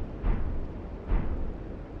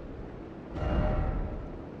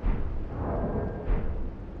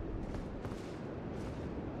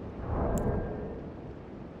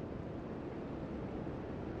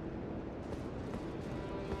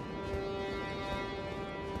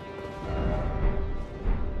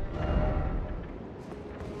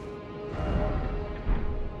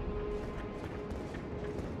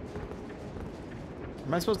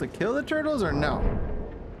 Am I supposed to kill the turtles or no?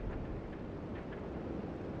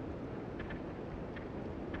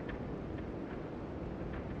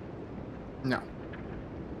 No.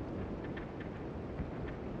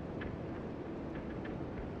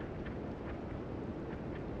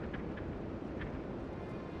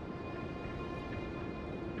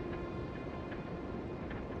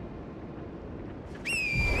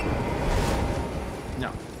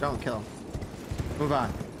 No, don't kill him. Move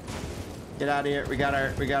on. Get out of here. We got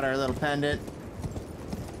our little pendant.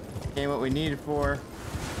 Gain what we needed for.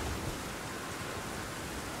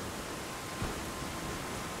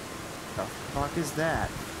 The fuck is that?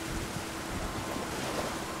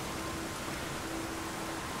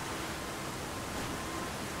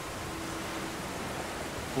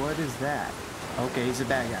 What is that? Okay, he's a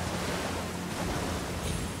bad guy.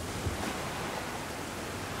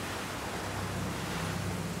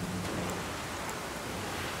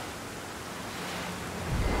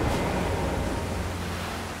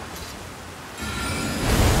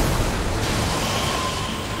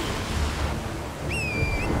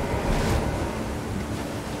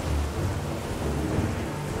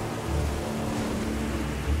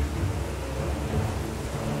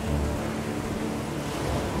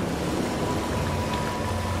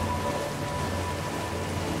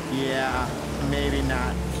 Yeah, maybe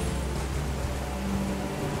not.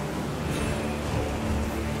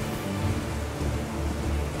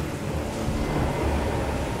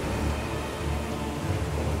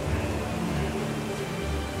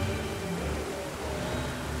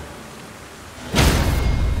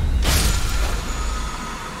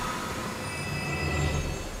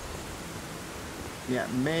 Yeah,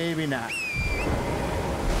 maybe not.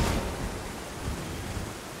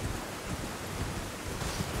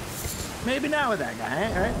 Maybe not with that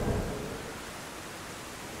guy, right?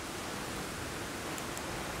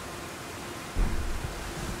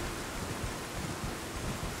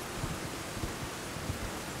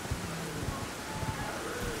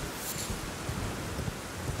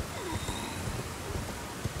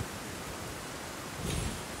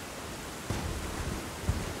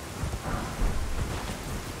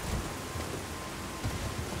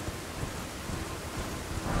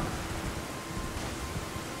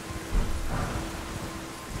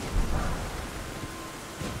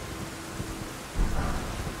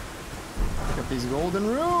 golden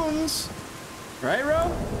runes. Right,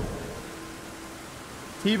 Ro?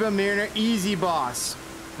 Tibia Mariner, easy boss.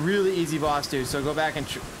 Really easy boss, dude. So go back and...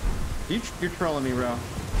 You're trolling me, bro.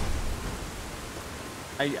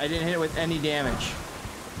 I didn't hit it with any damage.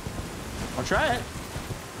 I'll try it.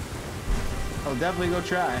 I'll definitely go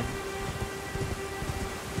try.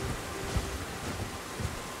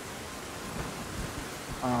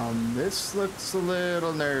 This looks a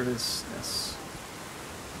little nervousness.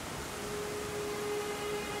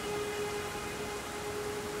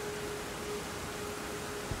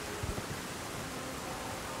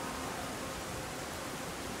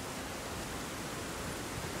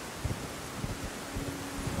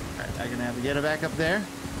 Alright, I'm gonna have to get it back up there.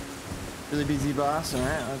 Really busy boss.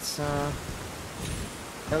 Alright, let's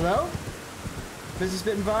hello? Mrs.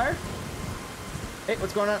 Spittingfire? Hey,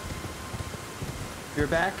 what's going on? You're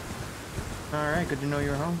back? Alright, good to know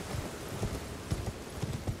you're home.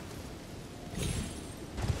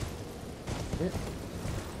 Yeah.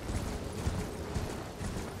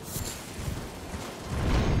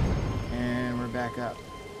 And we're back up.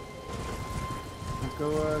 Let's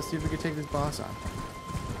go see if we can take this boss on.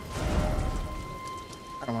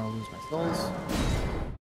 I don't want to lose my souls.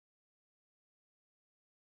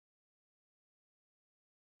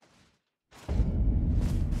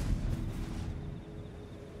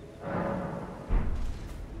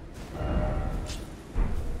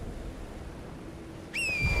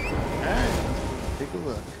 Take a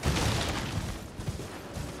look.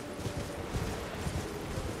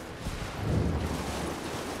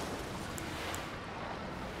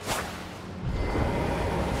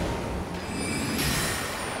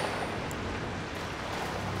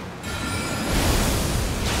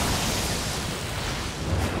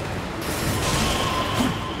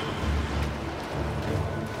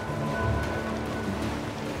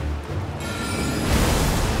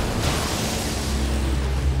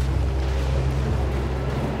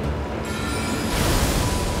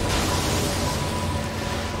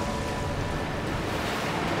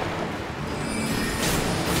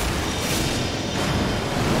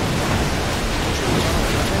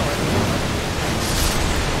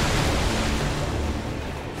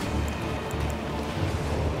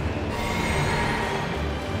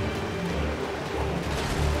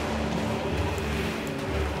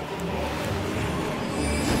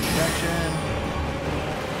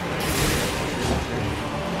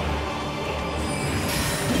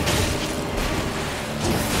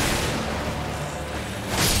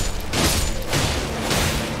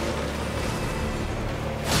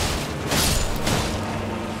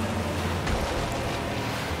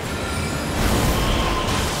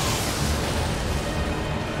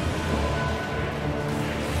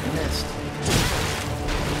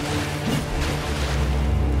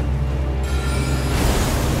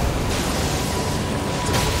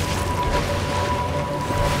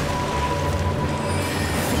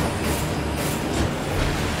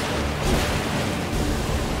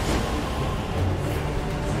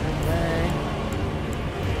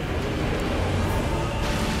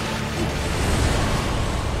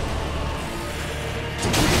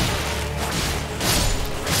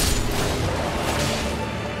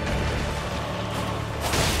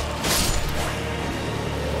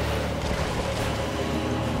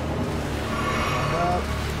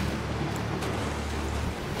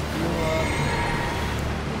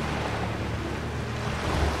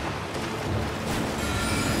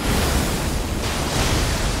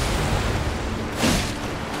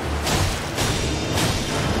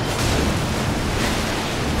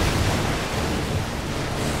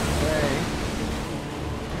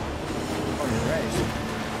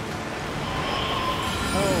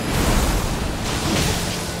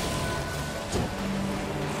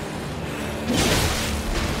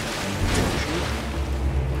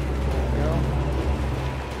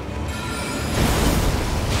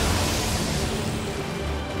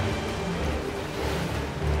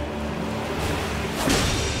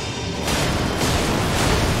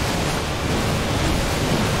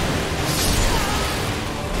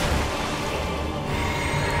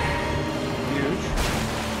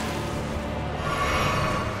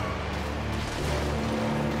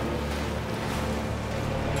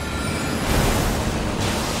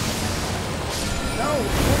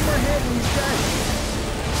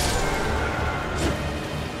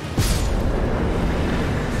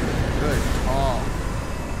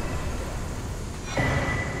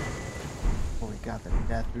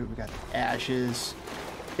 We got ashes.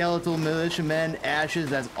 Skeletal militiamen, ashes.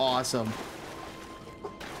 That's awesome.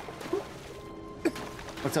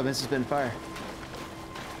 What's up? This has been fire.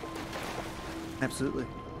 Absolutely.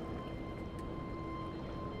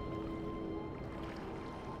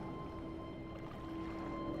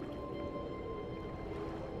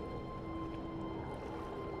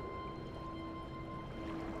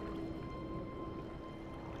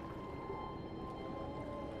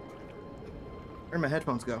 Where'd my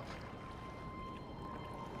headphones go?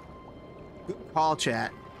 Good call,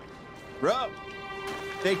 chat. Bro.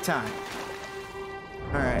 Big time.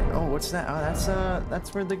 Alright. Oh, what's that? Oh,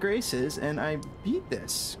 that's where the Grace is, and I beat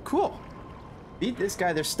this. Cool. Beat this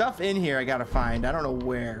guy. There's stuff in here I gotta find. I don't know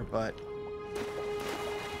where, but...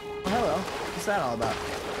 Oh, hello. What's that all about?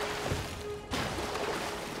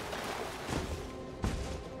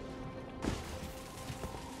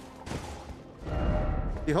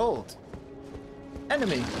 Behold.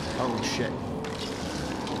 Enemy. Oh, shit.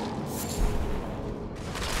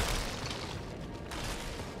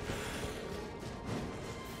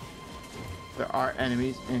 There are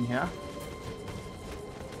enemies in here.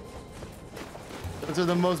 Those are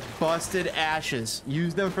the most busted ashes.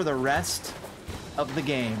 Use them for the rest of the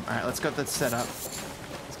game. All right, let's get that set up.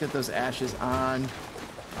 Let's get those ashes on.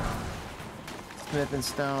 Smith and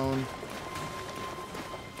stone.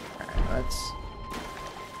 All right, let's...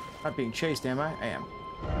 Not being chased, am I? I am.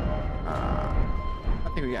 I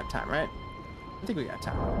think we got time, right? I think we got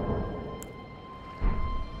time.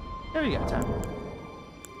 Yeah, we got time.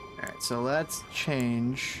 Alright, so let's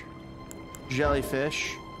change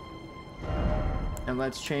jellyfish. And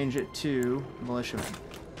let's change it to militiaman.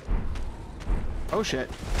 Oh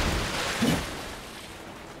shit.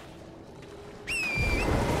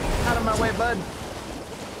 Out of my way, bud.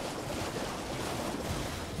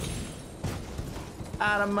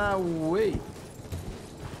 Out of my way.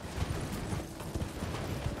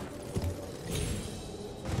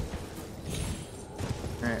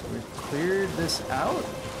 Alright, we've cleared this out.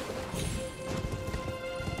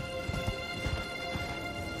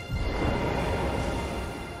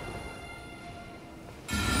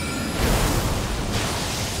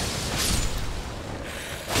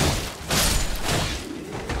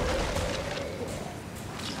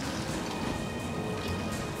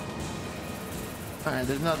 Alright,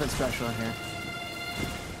 there's nothing special in here.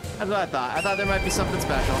 That's what I thought. I thought there might be something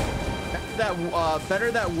special.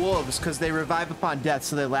 Better that wolves, because they revive upon death,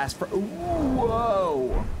 so they last for... Ooh,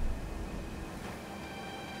 whoa!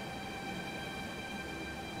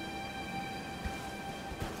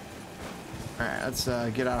 Alright, let's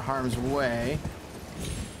get out of harm's way.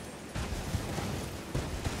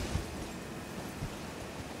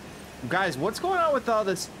 Guys, what's going on with all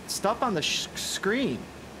this stuff on the screen?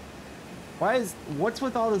 What's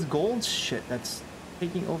with all this gold shit that's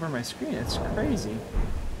taking over my screen? It's crazy.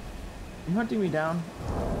 You hunting me down?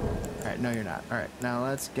 Alright, no you're not. Alright, now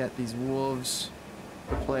let's get these wolves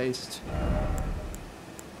replaced.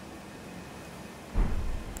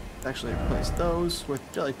 Actually replace those with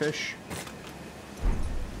jellyfish.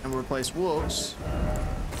 And we'll replace wolves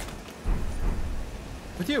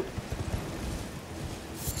with you.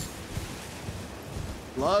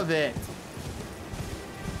 Love it.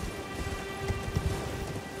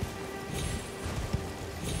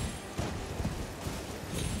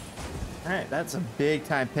 Alright, that's a big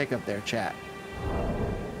time pickup there, chat.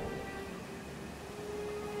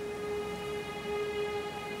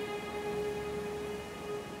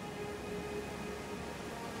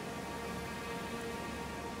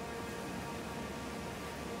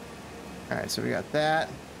 Alright, so we got that.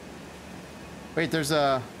 Wait, there's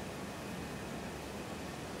a...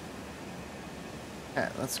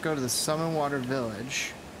 Alright, let's go to the Summon Water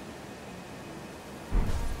Village.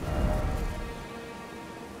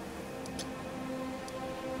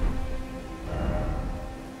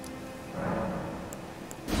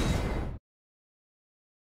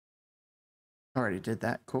 Already did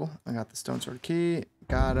that. Cool. I got the stone sword key.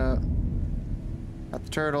 Got the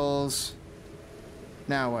turtles.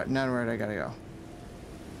 Now what? Now where do I gotta go?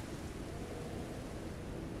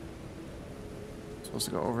 Supposed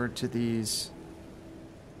to go over to these.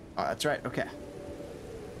 Oh, that's right. Okay.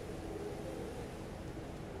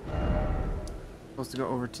 Supposed to go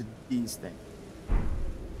over to these things.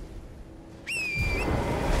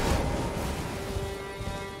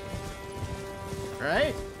 All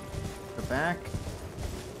right. Go back.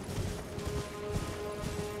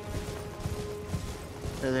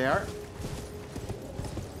 There they are.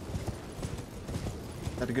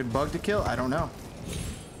 Is that a good bug to kill? I don't know.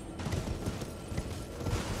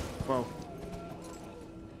 Whoa.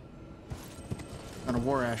 Not a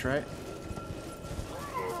war ash, right?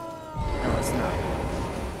 No, it's not.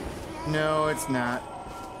 No, it's not.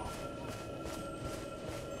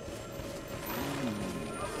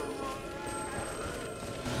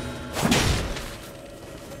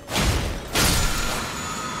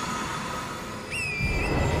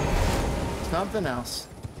 Something else.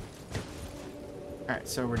 Alright,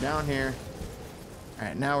 so we're down here.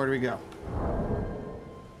 Alright, now where do we go?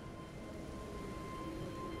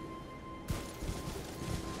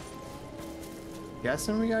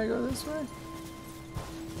 Guessing we gotta go this way?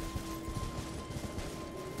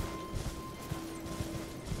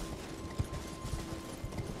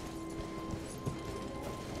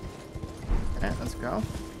 Okay, let's go.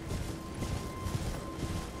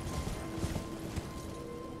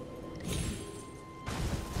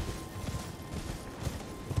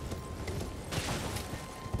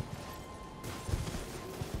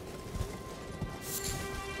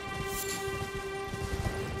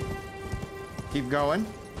 Keep going.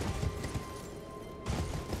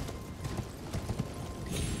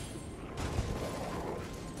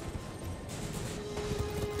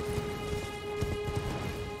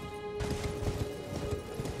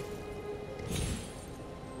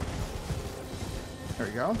 There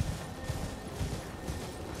we go.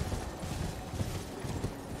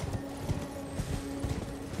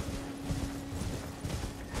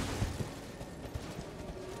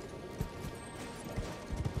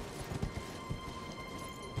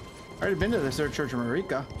 Already been to the Third Church of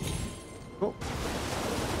Marika. Cool.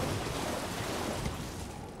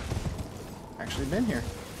 Actually been here.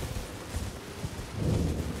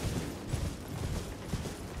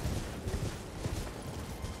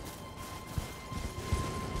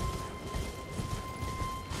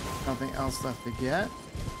 Nothing else left to get.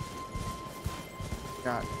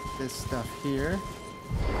 Got this stuff here.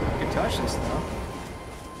 You can touch this though.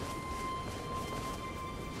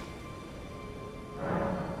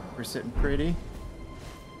 We're sitting pretty.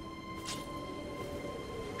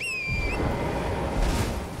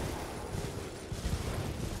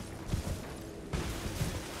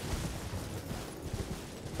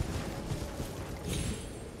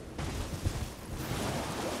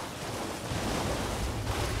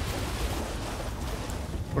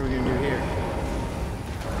 What are we gonna do here?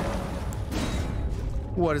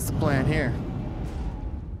 What is the plan here?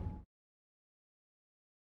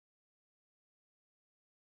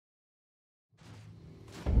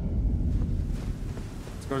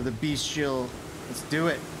 Go to the bestial. Let's do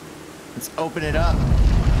it. Let's open it up.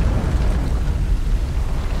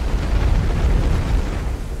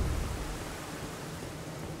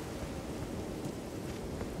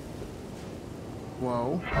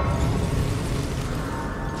 Whoa.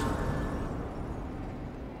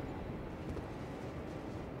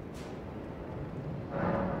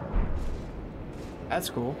 That's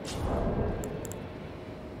cool.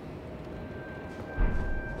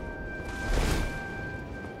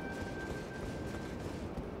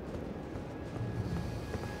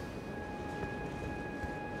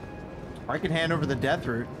 I can hand over the death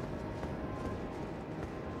root.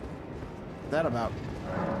 What's that about?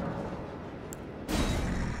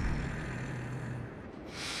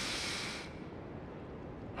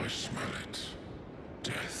 I smell it.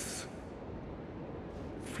 Death.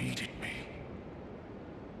 Feed it me.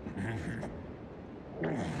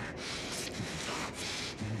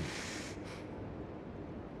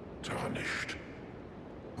 Tarnished.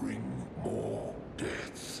 Bring more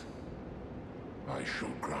deaths. I shall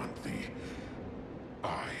grant thee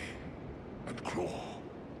eye and claw.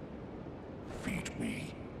 Feed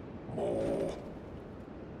me more.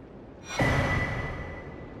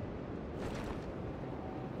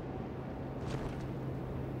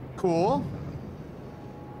 Cool.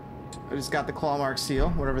 I just got the claw mark seal,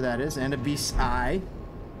 whatever that is, and a beast's eye.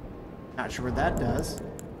 Not sure what that does.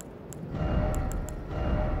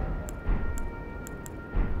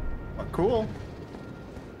 But cool.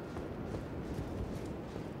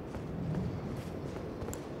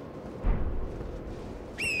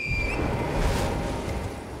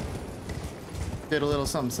 Did a little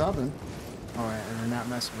something something. Alright, and we're not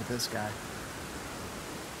messing with this guy.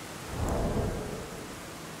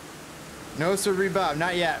 No Sir Rebob,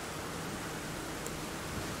 not yet.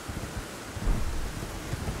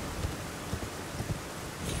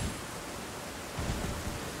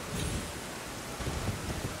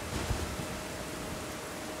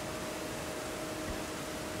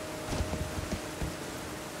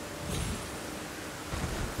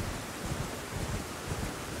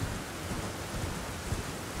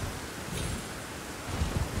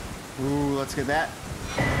 Ooh, let's get that.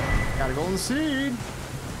 Got a golden seed.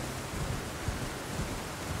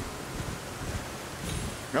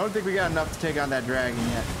 I don't think we got enough to take on that dragon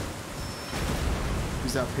yet.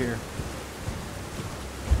 Who's up here?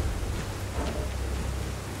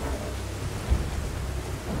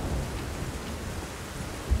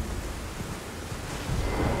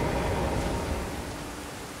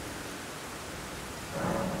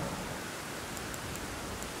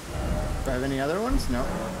 Do I have any other ones? No.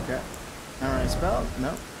 Okay. Alright, spell?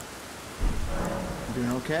 No. I'm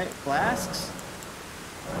doing okay. Flasks?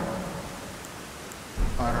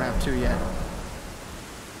 Oh, I don't have two yet.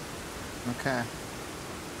 Okay.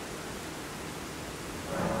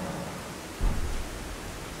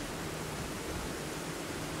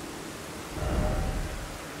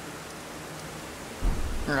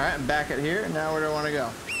 Alright, I'm back at here. Now where do I want to go?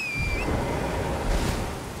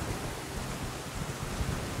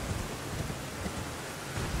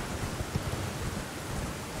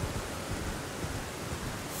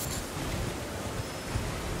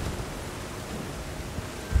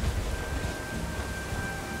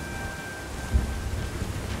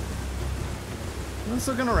 Just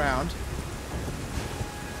looking around.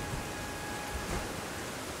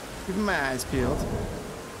 Keeping my eyes peeled.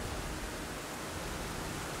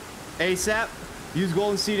 ASAP. Use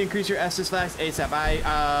golden seed to increase your Estus flask ASAP.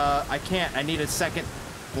 I can't. I need a second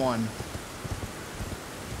one.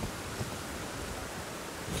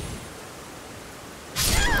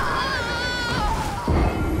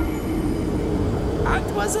 I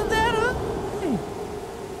wasn't there. Hey. I'm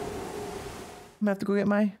gonna have to go get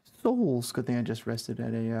my souls. Good thing I just rested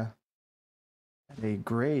at a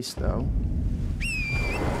grace though.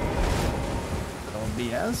 Oh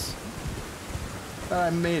BS. I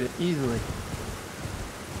made it easily.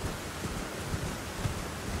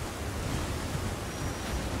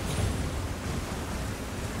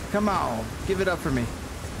 Come on, give it up for me.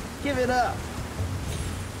 Give it up.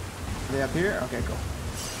 Are they up here? Okay, cool.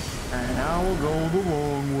 And now we'll go the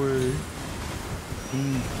long way.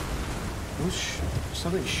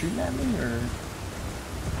 Something shooting at me, or?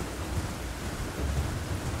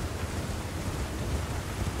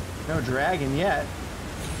 No dragon yet.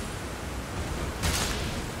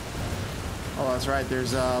 Oh, that's right.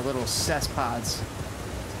 There's little cesspods.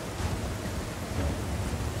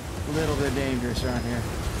 A little bit dangerous around here.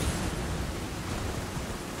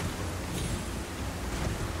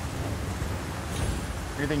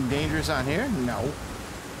 Anything dangerous on here? No.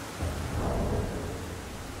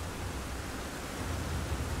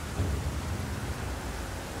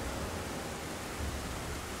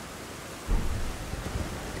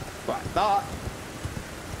 What I thought.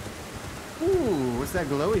 Ooh, what's that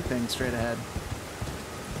glowy thing straight ahead?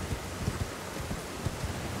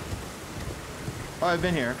 Oh, I've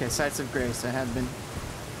been here. Okay, Sites of Grace. I have been.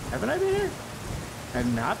 Haven't I been here? I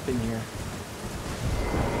have not been here.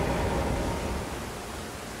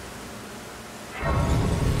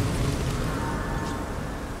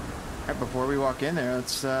 Alright, before we walk in there,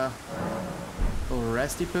 let's, a little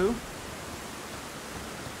resty poo.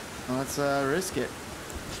 Let's, risk it.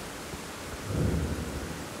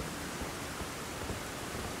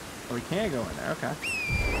 Oh, we can't go in there. Okay.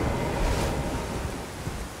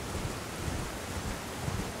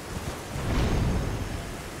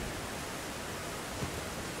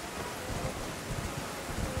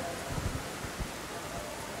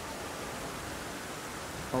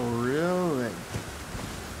 Oh, really?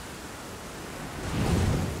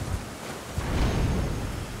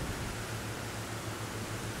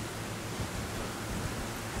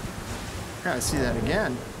 Gotta see that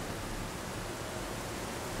again.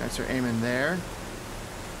 Guys are aiming there.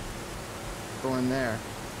 Go in there.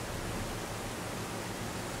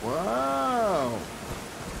 Whoa!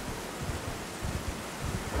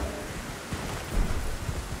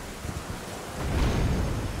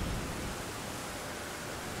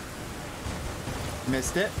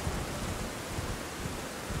 Missed it.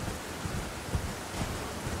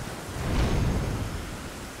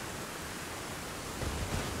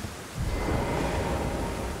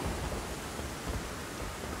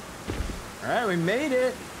 All right, we made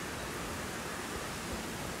it.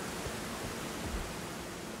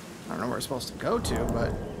 I don't know where we're supposed to go to,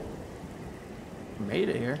 but we made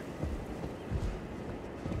it here.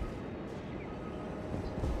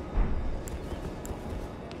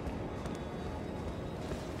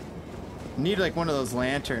 Need like one of those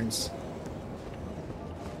lanterns.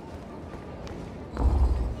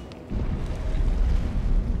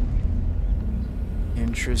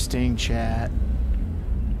 Interesting chat.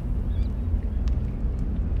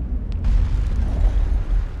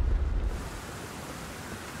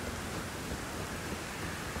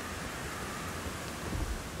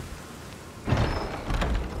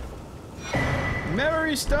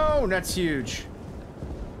 Memory stone, that's huge.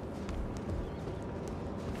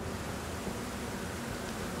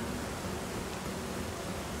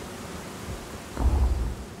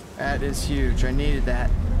 That is huge. I needed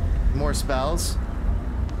that. More spells.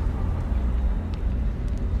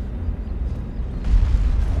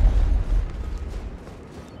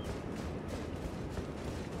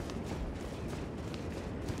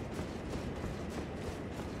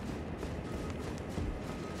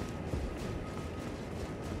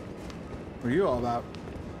 What are you all about?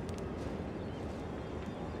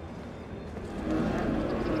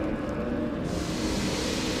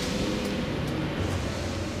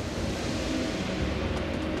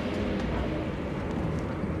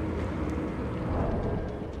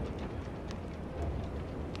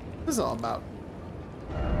 this all about?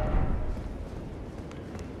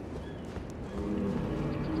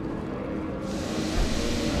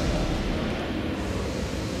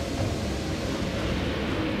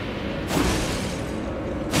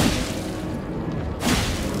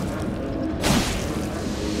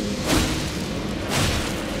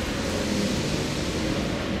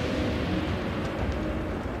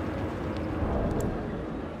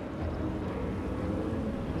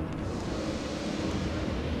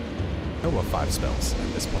 Total of 5 spells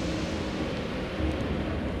at this point.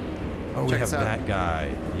 Oh, we have that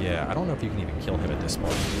guy. Yeah, I don't know if you can even kill him at this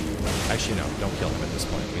point. Actually, no, don't kill him at this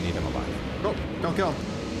point. We need him alive. Nope, don't kill him.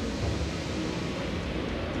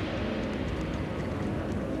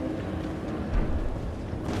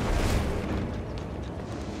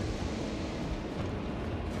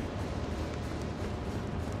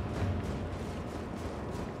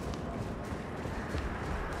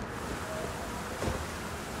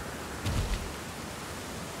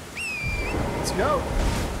 Go. All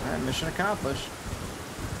right, mission accomplished.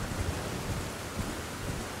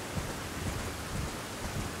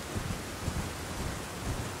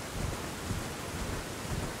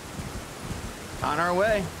 On our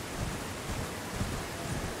way.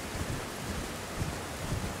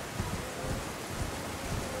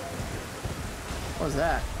 What was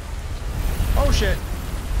that? Oh shit.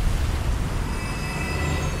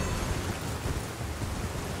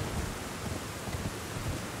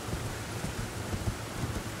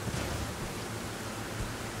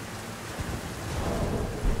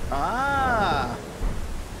 Ah,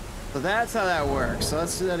 so that's how that works. So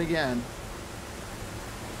let's do that again.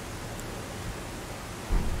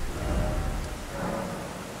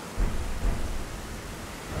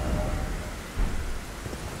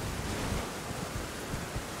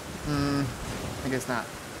 I guess not.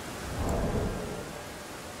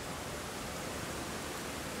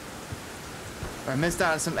 I missed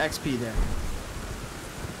out on some XP there.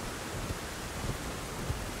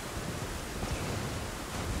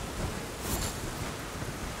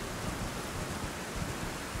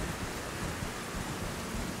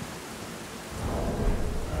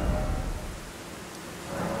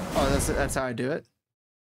 That's how I do it.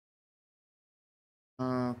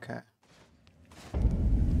 Okay.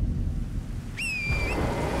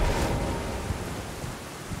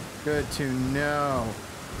 Good to know.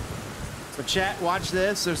 So chat, watch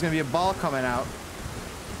this. There's gonna be a ball coming out.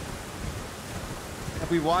 If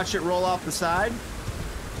we watch it roll off the side.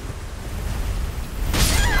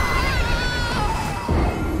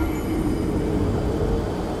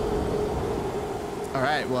 All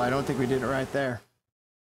right, well, I don't think we did it right there.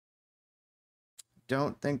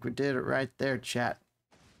 Don't think we did it right there, chat.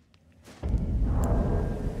 I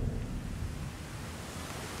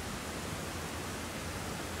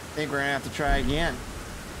think we're gonna have to try again.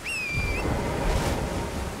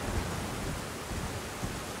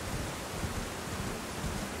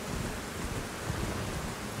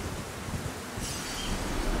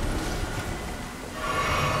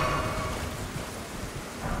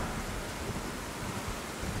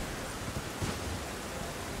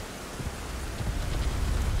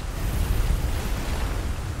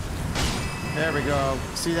 There we go.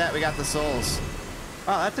 See that? We got the souls.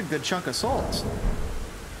 Oh, that's a good chunk of souls.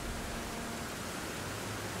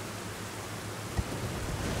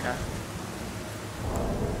 Okay.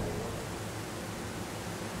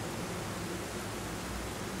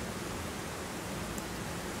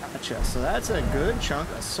 Gotcha. So that's a good chunk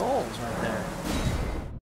of souls right there.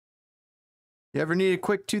 You ever need a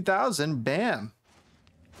quick 2,000? Bam.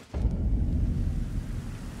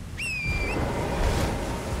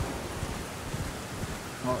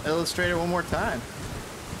 I'll illustrate it one more time.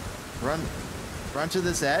 Run to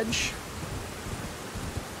this edge.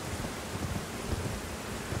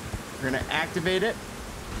 We're gonna activate it.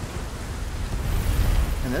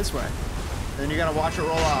 And this way. Then you gotta watch it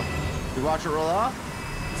roll off. You watch it roll off,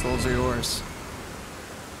 souls are yours.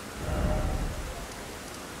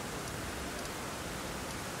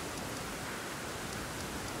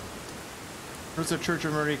 Where's the Church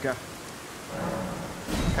of Marika?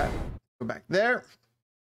 Okay, go back there.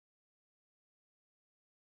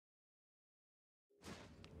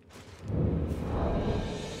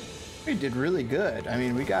 We did really good. I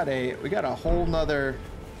mean, we got a whole nother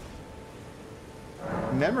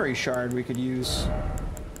memory shard we could use.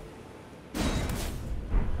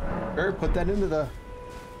 Or put that into the...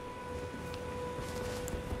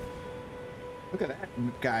 Look at that,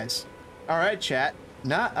 guys. All right, chat.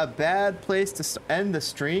 Not a bad place to end the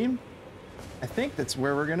stream. I think that's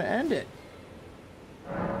where we're gonna end it.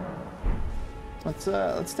 Let's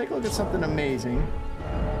take a look at something amazing.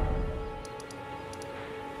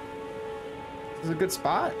 This is a good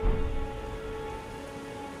spot.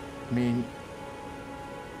 I mean,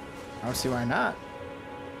 I don't see why not.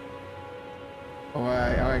 Oh,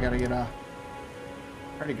 I gotta get a...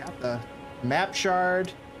 Already got the map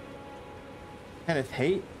shard. Kenneth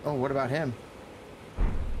Haight. Oh, what about him?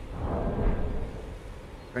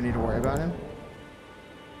 Do I need to worry about him?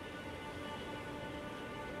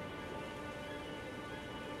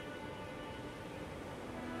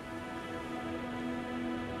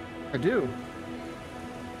 I do.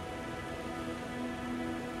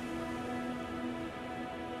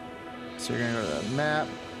 So you're gonna go to the map.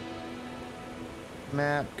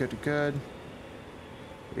 Map, good to good.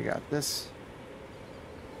 We got this.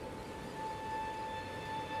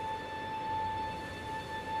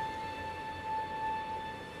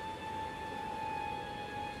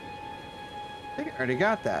 I think I already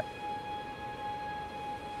got that.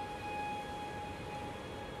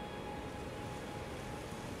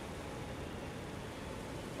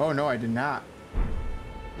 Oh no, I did not.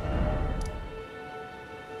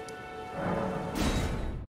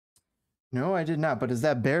 No, I did not. But is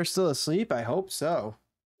that bear still asleep? I hope so.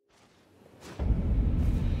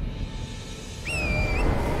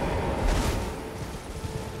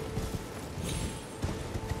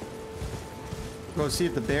 Go see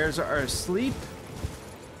if the bears are asleep.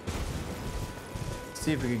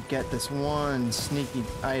 See if we could get this one sneaky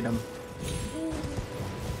item.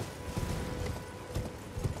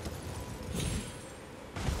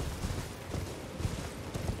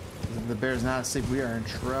 If the bear's not asleep, we are in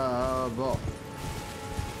trouble.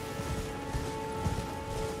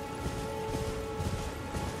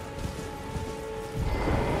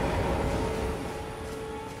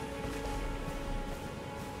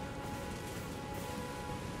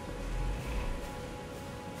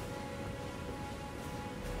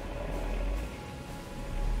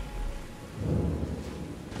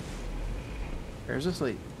 Bear's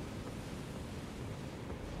asleep.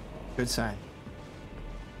 Good sign.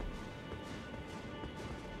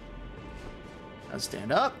 Now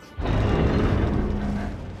stand up.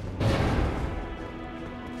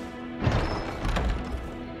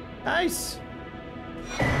 Nice.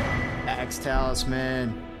 Axe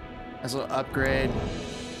talisman. Nice little upgrade.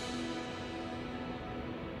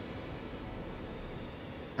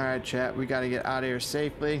 All right, chat. We got to get out of here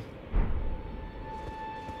safely.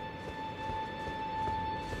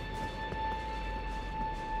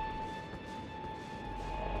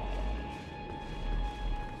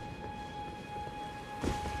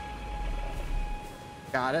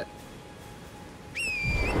 Got it.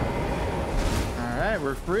 All right,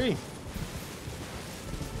 we're free.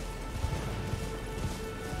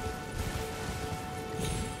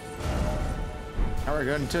 Now we're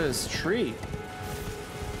going to this tree.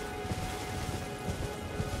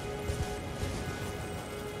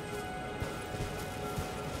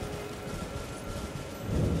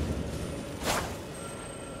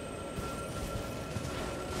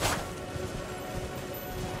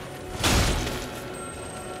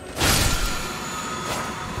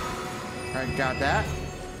 Got that.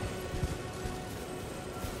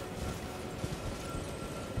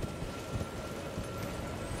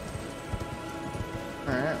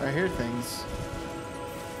 All right, I hear things.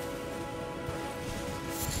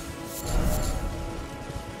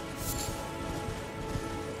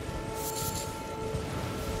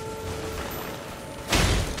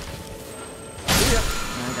 Yep,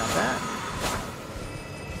 I got that.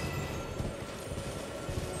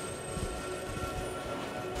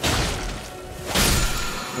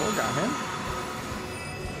 Got him.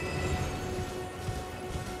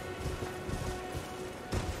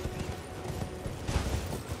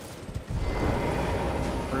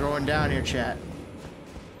 We're going down here, chat.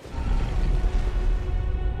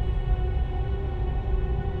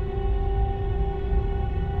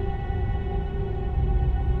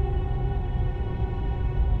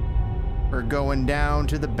 We're going down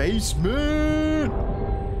to the basement.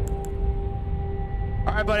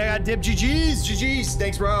 All right, buddy, I got dip. GG's.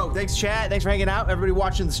 Thanks, bro. Thanks, chat. Thanks for hanging out. Everybody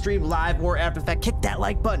watching the stream live or after the fact, kick that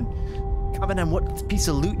like button. Comment on what piece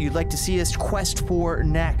of loot you'd like to see us quest for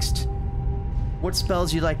next. What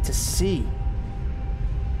spells you'd like to see.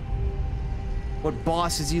 What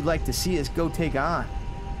bosses you'd like to see us go take on.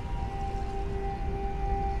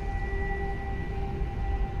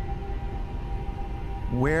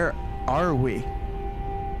 Where are we?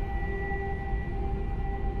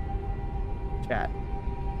 Chat.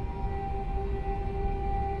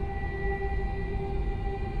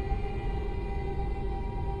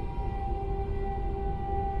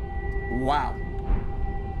 Wow.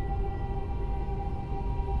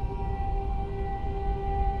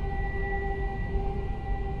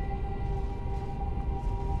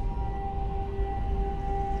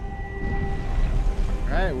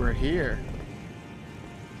 right, we're here.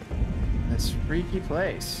 This freaky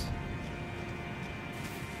place.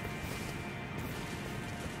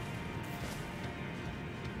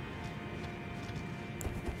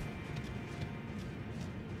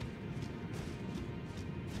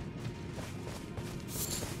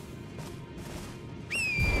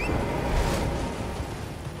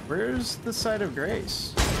 Where's the site of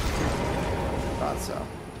grace? Thought so.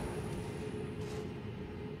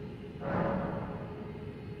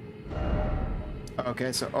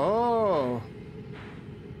 Okay, so oh.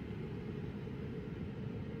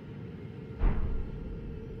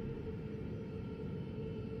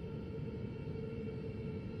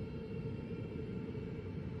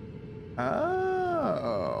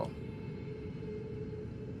 Oh.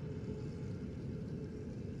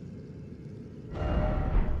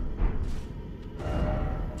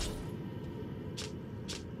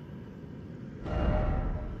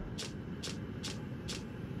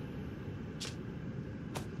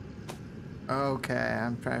 Okay,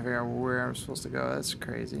 I'm trying to figure out where I'm supposed to go. That's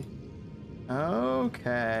crazy.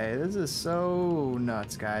 Okay, this is so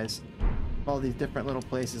nuts, guys. All these different little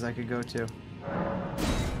places I could go to.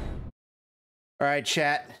 All right,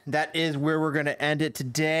 chat. That is where we're going to end it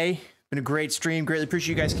today. Been a great stream. Greatly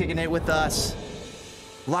appreciate you guys kicking it with us.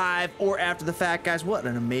 Live or after the fact, guys. What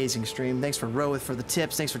an amazing stream. Thanks for Roeth for the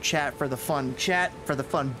tips. Thanks for chat for the fun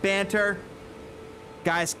banter.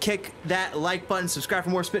 Guys, kick that like button. Subscribe for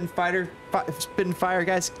more Spittin' Fire,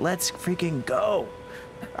 guys. Let's freaking go.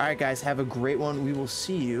 All right, guys. Have a great one. We will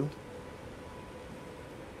see you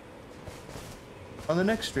on the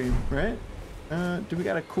next stream, right? Do we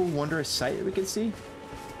got a cool, wondrous sight that we can see?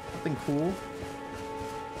 Something cool.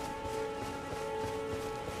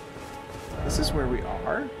 This is where we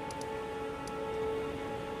are.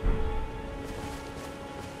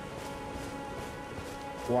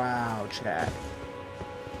 Wow, chat.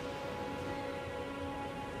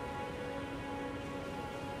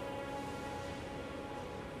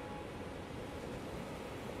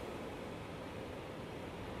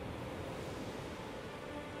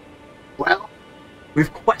 Well,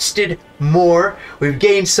 we've quested more, we've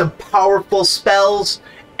gained some powerful spells,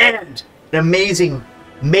 and an amazing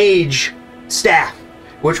mage staff,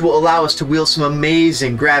 which will allow us to wield some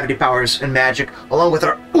amazing gravity powers and magic, along with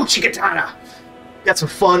our Uchigatana. Got some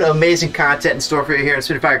fun, amazing content in store for you here in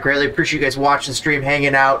Spitting Fire. Greatly appreciate you guys watching the stream,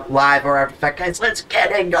 hanging out live or after the fact. Guys, let's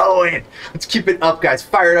get it going. Let's keep it up, guys.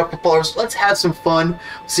 Fire it up for followers. Let's have some fun.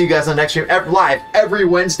 See you guys on the next stream. Live every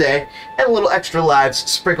Wednesday, and a little extra lives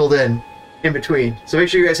sprinkled in between. So make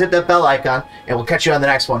sure you guys hit that bell icon, and we'll catch you on the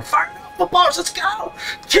next one. Fire it up for followers. Let's go.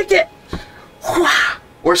 Kick it.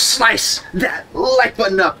 Or slice that like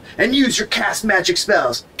button up and use your cast magic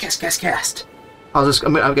spells. Cast. I'm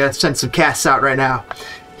gonna send some casts out right now.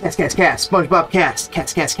 Cast. SpongeBob cast.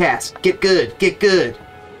 Cast. Get good.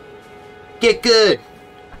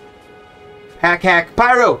 Hack.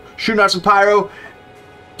 Pyro. Shooting out some pyro.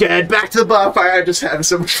 Dead. Back to the bonfire. I'm just having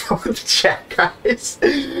so much fun with the chat, guys.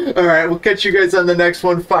 Alright, we'll catch you guys on the next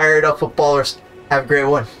one. Fire it up, footballers. Have a great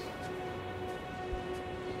one.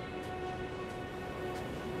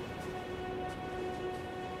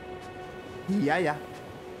 Yeah.